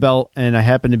got them a belt, and I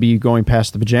happened to be going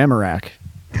past the pajama rack.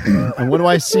 And what do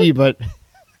I see but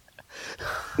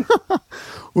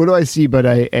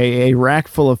a rack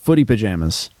full of footy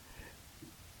pajamas?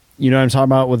 You know what I'm talking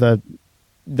about, with the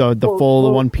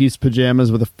full one-piece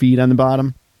pajamas with a feet on the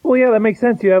bottom? Well, yeah, that makes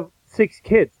sense. You have 6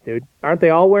 kids, dude. Aren't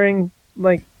they all wearing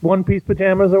like one-piece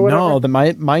pajamas or whatever?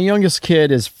 No, my youngest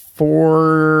kid is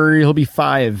 4. He'll be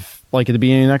 5 like at the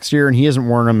beginning of next year, and he hasn't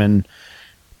worn them in,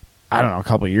 I don't know, a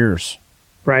couple of years.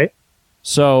 Right.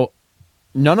 So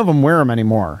none of them wear them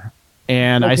anymore.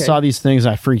 And I saw these things,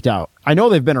 I freaked out. I know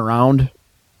they've been around,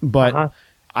 but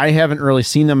I haven't really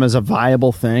seen them as a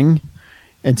viable thing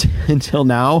until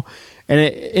now. And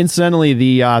incidentally,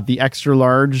 the extra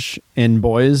large in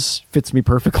boys fits me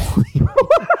perfectly.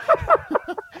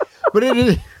 But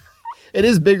it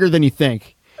is bigger than you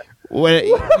think.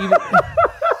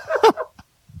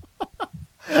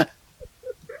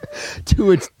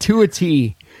 To a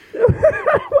T.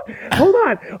 Hold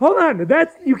on.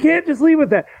 You can't just leave with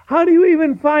that. How do you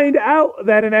even find out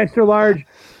that an extra large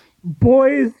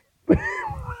boys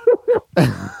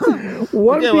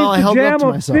one-piece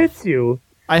pajama fits you?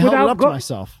 I held it up to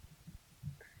myself.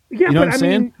 Yeah, you know but what I'm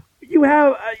saying?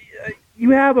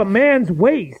 You have a man's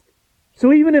waist.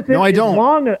 So even if it's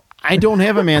long, I don't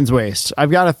have a man's waist.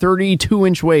 I've got a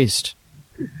 32-inch waist.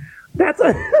 That's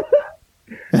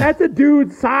a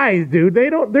dude's size, dude.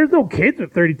 There's no kids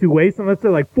with 32 waists unless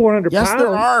they're like 400 pounds. Yes,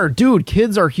 there are. Dude,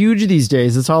 kids are huge these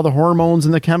days. It's all the hormones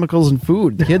and the chemicals in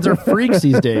food. The kids are freaks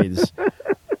these days.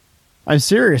 I'm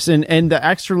serious. And the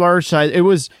extra large size, it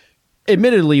was,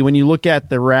 admittedly, when you look at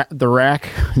the rack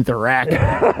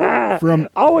from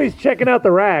always checking out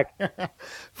the rack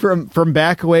from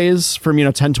back ways, from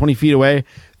 10, 20 feet away,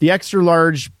 the extra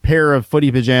large pair of footy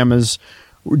pajamas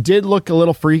did look a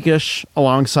little freakish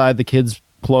alongside the kids'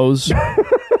 clothes.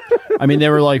 I mean, they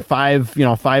were like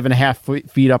 5.5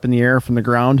 feet up in the air from the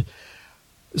ground.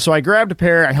 So I grabbed a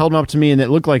pair, I held them up to me, and it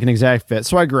looked like an exact fit.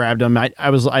 So I grabbed them.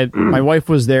 My wife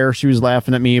was there. She was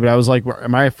laughing at me, but I was like,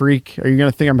 am I a freak? Are you going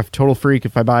to think I'm a total freak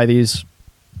if I buy these?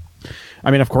 I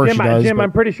mean, of course she does. Jim,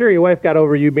 I'm pretty sure your wife got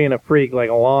over you being a freak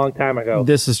like a long time ago.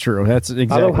 This is true. That's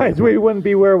exactly. Otherwise, we wouldn't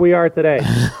be where we are today.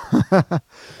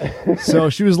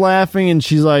 So she was laughing, and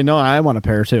she's like, no, I want a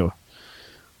pair too.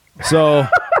 So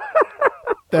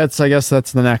I guess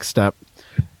that's the next step.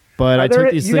 But I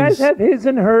took these things. You guys have his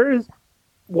and hers?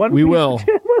 We will.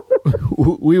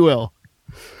 We will.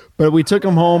 But we took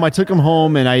them home. I took them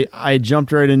home, and I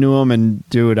jumped right into them. And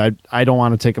dude, I don't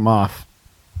want to take them off.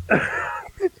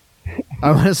 I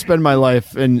want to spend my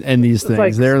life in these things.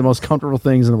 Like, they're the most comfortable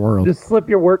things in the world. Just slip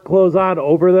your work clothes on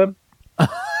over them.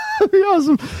 That'd be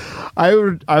awesome.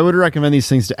 I would recommend these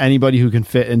things to anybody who can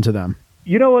fit into them.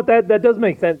 You know what? That does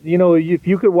make sense. If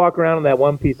you could walk around in that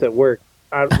one piece at work,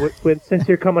 since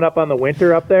you're coming up on the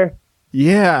winter up there.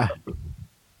 Yeah.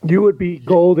 You would be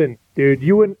golden, dude.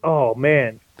 You wouldn't. Oh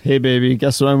man. Hey baby,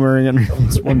 guess what I'm wearing under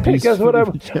this one piece? Guess what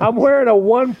I'm wearing a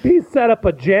one-piece set of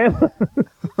pajamas.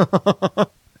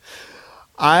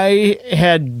 I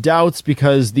had doubts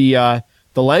because the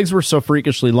legs were so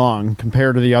freakishly long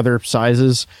compared to the other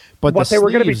sizes. But they were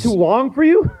going to be too long for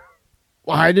you?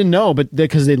 Well, I didn't know, but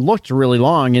because they looked really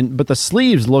long, but the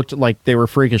sleeves looked like they were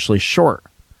freakishly short,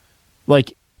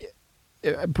 like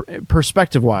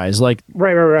perspective-wise, like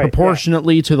right,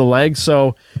 proportionately to the legs.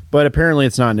 So, but apparently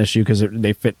it's not an issue because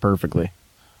they fit perfectly.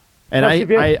 And I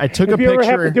took a picture. If you ever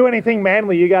have to do anything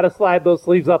manly, you got to slide those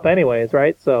sleeves up anyways,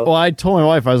 right? So, well, I told my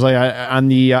wife, I was like,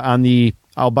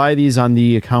 I'll buy these on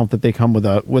the account that they come with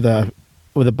a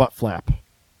butt flap.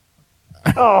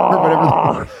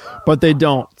 Oh, but they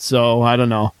don't. So I don't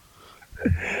know.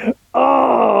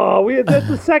 Oh, that's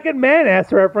the second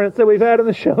man-ass reference that we've had on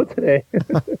the show today.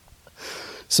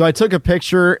 So I took a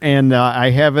picture, and I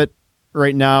have it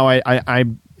right now. I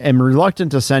am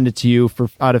reluctant to send it to you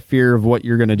out of fear of what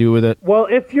you're going to do with it. Well,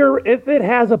 if it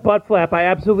has a butt flap, I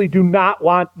absolutely do not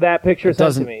want that picture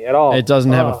sent to me at all. It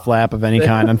doesn't have a flap of any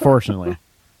kind, unfortunately.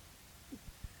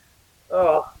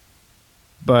 Oh.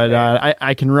 But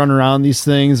I can run around these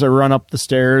things, or run up the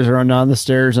stairs, or run down the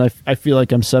stairs, and I feel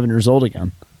like I'm 7 years old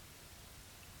again.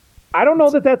 I don't know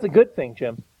that that's a good thing,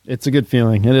 Jim. It's a good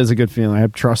feeling. It is a good feeling.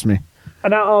 Trust me.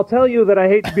 And I'll tell you that I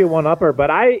hate to be a one-upper, but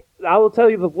I will tell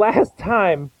you the last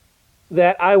time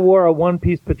that I wore a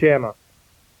one-piece pajama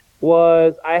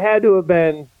was I had to have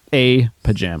been... A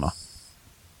pajama.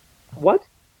 What?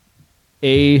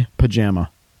 A pajama.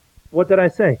 What did I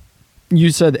say? You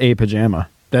said a pajama.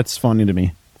 That's funny to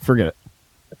me. Forget it.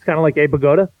 It's kind of like a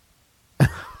pagoda?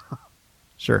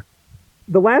 Sure.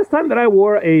 The last time that I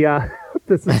wore a...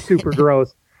 this is super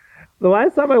gross. The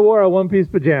last time I wore a one-piece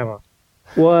pajama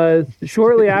was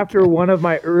shortly after one of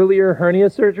my earlier hernia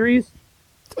surgeries.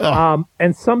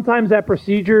 And sometimes that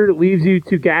procedure leaves you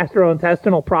to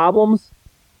gastrointestinal problems.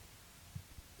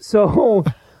 So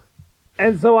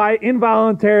I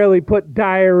involuntarily put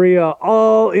diarrhea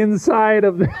all inside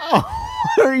of the...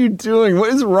 What are you doing?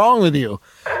 What is wrong with you?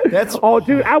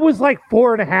 Dude, I was like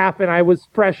 4.5 and I was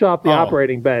fresh off the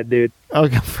operating bed, dude.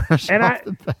 Okay, fresh off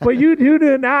the bed. But you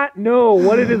do not know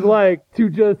what it is like to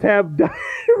just have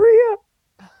diarrhea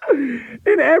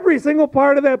in every single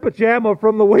part of that pajama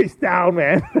from the waist down,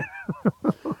 man.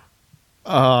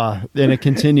 And it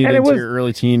continued And it into was- your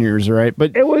early teen years, right?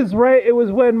 But It was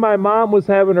when my mom was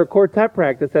having her quartet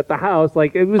practice at the house.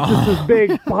 Like, it was just this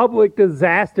big public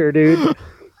disaster, dude.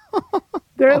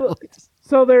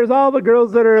 So there's all the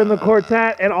girls that are in the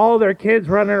quartet and all their kids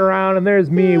running around, and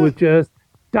there's me with just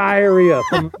diarrhea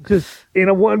from just in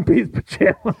a one-piece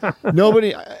pajama.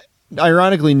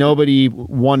 ironically, nobody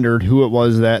wondered who it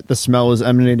was that the smell was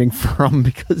emanating from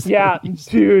because Yeah,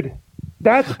 dude,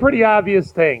 that's a pretty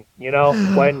obvious thing,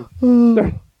 when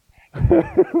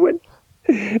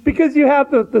because you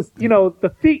have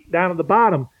the feet down at the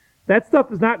bottom. That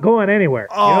stuff is not going anywhere.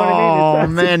 You know what I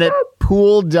mean? Man, it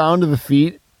pooled down to the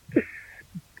feet.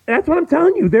 That's what I'm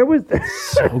telling you. There was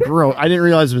So gross. I didn't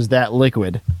realize it was that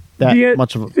liquid. That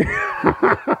much of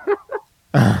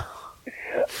a...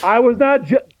 I was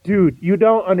not dude, you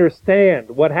don't understand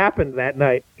what happened that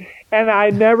night. And I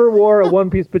never wore a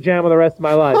one-piece pajama the rest of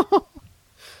my life.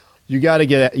 You got to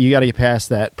get past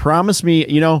that. Promise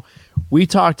me, we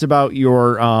talked about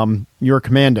your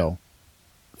commando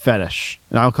fetish,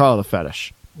 and I'll call it a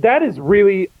fetish. That is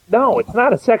really it's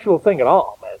not a sexual thing at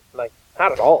all, man. Like,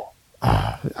 not at all.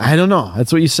 I don't know.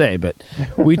 That's what you say, but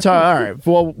we talked. All right.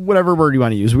 Well, whatever word you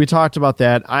want to use. We talked about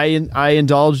that. I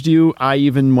indulged you. I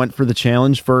even went for the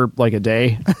challenge for like a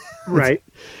day. Right.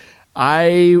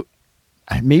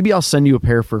 Maybe I'll send you a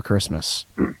pair for Christmas.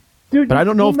 Dude, but I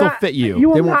don't know if they'll fit you. You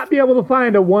will not be able to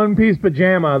find a one-piece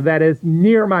pajama that is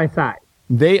near my size.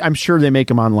 I'm sure they make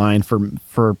them online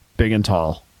for big and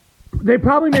tall. They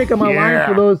probably make them online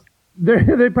for those.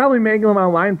 They probably make them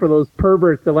online for those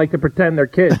perverts that like to pretend they're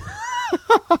kids.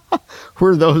 Who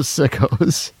are those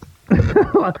sickos?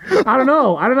 I don't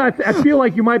know. I feel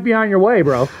like you might be on your way,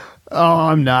 bro. Oh,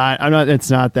 I'm not. It's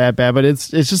not that bad, but it's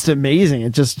just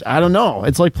amazing. I don't know.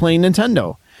 It's like playing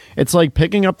Nintendo. It's like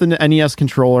picking up the NES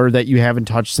controller that you haven't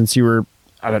touched since you were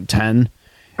 10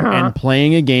 and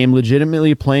playing a game,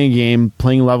 legitimately playing a game,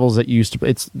 playing levels that you used to.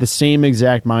 It's the same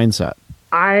exact mindset.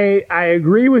 I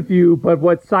agree with you, but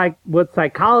what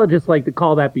psychologists like to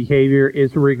call that behavior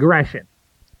is regression.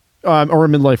 Or a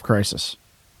midlife crisis.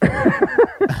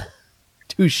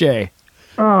 Touche.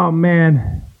 Oh,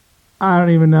 man. I don't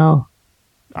even know.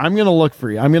 I'm going to look for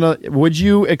you. Would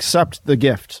you accept the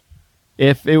gift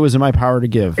if it was in my power to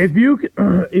give? If you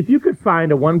could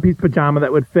find a one-piece pajama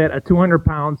that would fit a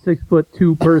 200-pound,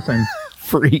 6'2" person.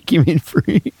 Freak? You mean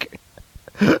freak?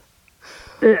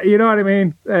 You know what I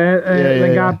mean?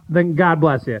 Then God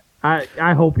bless you.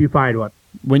 I hope you find one.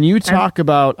 When you talk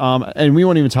about, and we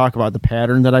won't even talk about the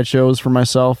pattern that I chose for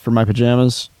myself for my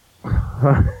pajamas.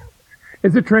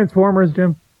 Is it Transformers,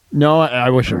 Jim? No, I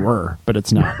wish it were, but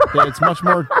it's not. It's much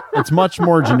more. It's much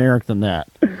more generic than that.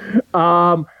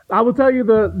 I will tell you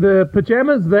the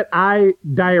pajamas that I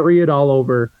diarrheaed all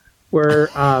over were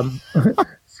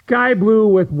sky blue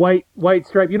with white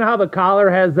stripe. You know how the collar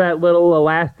has that little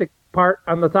elastic part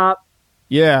on the top?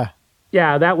 Yeah.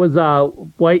 Yeah, that was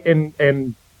white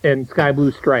and sky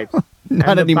blue stripes.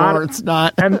 Not anymore. It's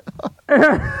not. And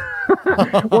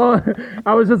well,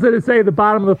 I was just going to say the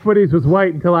bottom of the footies was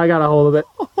white until I got a hold of it.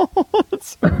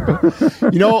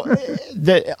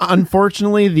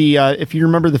 Unfortunately, if you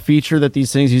remember the feature that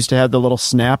these things used to have, the little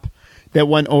snap that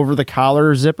went over the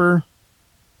collar zipper.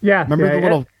 Yeah, remember the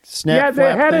little snap? Yeah,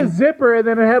 they had a zipper and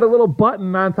then it had a little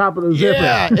button on top of the zipper.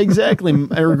 Yeah, exactly.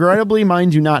 Regrettably,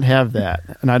 mine do not have that,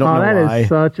 and I don't know why. That is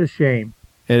such a shame.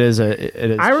 It is.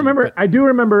 I do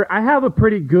remember. I have a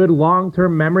pretty good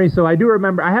long-term memory, so I do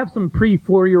remember. I have some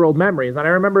pre-4-year-old memories, and I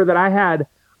remember that I had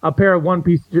a pair of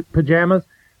one-piece pajamas.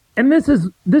 And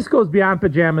this goes beyond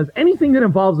pajamas. Anything that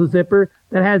involves a zipper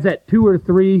that has that 2 or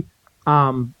 3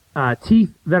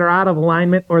 teeth that are out of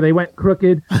alignment, or they went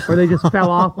crooked, or they just fell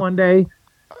off one day,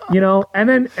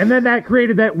 and then that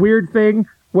created that weird thing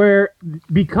where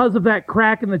because of that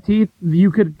crack in the teeth,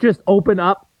 you could just open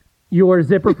up your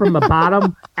zipper from the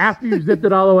bottom after you zipped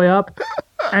it all the way up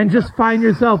and just find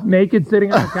yourself naked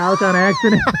sitting on the couch on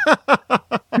accident.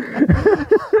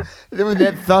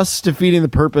 Thus defeating the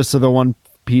purpose of the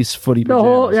one-piece footy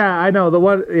pajamas. I know.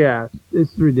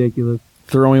 It's ridiculous.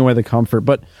 Throwing away the comfort.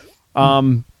 But,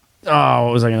 what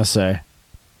was I going to say?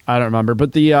 I don't remember.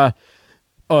 But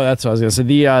that's what I was going to say.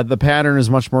 The pattern is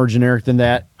much more generic than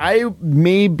that. I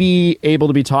may be able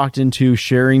to be talked into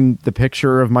sharing the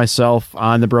picture of myself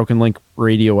on the Broken Link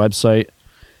Radio website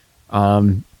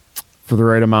for the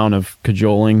right amount of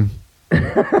cajoling.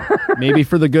 Maybe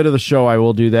for the good of the show, I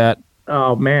will do that.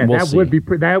 Oh man, that would be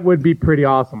pretty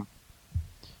awesome.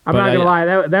 I'm not gonna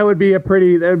lie, that would be a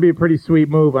pretty sweet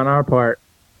move on our part.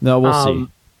 No, we'll see.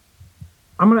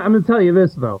 I'm gonna tell you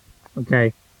this though,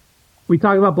 okay? we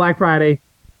talk about Black Friday.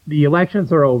 The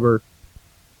elections are over.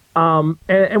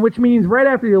 And which means right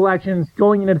after the elections,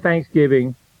 going into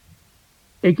Thanksgiving,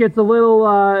 it gets a little,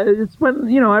 it's when,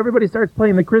 everybody starts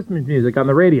playing the Christmas music on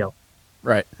the radio.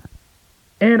 Right.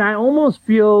 And I almost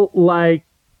feel like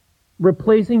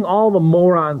replacing all the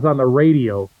morons on the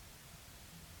radio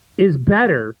is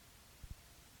better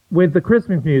with the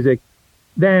Christmas music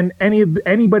than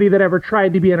anybody that ever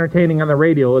tried to be entertaining on the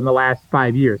radio in the last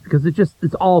 5 years, because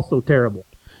it's all so terrible.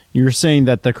 You're saying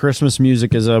that the Christmas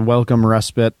music is a welcome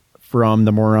respite from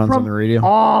the morons on the radio?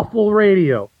 Awful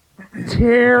radio.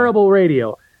 Terrible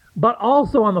radio. But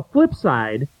also on the flip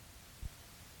side,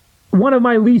 one of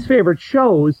my least favorite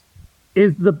shows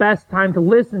is the best time to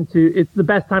listen to. It's the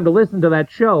best time to listen to that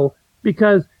show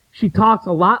because she talks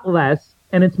a lot less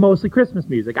and it's mostly Christmas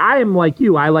music. I am like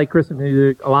you. I like Christmas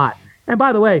music a lot. And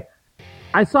by the way,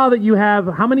 I saw that you have,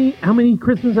 how many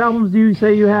Christmas albums do you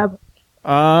say you have?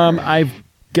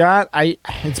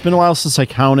 It's been a while since I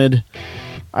counted.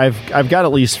 I've got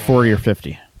at least 40 or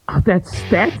 50. Oh, that's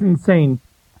insane.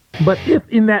 But if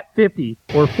in that 50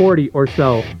 or 40 or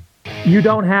so, you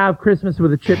don't have Christmas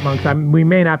with the Chipmunks, we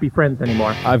may not be friends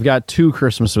anymore. I've got 2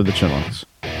 Christmas with the Chipmunks.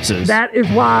 That is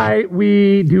why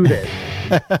we do this.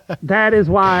 That is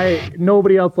why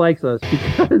nobody else likes us,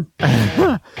 because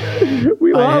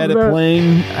we love I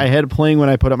had it playing when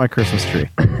I put up my Christmas tree.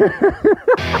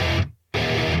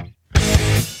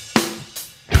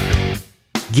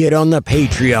 Get on the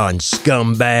Patreon,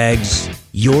 scumbags.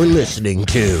 You're listening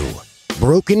to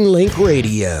Broken Link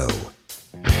Radio.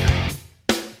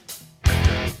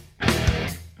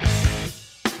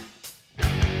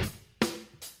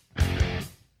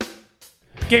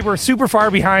 Gabe, we're super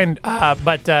far behind,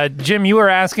 but Jim, you were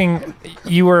asking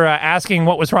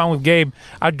what was wrong with Gabe.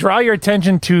 I'd draw your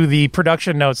attention to the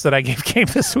production notes that I gave Gabe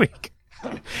this week.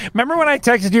 Remember when I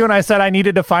texted you and I said I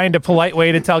needed to find a polite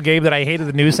way to tell Gabe that I hated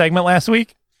the news segment last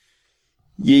week?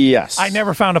 Yes. I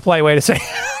never found a polite way to say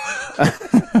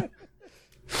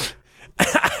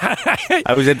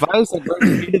I was advised that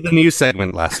Greg hated the news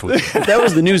segment last week. That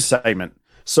was the news segment.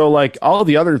 So, like, all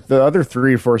the other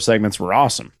 3 or 4 segments were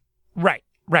awesome.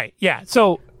 Right. Yeah.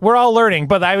 So we're all learning,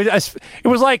 but it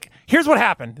was like, here's what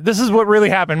happened. This is what really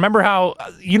happened. Remember how,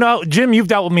 Jim, you've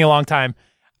dealt with me a long time.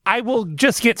 I will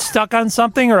just get stuck on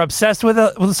something or obsessed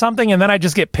with something, and then I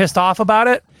just get pissed off about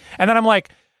it. And then I'm like,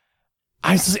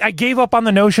 I gave up on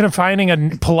the notion of finding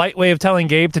a polite way of telling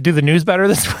Gabe to do the news better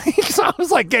this week. So I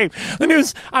was like, Gabe, the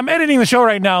news, I'm editing the show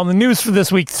right now, and the news for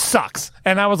this week sucks.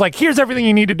 And I was like, here's everything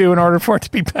you need to do in order for it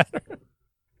to be better.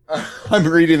 I'm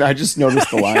reading. I just noticed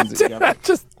the lines.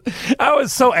 I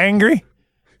was so angry.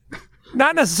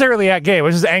 Not necessarily at Gabe. I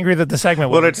was just angry that the segment.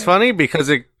 Well, it's funny because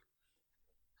it.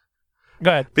 Go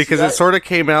ahead. Because it sort of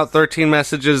came out 13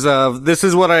 messages of this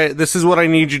is what I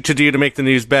need you to do to make the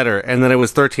news better, and then it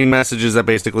was 13 messages that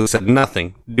basically said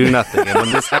nothing, do nothing, and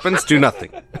when this happens, do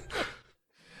nothing.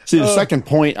 See, the second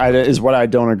point is what I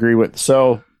don't agree with.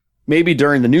 So maybe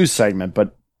during the news segment,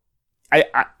 but.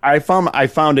 I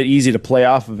found it easy to play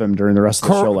off of him during the rest of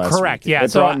the show last Correct, week. yeah.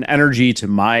 It brought an energy to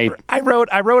my... I wrote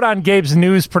on Gabe's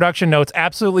news production notes,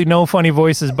 absolutely no funny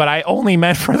voices, but I only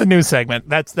meant for the news segment.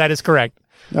 That is correct.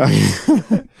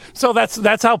 So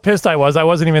that's how pissed I was. I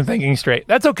wasn't even thinking straight.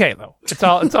 That's okay, though. It's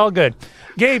all good.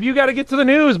 Gabe, you got to get to the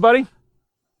news, buddy.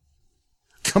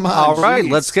 Come on. All right,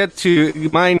 let's get to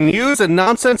my news and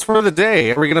nonsense for the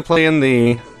day. Are we going to play in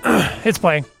the... It's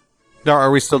playing. Are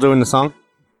we still doing the song?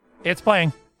 It's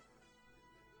playing.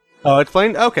 Oh, it's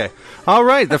playing? Okay. All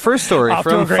right, the first story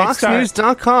from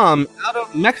FoxNews.com out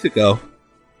of Mexico.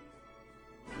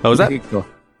 What was that?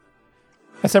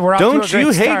 I said we're off Don't to a you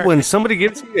great hate start. when somebody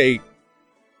gives you a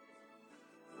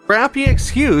crappy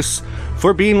excuse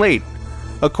for being late?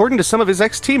 According to some of his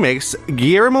ex-teammates,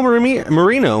 Guillermo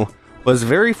Marino was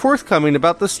very forthcoming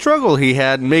about the struggle he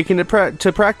had making it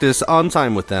to practice on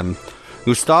time with them.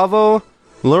 Gustavo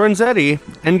Lorenzetti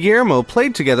and Guillermo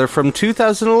played together from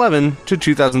 2011 to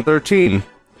 2013.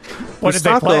 What did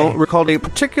they play? Gustavo recalled a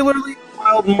particularly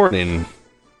wild morning.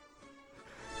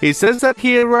 He says that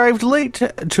he arrived late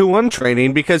to one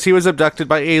training because he was abducted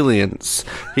by aliens.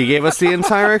 He gave us the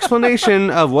entire explanation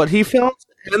of what he felt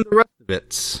and the rest of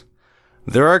it.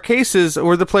 There are cases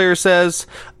where the player says,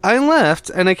 I left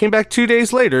and I came back 2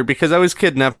 days later because I was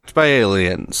kidnapped by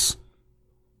aliens.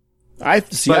 I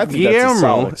think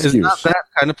Guillermo is not that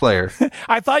kind of player.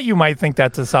 I thought you might think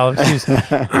that's a solid excuse.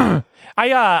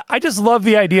 I just love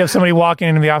the idea of somebody walking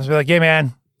into the office and be like, hey,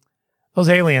 man, those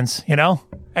aliens,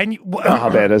 And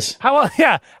how bad it is. How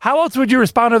else would you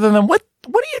respond other than, what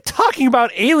are you talking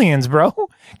about aliens, bro?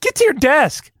 Get to your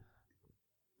desk.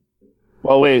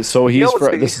 Well, wait, so he's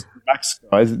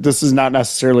Mexico. This is not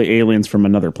necessarily aliens from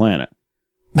another planet.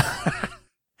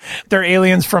 They're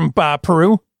aliens from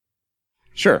Peru?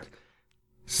 Sure.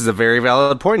 This is a very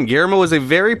valid point. Guillermo was a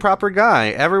very proper guy.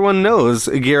 Everyone knows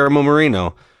Guillermo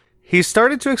Marino. He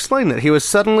started to explain that he was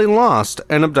suddenly lost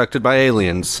and abducted by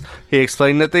aliens. He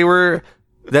explained that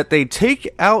they take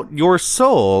out your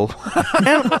soul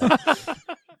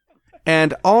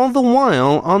and all the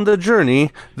while on the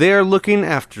journey, they are looking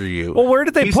after you. Well, where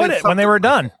did they put it when they were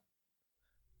done?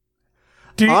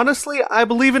 Honestly, I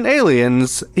believe in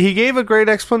aliens. He gave a great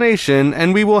explanation,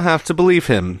 and we will have to believe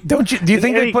him. Do you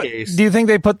think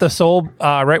they put the soul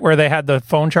right where they had the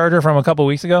phone charger from a couple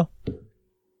weeks ago?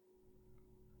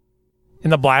 In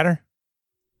the bladder?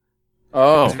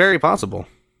 Oh. It's very possible.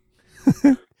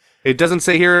 It doesn't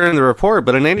say here in the report,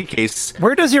 but in any case,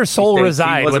 where does your soul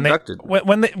reside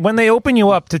when they open you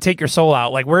up to take your soul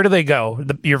out? Like, where do they go?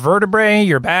 Your vertebrae,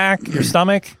 your back, your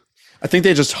stomach? I think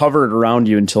they just hovered around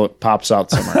you until it pops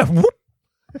out somewhere.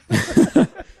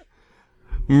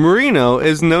 Marino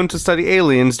is known to study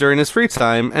aliens during his free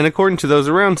time, and according to those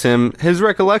around him, his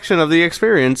recollection of the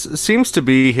experience seems to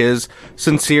be his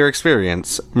sincere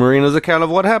experience. Marino's account of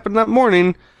what happened that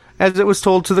morning, as it was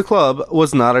told to the club,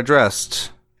 was not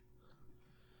addressed.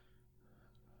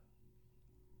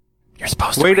 You're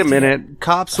supposed to wait a minute.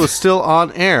 Cops was still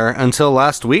on air until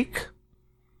last week?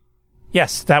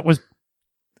 Yes, that was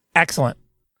excellent.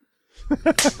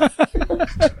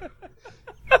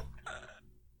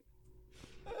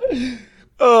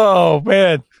 Oh,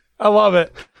 man. I love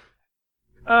it.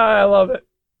 I love it.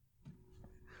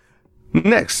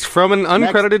 Next, from an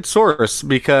uncredited source,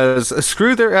 because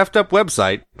screw their effed up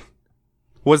website.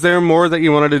 Was there more that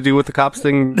you wanted to do with the cops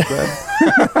thing,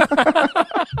 Brad?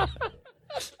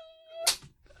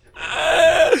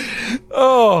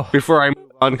 Oh. Before I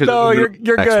move on, because no, you're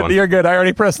good. One. You're good. I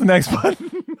already pressed the next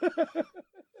button.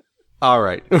 All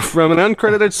right, from an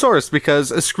uncredited source,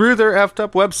 because screw their effed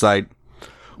up website.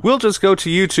 We'll just go to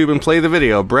YouTube and play the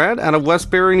video. Brad, out of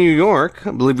Westbury, New York,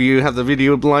 I believe you have the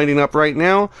video lining up right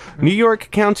now. New York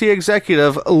County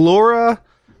Executive Laura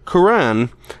Curran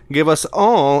gave us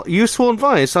all useful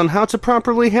advice on how to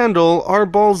properly handle our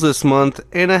balls this month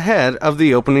and ahead of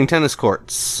the opening tennis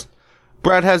courts.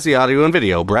 Brad has the audio and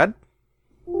video. Brad?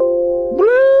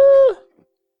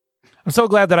 I'm so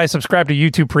glad that I subscribe to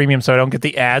YouTube Premium so I don't get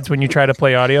the ads when you try to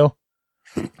play audio.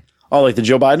 Oh, like the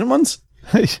Joe Biden ones?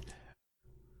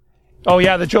 Oh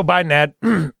yeah, the Joe Biden ad.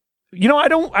 You know, I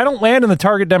don't land in the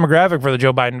target demographic for the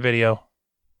Joe Biden video.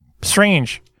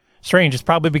 Strange. It's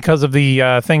probably because of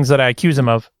the things that I accuse him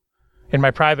of in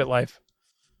my private life.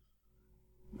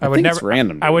 I would never. It's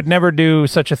random. Dude. I would never do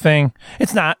such a thing.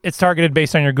 It's not. It's targeted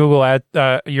based on your Google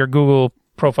your Google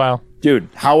profile. Dude,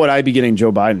 how would I be getting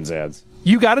Joe Biden's ads?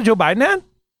 You got a Joe Biden ad?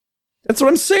 That's what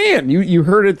I'm saying. You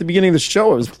heard it at the beginning of the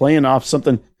show. I was playing off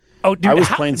something. Oh, dude, I was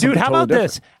playing something how totally about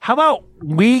different. this? How about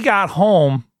we got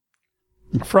home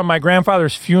from my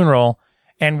grandfather's funeral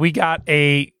and we got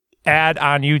a ad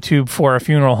on YouTube for a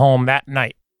funeral home that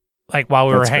night, like while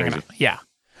we were hanging out. Yeah.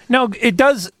 No, it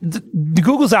does. The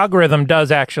Google's algorithm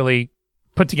does actually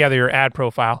put together your ad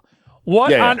profile.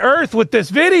 What on earth with this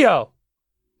video?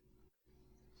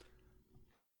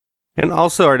 And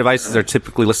also, our devices are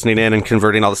typically listening in and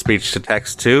converting all the speech to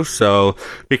text, too. So,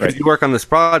 because you work on this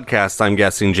broadcast, I'm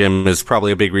guessing, Jim, is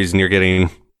probably a big reason you're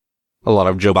getting a lot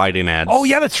of Joe Biden ads. Oh,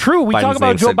 yeah, that's true. We talk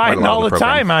about Joe Biden all the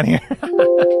time on here.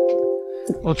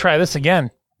 We'll try this again.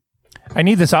 I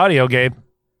need this audio, Gabe.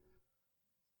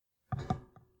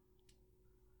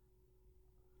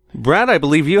 Brad, I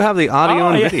believe you have the audio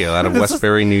and video out of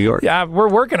Westbury, New York. Yeah, we're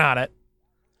working on it.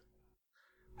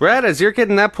 Brad, as you're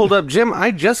getting that pulled up, Jim, I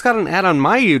just got an ad on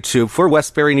my YouTube for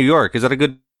Westbury, New York. Is that a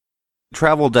good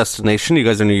travel destination? You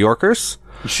guys are New Yorkers?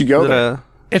 You should go there.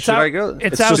 Should I go?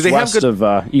 It's just west of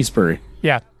Eastbury.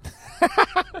 Yeah.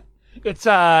 It's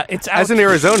out. As an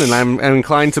Arizonan, I'm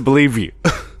inclined to believe you.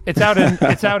 It's out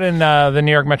in the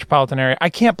New York metropolitan area. I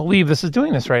can't believe this is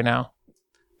doing this right now.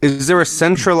 Is there a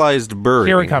centralized bury?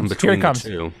 Here it comes. Here it comes.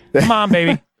 Come on,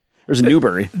 baby. There's a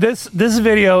Newbury. This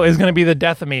video is going to be the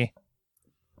death of me.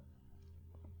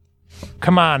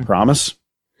 Come on. Promise?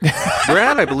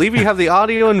 Brad, I believe you have the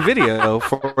audio and video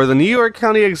for the New York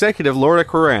County Executive, Laura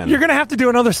Curran. You're going to have to do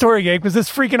another story, Gabe, because this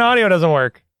freaking audio doesn't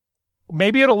work.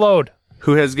 Maybe it'll load.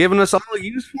 Who has given us all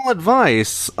useful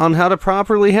advice on how to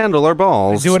properly handle our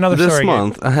balls this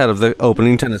month ahead of the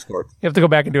opening tennis court. You have to go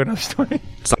back and do another story.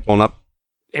 It's not going up.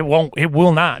 It won't. It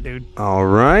will not, dude. All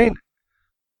right.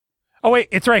 Oh, wait.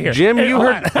 It's right here. Jim, you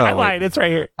heard. I lied. It's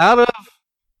right here. Out of.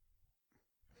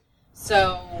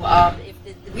 So,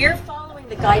 we're following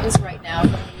The guidance right now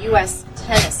from the U.S.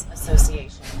 Tennis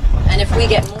Association. And if we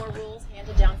get more rules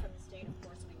handed down from the state, of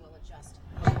course, we will adjust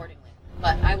accordingly.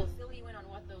 But I will fill you in on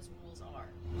what those rules are.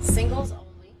 Singles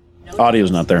only. No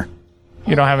Audio's not there.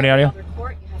 You don't have any audio?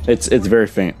 It's very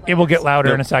faint. It will get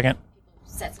louder in a second.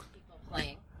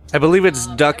 I believe it's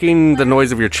ducking the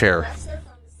noise of your chair.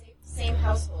 Same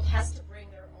household has to bring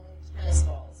their own tennis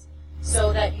balls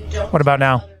so that you don't. What about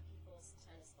now?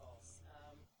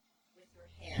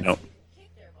 Nope.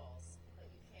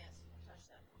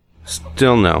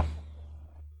 Still no.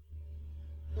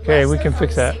 Okay, we can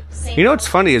fix that. You know what's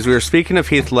funny is we were speaking of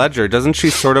Heath Ledger. Doesn't she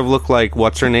sort of look like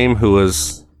what's her name who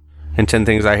was in 10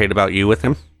 Things I Hate About You with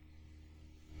him?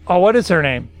 Oh, what is her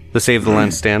name? The Save the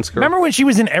Lance dance girl. Remember when she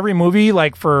was in every movie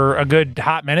like for a good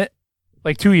hot minute?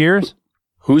 Like 2 years?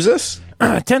 Who's this?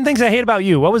 10 Things I Hate About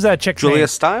You. What was that chick's name? Julia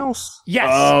Stiles? Yes.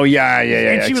 Oh, yeah.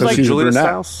 And she was So like she's Julia brunette.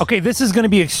 Stiles? Okay, this is going to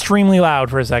be extremely loud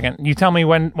for a second. You tell me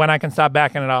when I can stop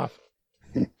backing it off.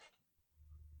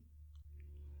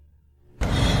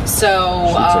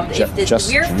 So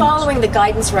we're following the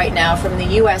guidance right now from the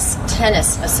U.S.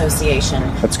 Tennis Association.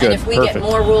 That's good. And if we Perfect. get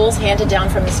more rules handed down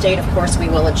from the state, of course, we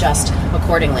will adjust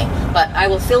accordingly. But I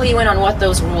will fill you in on what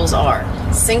those rules are.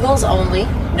 Singles only,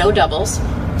 no doubles.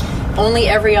 Only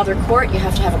every other court. You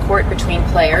have to have a court between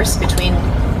players, between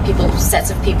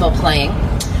sets of people playing.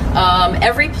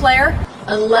 Every player,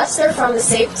 unless they're from the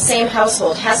same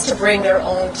household, has to bring their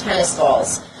own tennis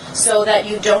balls, so that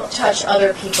you don't touch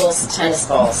other people's tennis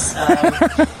balls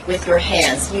with your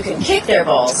hands. You can kick their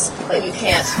balls, but you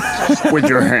can't touch them. With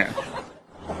your hand.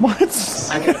 What?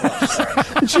 I'm gonna watch, sorry.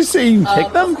 Did she say you can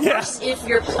kick them? Of course, if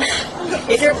you're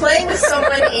playing with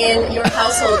someone in your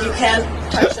household, you can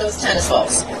touch those tennis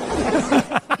balls.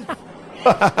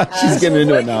 She's getting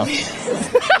into it now.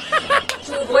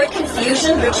 To avoid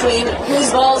confusion between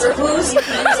whose balls are whose, you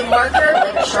can use a marker,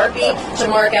 like a Sharpie, to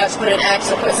mark out, to put an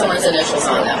X or put someone's initials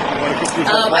on them.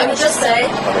 I would just say,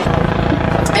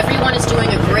 everyone is doing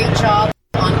a great job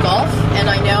on golf, and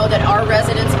I know that our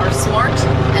residents are smart,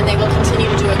 and they will continue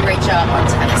to do a great job on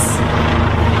tennis.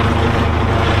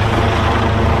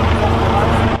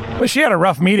 Well, she had a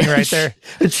rough meeting right there.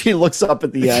 And she looks up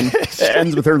at the end. It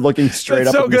ends with her looking straight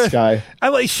That's up so in the good. sky. I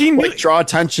like she knew. Like, draw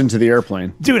attention to the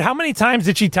airplane. Dude, how many times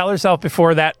did she tell herself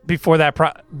before that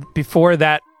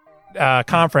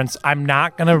conference, I'm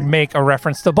not going to make a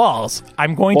reference to balls.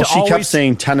 I'm going to she always kept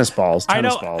saying tennis balls,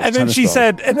 tennis balls. And then tennis she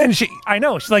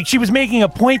balls. said, she was making a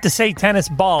point to say tennis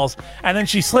balls, and then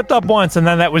she slipped up once, and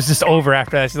then that was just over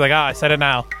after that. She's like, I said it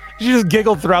now. She just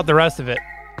giggled throughout the rest of it.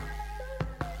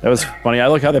 That was funny. I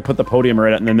like how they put the podium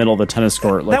right in the middle of the tennis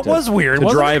court. Like That was weird, To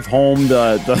wasn't drive home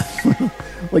the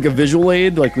like a visual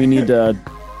aid. Like we need to.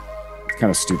 It's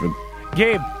kind of stupid.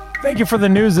 Gabe, thank you for the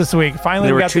news this week. Finally,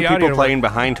 There we were got two the audio. people playing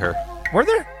behind her. Were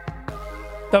there?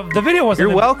 The video wasn't.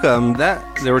 You're welcome.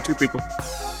 There were two people.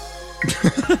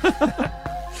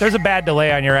 There's a bad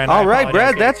delay on your end. All I right, apologize,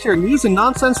 Brad, Gabe. that's your news and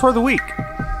nonsense for the week.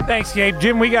 Thanks, Gabe.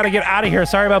 Jim, we got to get out of here.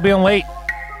 Sorry about being late.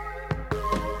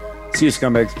 See you,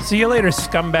 scumbags. See you later,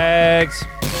 scumbags.